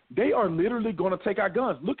war. They are literally going to take our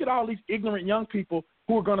guns. Look at all these ignorant young people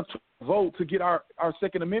who are going to vote to get our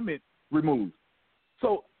Second Amendment removed.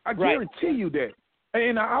 So I guarantee you that.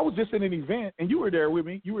 And I was just at an event, and you were there with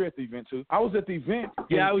me. You were at the event, too. I was at the event,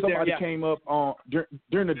 and I was somebody there, came up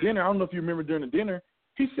during the dinner. I don't know if you remember during the dinner.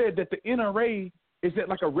 He said that the NRA is at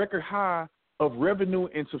like a record high of revenue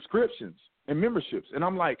and subscriptions and memberships. And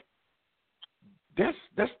I'm like,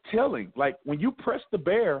 that's telling. Like, when you press the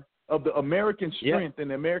bear of the American strength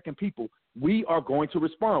and the American people, we are going to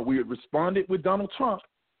respond. We responded with Donald Trump,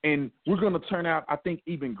 and we're going to turn out, I think,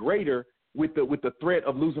 even greater with the threat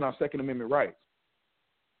of losing our Second Amendment rights.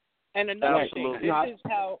 And another thing,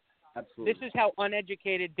 this is how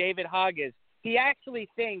uneducated David Hogg is. He actually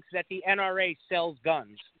thinks that the NRA sells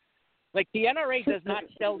guns. Like, the NRA does not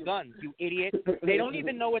sell guns, you idiot. They don't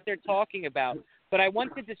even know what they're talking about. But I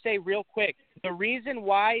wanted to say real quick, the reason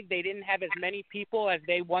why they didn't have as many people as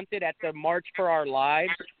they wanted at the March for Our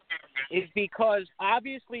Lives is because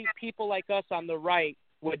obviously people like us on the right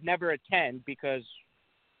would never attend because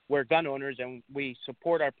we're gun owners and we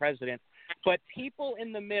support our president. But people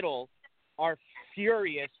in the middle are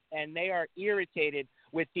furious and they are irritated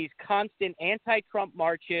with these constant anti-Trump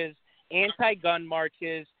marches, anti-gun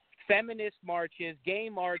marches, feminist marches, gay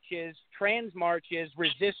marches, trans marches,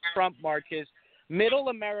 resist Trump marches. Middle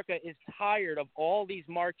America is tired of all these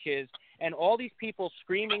marches and all these people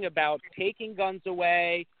screaming about taking guns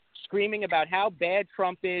away, screaming about how bad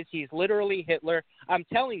Trump is. He's literally Hitler. I'm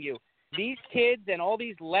telling you, these kids and all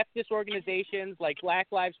these leftist organizations like Black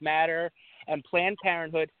Lives Matter and Planned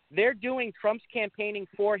Parenthood, they're doing Trump's campaigning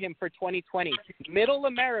for him for 2020. Middle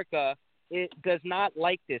America does not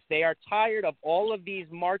like this. They are tired of all of these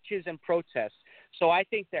marches and protests. So I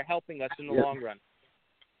think they're helping us in the long run.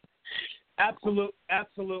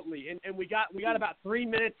 Absolutely. And we got about 3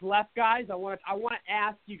 minutes left, guys. I want to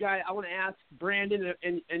ask you guys. I want to ask Brandon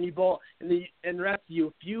and you both and the rest of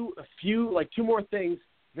you a few like two more things.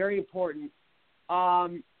 Very important.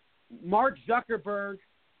 Mark Zuckerberg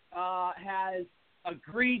has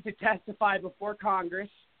agreed to testify before Congress.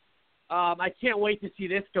 I can't wait to see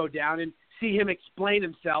this go down and see him explain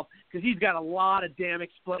himself because he's got a lot of damn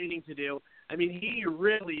explaining to do. I mean, he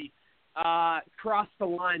really crossed the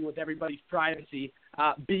line with everybody's privacy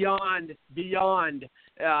beyond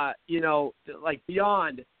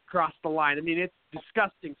crossed the line. I mean, it's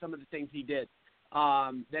disgusting some of the things he did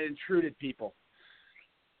that intruded people.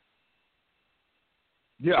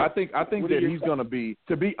 Yeah, I think that he's going to be,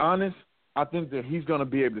 to be honest, I think that he's going to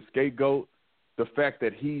be able to scapegoat the fact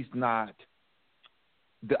that he's not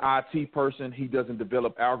the IT person. He doesn't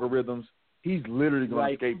develop algorithms. He's literally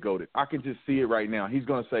going to scapegoat it. I can just see it right now. He's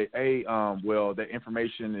going to say, hey, well, the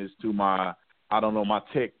information is to my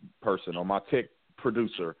tech person or my tech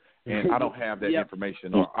producer, and I don't have that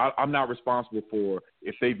information. Or I'm not responsible for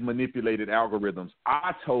if they've manipulated algorithms.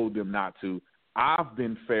 I told them not to. I've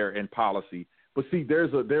been fair in policy. But see,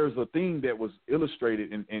 there's a thing that was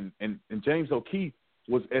illustrated, and James O'Keefe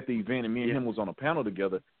was at the event, and me and him was on a panel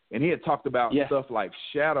together, and he had talked about stuff like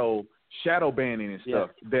shadow banning and stuff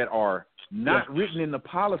that are not written in the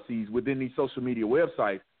policies within these social media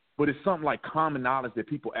websites, but it's something like common knowledge that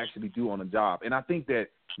people actually do on the job. And I think that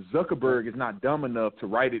Zuckerberg is not dumb enough to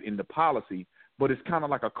write it in the policy, but it's kind of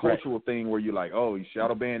like a cultural thing where you're like, oh, you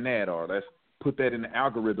shadow ban that, or let's put that in the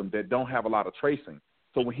algorithm that don't have a lot of tracing.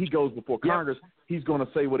 So when he goes before Congress, he's going to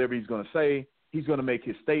say whatever he's going to say. He's going to make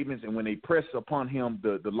his statements, and when they press upon him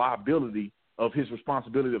the liability of his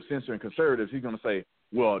responsibility of censoring conservatives, he's going to say,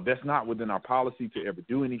 well, that's not within our policy to ever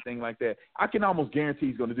do anything like that. I can almost guarantee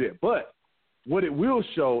he's going to do it. But what it will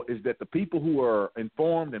show is that the people who are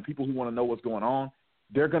informed and people who want to know what's going on,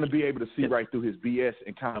 they're going to be able to see right through his BS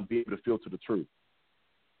and kind of be able to filter the truth.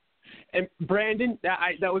 And Brandon,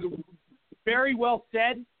 that was very well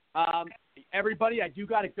said. Everybody, I do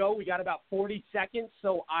got to go. We got about 40 seconds,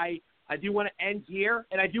 so I do want to end here.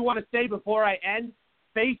 And I do want to say before I end,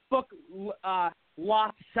 Facebook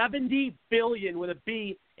lost $70 billion with a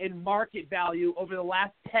B in market value over the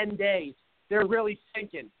last 10 days. They're really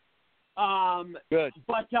sinking. Good.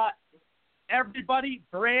 But everybody,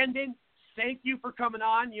 Brandon, thank you for coming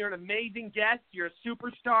on. You're an amazing guest. You're a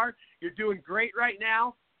superstar. You're doing great right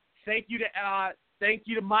now. Thank you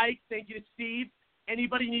to Mike. Thank you to Steve.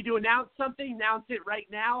 Anybody need to announce something? Announce it right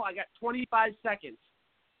now. I got 25 seconds.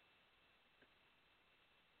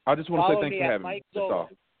 I just want to say thanks for having me. That's all.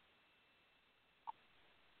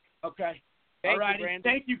 Okay. Thank all right. you, Brandon.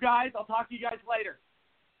 Thank you, guys. I'll talk to you guys later.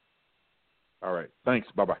 All right. Thanks.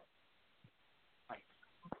 Bye-bye.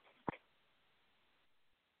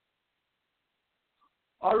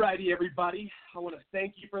 All righty, everybody. I want to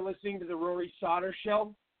thank you for listening to the Rory Sauter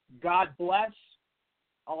Show. God bless.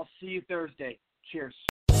 I'll see you Thursday. Cheers.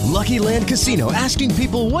 Lucky Land Casino, asking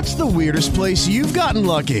people, what's the weirdest place you've gotten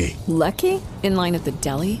lucky? Lucky? In line at the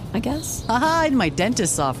deli, I guess? Aha, in my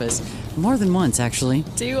dentist's office. More than once, actually.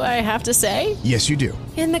 Do I have to say? Yes, you do.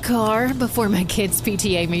 In the car before my kids'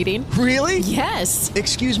 PTA meeting. Really? Yes.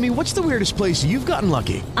 Excuse me, what's the weirdest place you've gotten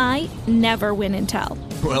lucky? I never win and tell.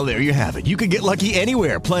 Well, there you have it. You can get lucky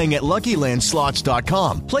anywhere, playing at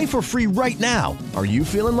LuckyLandSlots.com. Play for free right now. Are you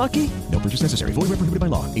feeling lucky? No purchase necessary. Void where prohibited by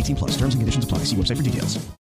law. 18+. Terms and conditions apply. See website for details.